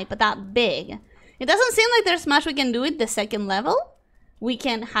that high, but that big. It doesn't seem like there's much we can do with the second level. We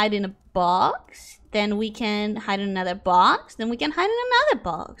can hide in a box. Then we can hide in another box. Then we can hide in another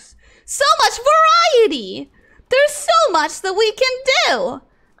box. So much variety! There's so much that we can do!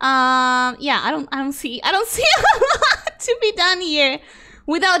 Yeah, I don't see a lot to be done here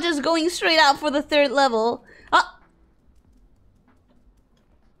without just going straight out for the third level. Oh.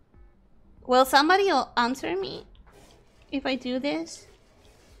 Will somebody answer me if I do this?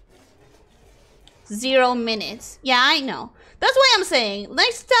 0 minutes. Yeah, I know. That's why I'm saying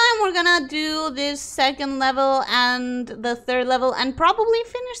next time we're gonna do this second level and the third level and probably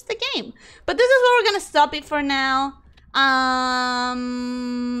finish the game. But this is where we're gonna stop it for now. 24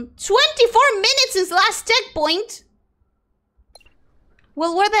 minutes since the last checkpoint.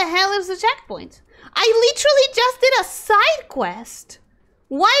 Well, where the hell is the checkpoint? I literally just did a side quest.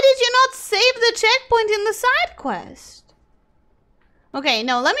 Why did you not save the checkpoint in the side quest? Okay,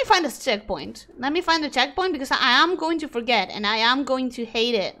 no, let me find this checkpoint. Let me find the checkpoint because I am going to forget and I am going to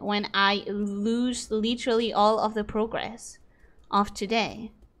hate it when I lose literally all of the progress of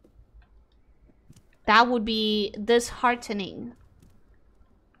today. That would be disheartening.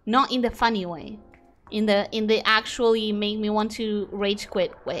 Not in the funny way. In the actually make me want to rage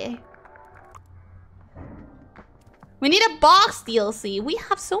quit way. We need a box DLC. We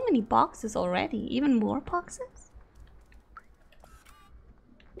have so many boxes already. Even more boxes?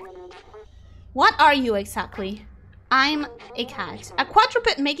 What are you exactly? I'm a cat. A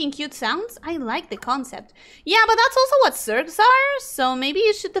quadruped making cute sounds? I like the concept. Yeah, but that's also what circs are. So maybe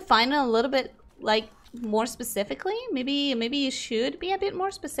you should define it a little bit like more specifically. Maybe you should be a bit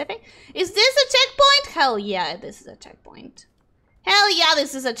more specific. Is this a checkpoint? Hell yeah, this is a checkpoint. Hell yeah,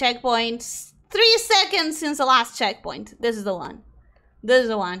 this is a checkpoint. 3 seconds since the last checkpoint. This is the one. This is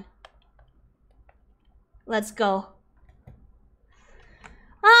the one. Let's go.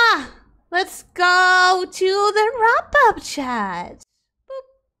 Let's go to the wrap-up chat. Boop.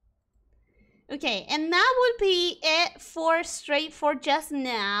 Okay, and that would be it for just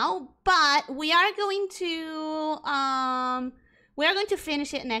now. But we are going to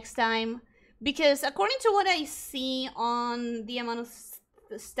finish it next time because according to what I see on the amount of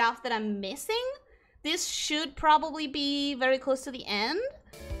stuff that I'm missing, this should probably be very close to the end.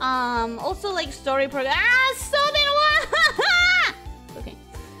 Also like story progress. Ah, so okay.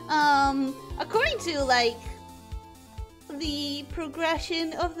 According to like the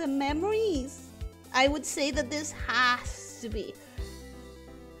progression of the memories, I would say that this has to be.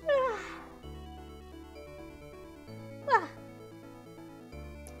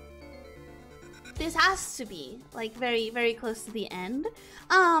 This has to be like very, very close to the end.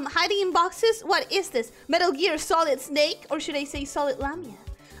 Hiding in boxes. What is this? Metal Gear Solid Snake, or should I say Solid Lamia?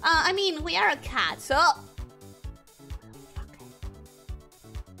 I mean, we are a cat, so.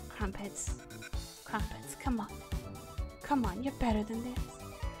 Crumpets, crumpets, come on, come on. You're better than this.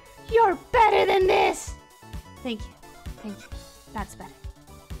 You're better than this. Thank you, thank you. That's better.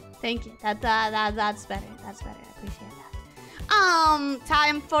 Thank you. That's better. That's better. I appreciate that.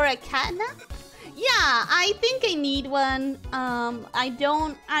 Time for a cat nap. Yeah, I think I need one.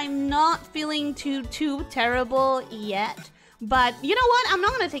 I'm not feeling too terrible yet. But you know what? I'm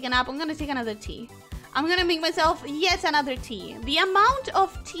not gonna take a nap. I'm gonna take another tea. I'm gonna make myself yet another tea. The amount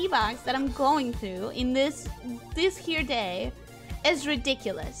of tea bags that I'm going through in this here day is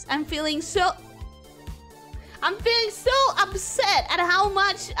ridiculous. I'm feeling so upset at how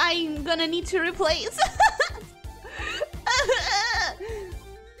much I'm gonna need to replace.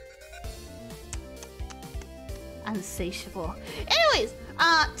 Insatiable. Anyways,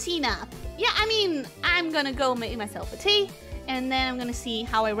 tea nap. Yeah, I mean, I'm gonna go make myself a tea, and then I'm gonna see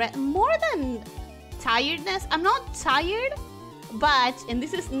how I rest. More than tiredness, I'm not tired, but, and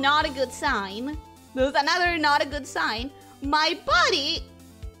this is not a good sign, this is another not a good sign, my body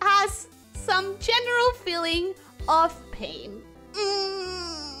has some general feeling of pain.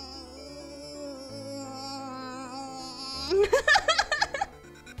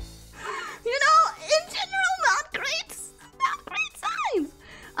 You know, in general, not great signs.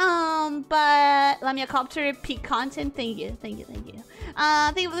 But Lamia Copter peak content. Thank you. Thank you for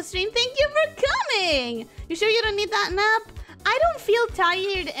the stream. Thank you for coming. You sure you don't need that nap? I don't feel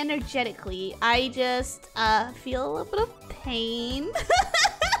tired energetically. I just feel a little bit of pain.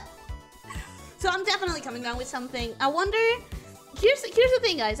 So I'm definitely coming down with something. I wonder. Here's the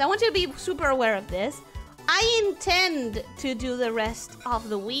thing, guys. I want you to be super aware of this. I intend to do the rest of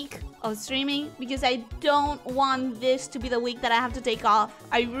the week of streaming because I don't want this to be the week that I have to take off.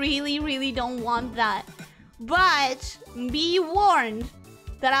 I really don't want that. But be warned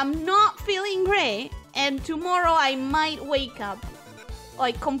that I'm not feeling great, and tomorrow I might wake up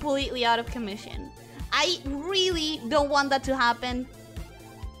like completely out of commission. I really don't want that to happen.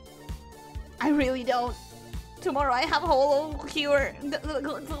 I really don't. Tomorrow I have a whole cure.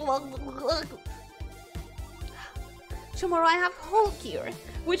 Tomorrow I have whole cure,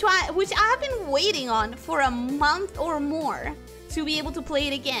 which I have been waiting on for a month or more to be able to play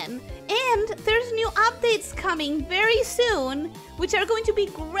it again. And there's new updates coming very soon, which are going to be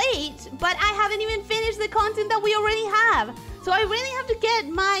great, but I haven't even finished the content that we already have. So I really have to get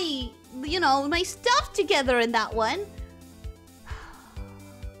my, you know, my stuff together in that one.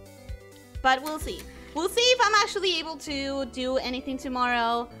 But we'll see. We'll see if I'm actually able to do anything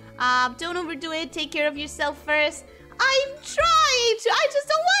tomorrow. Don't overdo it. Take care of yourself first. I'm trying to. I just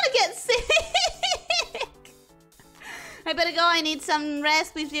don't want to get sick. I better go. I need some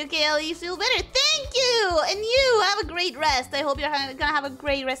rest. Please be okay, Ellie. Feel better. Thank you. And you have a great rest. I hope you're gonna have a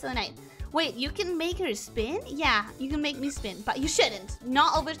great rest of the night. Wait, you can make her spin? Yeah, you can make me spin, but you shouldn't.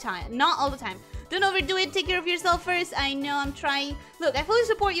 Not all the time. Not all the time. Don't overdo it. Take care of yourself first. I know I'm trying. Look, I fully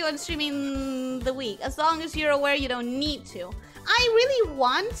support you on streaming the week, as long as you're aware you don't need to. I really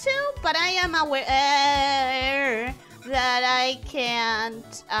want to, but I am aware that I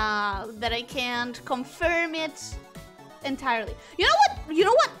can't confirm it entirely. You know what? You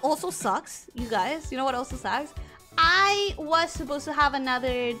know what also sucks, you guys? You know what also sucks? I was supposed to have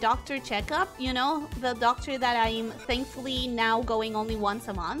another doctor checkup. You know, the doctor that I'm thankfully now going only once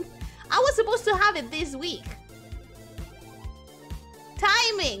a month. I was supposed to have it this week.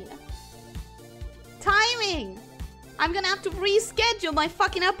 Timing. I'm gonna have to reschedule my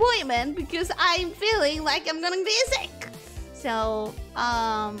fucking appointment because I'm feeling like I'm gonna be sick. So,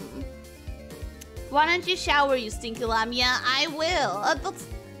 why don't you shower, you stinky lamia? I will.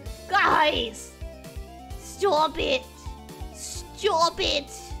 Guys, stop it. Stop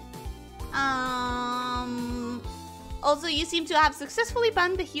it. Also, you seem to have successfully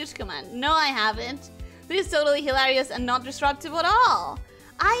banned the huge command. No, I haven't. This is totally hilarious and not disruptive at all.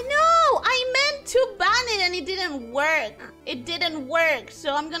 I know! I meant to ban it and it didn't work. It didn't work.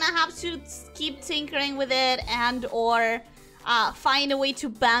 So I'm gonna have to keep tinkering with it and or find a way to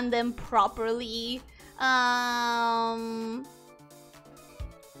ban them properly.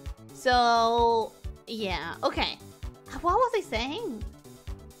 So Yeah, okay. What was I saying?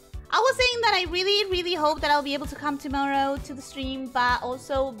 I was saying that I really hope that I'll be able to come tomorrow to the stream, but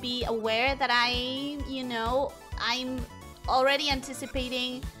also be aware that I'm already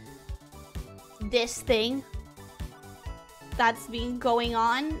anticipating this thing that's been going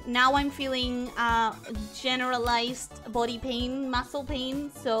on. Now I'm feeling generalized body pain, muscle pain,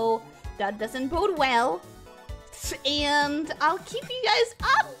 so that doesn't bode well. And I'll keep you guys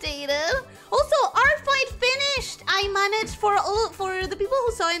updated. Also, our fight finished. I managed for the people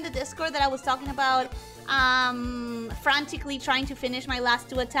who saw in the Discord that I was talking about frantically trying to finish my last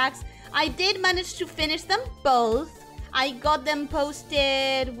 2 attacks. I did manage to finish them both. I got them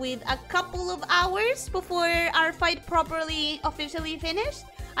posted with a couple of hours before our fight officially finished.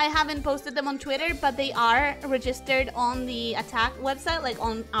 I haven't posted them on Twitter, but they are registered on the attack website, like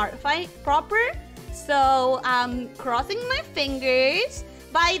on our fight proper. So I'm crossing my fingers.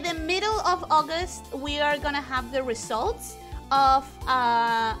 By the middle of August, we are gonna have the results of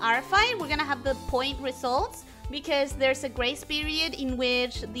our fight. We're gonna have the point results because there's a grace period in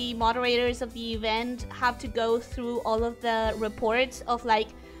which the moderators of the event have to go through all of the reports of like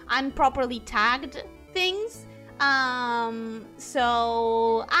improperly tagged things.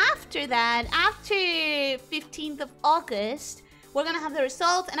 So after that, after 15th of August, we're gonna have the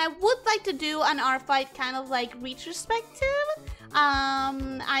results, and I would like to do an R-Fight kind of like retrospective.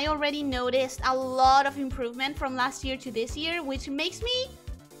 I already noticed a lot of improvement from last year to this year, which makes me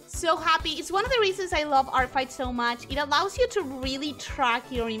so happy. It's one of the reasons I love R-Fight so much. It allows you to really track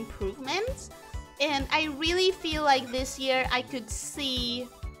your improvements, and I really feel like this year I could see,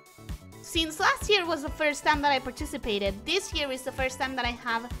 since last year was the first time that I participated, this year is the first time that I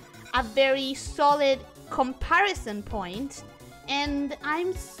have a very solid comparison point. And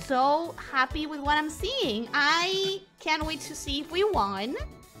I'm so happy with what I'm seeing. I can't wait to see if we won.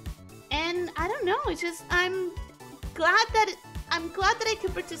 And I don't know, it's just I'm glad that I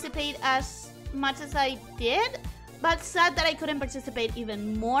could participate as much as I did, but sad that I couldn't participate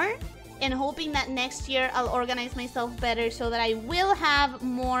even more. And hoping that next year I'll organize myself better so that I will have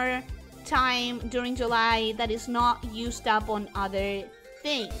more time during July that is not used up on other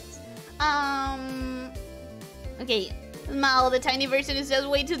things. Okay. Mal, the tiny version is just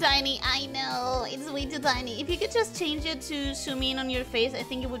way too tiny. I know, it's way too tiny. If you could just change it to zoom in on your face, I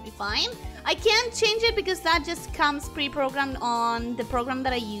think it would be fine. I can't change it because that just comes pre-programmed on the program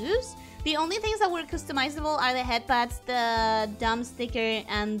that I use. The only things that were customizable are the headpads, the dumb sticker,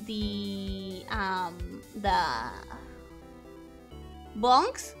 and the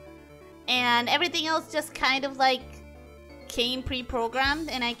bonks. And everything else just kind of like came pre-programmed,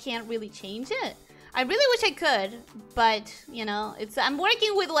 and I can't really change it. I really wish I could, but, you know, I'm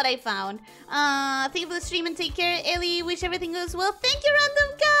working with what I found. Thank you for the stream and take care, Ellie. Wish everything goes well. Thank you,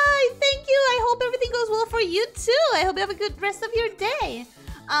 random guy. Thank you. I hope everything goes well for you, too. I hope you have a good rest of your day.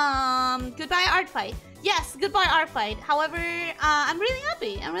 Goodbye, art fight. Yes, goodbye, art fight. However, I'm really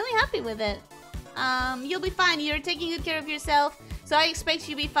happy. I'm really happy with it. You'll be fine. You're taking good care of yourself. So I expect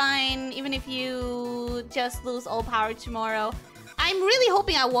you'll be fine, even if you just lose all power tomorrow. I'm really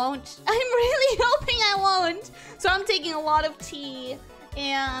hoping I won't. I'm really hoping I won't. So I'm taking a lot of tea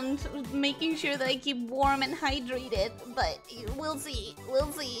and making sure that I keep warm and hydrated. But we'll see.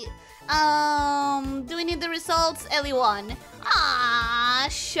 We'll see. Do we need the results? Ellie won. Ah,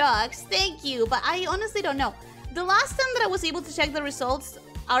 shucks. Thank you. But I honestly don't know. The last time that I was able to check the results,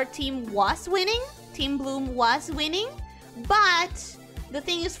 our team was winning. Team Bloom was winning. But the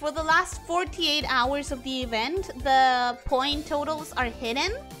thing is, for the last 48 hours of the event, the point totals are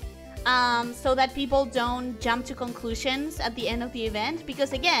hidden so that people don't jump to conclusions at the end of the event.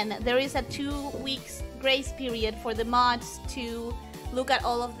 Because again, there is a 2 weeks grace period for the mods to look at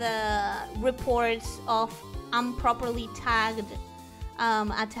all of the reports of improperly tagged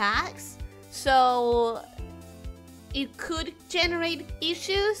attacks. So it could generate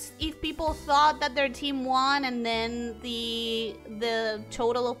issues if people thought that their team won and then the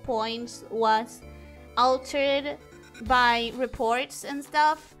total of points was altered by reports and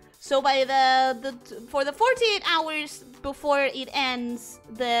stuff. So by for the 48 hours before it ends,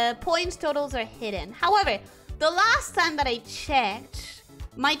 the points totals are hidden. However, the last time that I checked,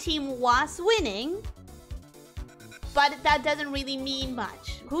 my team was winning, but that doesn't really mean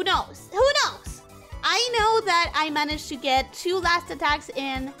much. Who knows? Who knows? I know that I managed to get 2 last attacks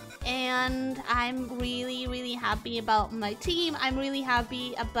in, and I'm really, really happy about my team. I'm really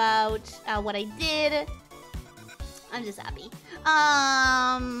happy about what I did. I'm just happy.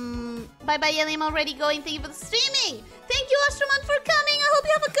 Bye-bye, Ellie. I'm already going. Thank you for the streaming. Thank you, Astroman, for coming. I hope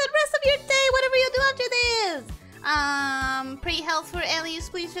you have a good rest of your day, whatever you do after this. Pray health for Elise,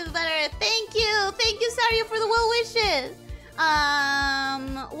 please for the better. Thank you, Sario, for the well wishes.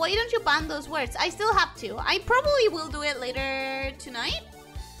 Why don't you ban those words? I still have to. I probably will do it later tonight.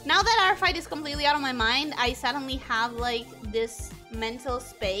 Now that our fight is completely out of my mind, I suddenly have like this mental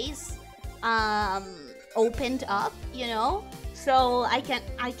space opened up, you know? So I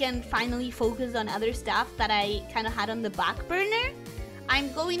can finally focus on other stuff that I kind of had on the back burner.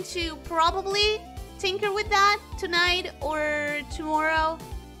 I'm going to probably tinker with that tonight or tomorrow.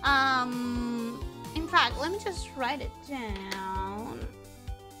 In fact, let me just write it down.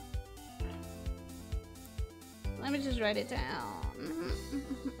 Let me just write it down.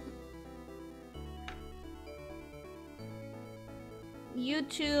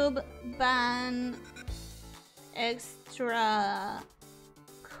 YouTube ban extra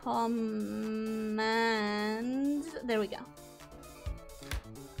command. There we go.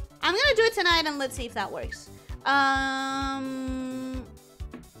 I'm gonna do it tonight and let's see if that works. I'm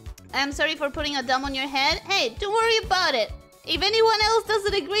sorry for putting a dumb on your head. Hey, don't worry about it. If anyone else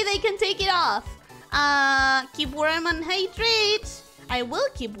doesn't agree, they can take it off. Keep warm and hydrate. I will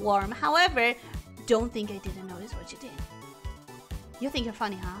keep warm. However, don't think I didn't notice what you did. You think you're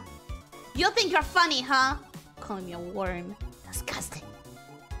funny, huh? You think you're funny, huh? Calling me a worm. Disgusting.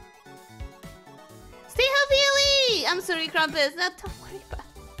 Stay healthy, Ellie! I'm sorry, Krampus. No, don't worry about it.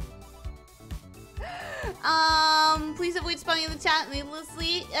 Please avoid spamming the chat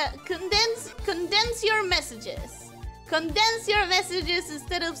needlessly. Condense your messages. Condense your messages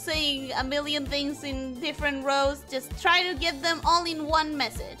instead of saying a million things in different rows. Just try to get them all in one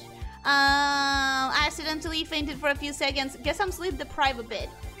message. I accidentally fainted for a few seconds. Guess I'm sleep deprived a bit.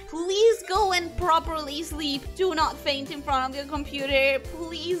 Please go and properly sleep. Do not faint in front of your computer.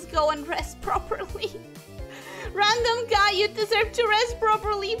 Please go and rest properly. Random guy, you deserve to rest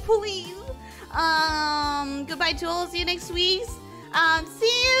properly, please. Goodbye to all. See you next week.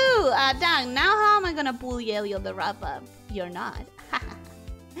 See you. Dang, now how am I gonna bully Ellie on the wrap up? You're not.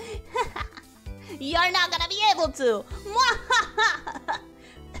 You're not gonna be able to.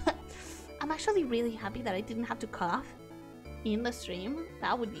 I'm actually really happy that I didn't have to cough in the stream.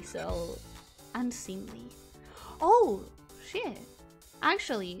 That would be so unseemly. Oh, shit.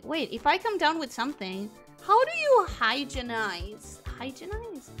 Actually, wait, if I come down with something, how do you hygienize?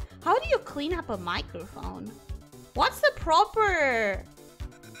 Hygienize? How do you clean up a microphone? What's the proper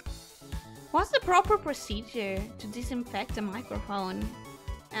procedure to disinfect a microphone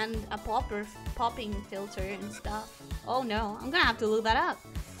and a popping filter and stuff? Oh no, I'm gonna have to look that up.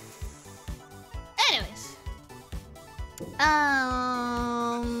 Anyways.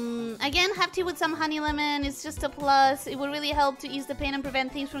 Again, have tea with some honey lemon. It's just a plus. It will really help to ease the pain and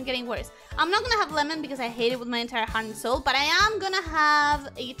prevent things from getting worse. I'm not gonna have lemon because I hate it with my entire heart and soul, but I am gonna have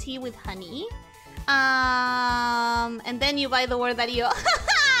a tea with honey. And then you buy the word that you...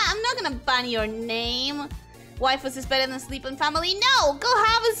 I'm not gonna ban your name. Waifus is better than sleep and family. No! Go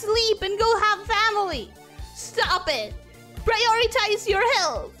have a sleep and go have family! Stop it! Prioritize your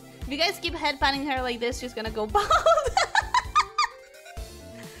health! If you guys keep headbutting her like this, she's gonna go bald.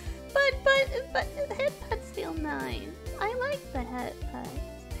 but the headbutt's still nice. I like the headbutts.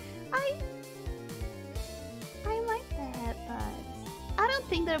 I like the headbutts. I don't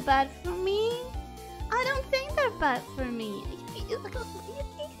think they're bad for me. I don't think they're bad for me. You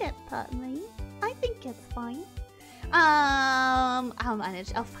headbutt me. I think it's fine. I'll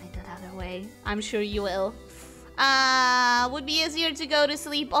manage. I'll find another way. I'm sure you will. Would be easier to go to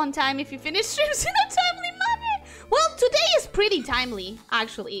sleep on time if you finish streams in a timely manner. Well, today is pretty timely,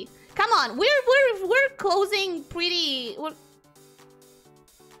 actually. Come on, we're closing pretty. We're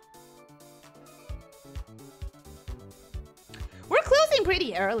closing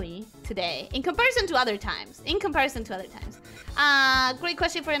pretty early today in comparison to other times. Great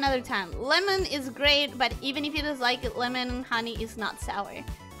question for another time. Lemon is great, but even if you dislike it, lemon and honey is not sour.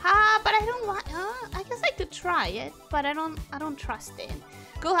 But I don't want. I guess I could try it, but I don't trust it.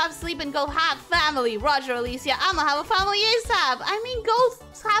 Go have sleep and go have family. Roger, Elyssia. I'ma have a family ASAP. I mean, go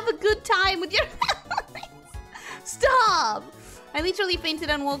have a good time with your family. Stop. I literally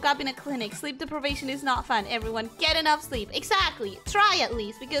fainted and woke up in a clinic. Sleep deprivation is not fun. Everyone, get enough sleep. Exactly. Try at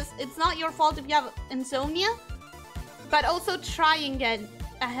least, because it's not your fault if you have insomnia. But also try and get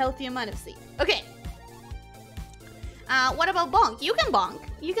a healthy amount of sleep. Okay. What about bonk? You can bonk.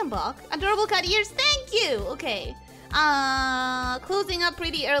 You can bonk. Adorable cat ears. Thank you. Okay. Closing up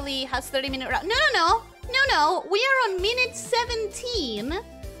pretty early. Has 30-minute round. No. We are on minute 17,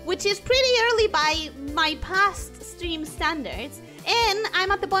 which is pretty early by my past stream standards. And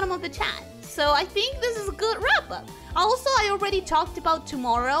I'm at the bottom of the chat. So I think this is a good wrap-up. Also, I already talked about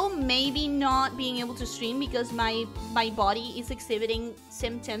tomorrow maybe not being able to stream because my body is exhibiting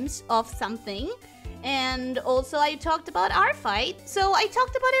symptoms of something. And also I talked about our fight. So I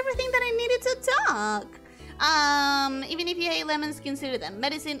talked about everything that I needed to talk. Even if you hate lemons, consider them.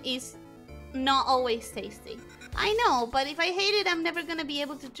 Medicine is not always tasty. I know, but if I hate it, I'm never gonna be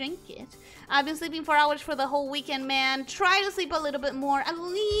able to drink it. I've been sleeping 4 hours for the whole weekend, man. Try to sleep a little bit more, at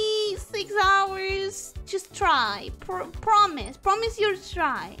least 6 hours. Just try. Promise you'll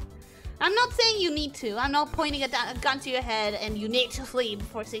try. I'm not saying you need to. I'm not pointing a gun to your head and you need to sleep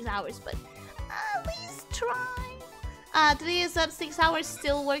for 6 hours, but at least try. Today is up 6 hours,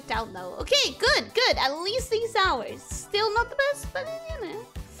 still worked out though. Okay, good. At least 6 hours. Still not the best, but you know.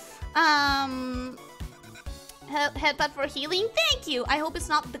 Headbutt for healing. Thank you. I hope it's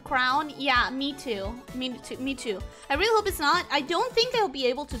not the crown. Yeah, me too. Me too. I really hope it's not. I don't think I'll be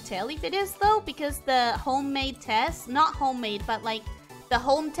able to tell if it is though, because the homemade tests, not homemade, but like the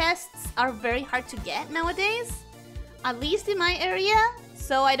home tests are very hard to get nowadays. At least in my area.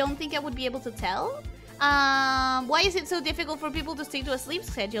 So I don't think I would be able to tell. Why is it so difficult for people to stick to a sleep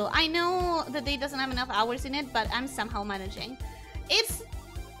schedule? I know the day doesn't have enough hours in it, but I'm somehow managing.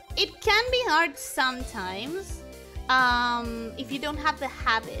 It can be hard sometimes if you don't have the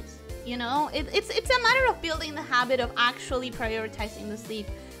habit, you know? It's a matter of building the habit of actually prioritizing the sleep.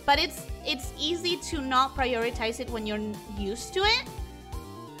 But it's easy to not prioritize it when you're used to it.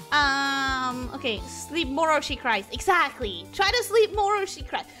 Okay, sleep more or she cries. Exactly. Try to sleep more or she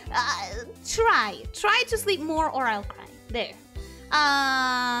cries. Try to sleep more or I'll cry. There.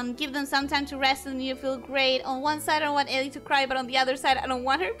 Give them some time to rest and you feel great. On one side I want Ellie to cry, but on the other side I don't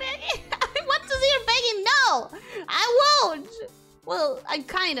want her begging. I want to see her begging. No, I won't. Well, I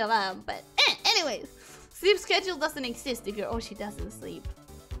kind of am, but anyways. Sleep schedule doesn't exist if your Oshi doesn't sleep.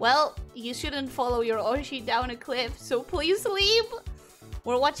 Well, you shouldn't follow your Oshi down a cliff, so please sleep.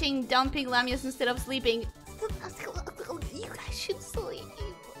 We're watching dumping lamias instead of sleeping. You guys should sleep.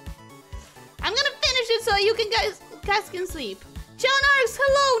 I'm gonna finish it so you guys can sleep. John Arks,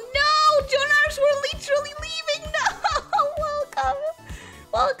 hello! No! John Arks, we're literally leaving! No!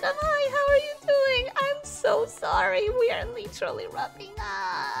 Welcome, hi, how are you doing? I'm so sorry, we are literally wrapping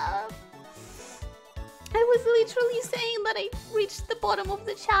up. I was literally saying that I reached the bottom of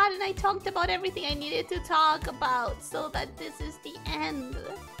the chat and I talked about everything I needed to talk about, so that this is the end.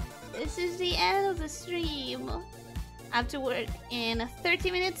 This is the end of the stream. I have to work in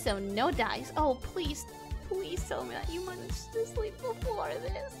 30 minutes, so no dice. Oh, please tell me that you managed to sleep before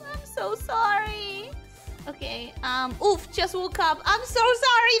this. I'm so sorry. Okay, oof, just woke up. I'm so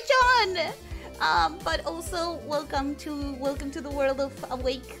sorry, John! But also, welcome to the world of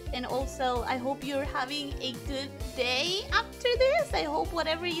Awake. And also, I hope you're having a good day after this. I hope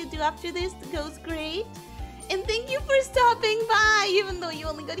whatever you do after this goes great. And thank you for stopping by, even though you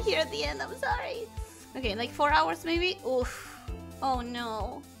only got here at the end. I'm sorry. Okay, like 4 hours maybe? Oof. Oh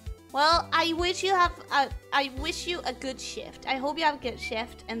no. Well, I wish you a good shift. I hope you have a good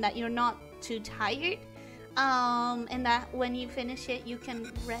shift and that you're not too tired. And that when you finish it, you can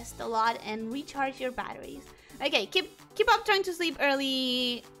rest a lot and recharge your batteries. Okay, keep up trying to sleep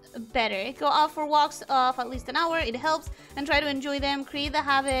early better. Go out for walks of at least an hour, it helps, and try to enjoy them. Create the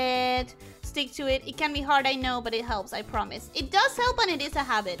habit, stick to it. It can be hard, I know, but it helps, I promise. It does help and it is a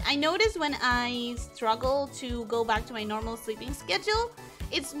habit. I notice when I struggle to go back to my normal sleeping schedule,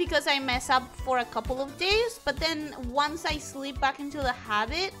 it's because I mess up for a couple of days, but then once I sleep back into the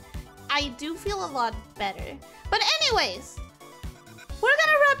habit, I do feel a lot better. But anyways, we're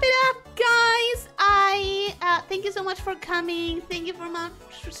gonna wrap it up, guys. Thank you so much for coming. Thank you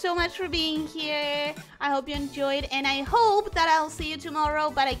so much for being here. I hope you enjoyed, and I hope that I'll see you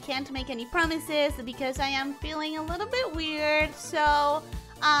tomorrow, but I can't make any promises because I am feeling a little bit weird. So,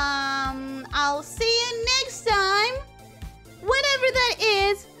 I'll see you next time, whenever that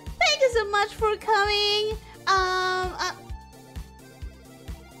is. Thank you so much for coming.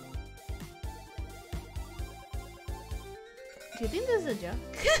 Do you think this is a joke?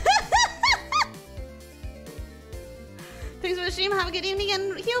 Thanks for the stream. Have a good evening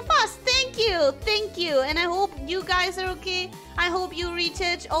and heal fast. Thank you. And I hope you guys are okay. I hope you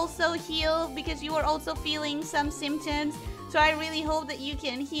recharge, also heal, because you are also feeling some symptoms. So I really hope that you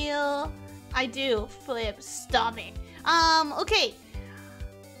can heal. I do. Flip, stop it. Okay.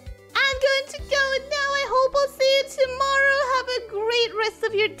 I'm going to go now. I hope I'll see you tomorrow. Have a great rest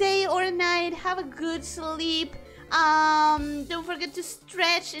of your day or night. Have a good sleep. Don't forget to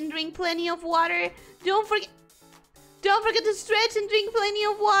stretch and drink plenty of water. Don't forget... Don't forget to stretch and drink plenty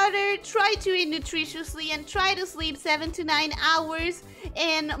of water. Try to eat nutritiously and try to sleep 7 to 9 hours.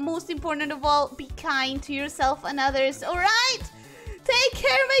 And most important of all, be kind to yourself and others, alright? Take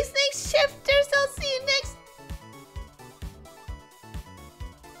care, my snake shifters. I'll see you next.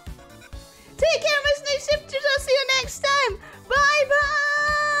 Take care, my snake shifters. I'll see you next time. Bye bye.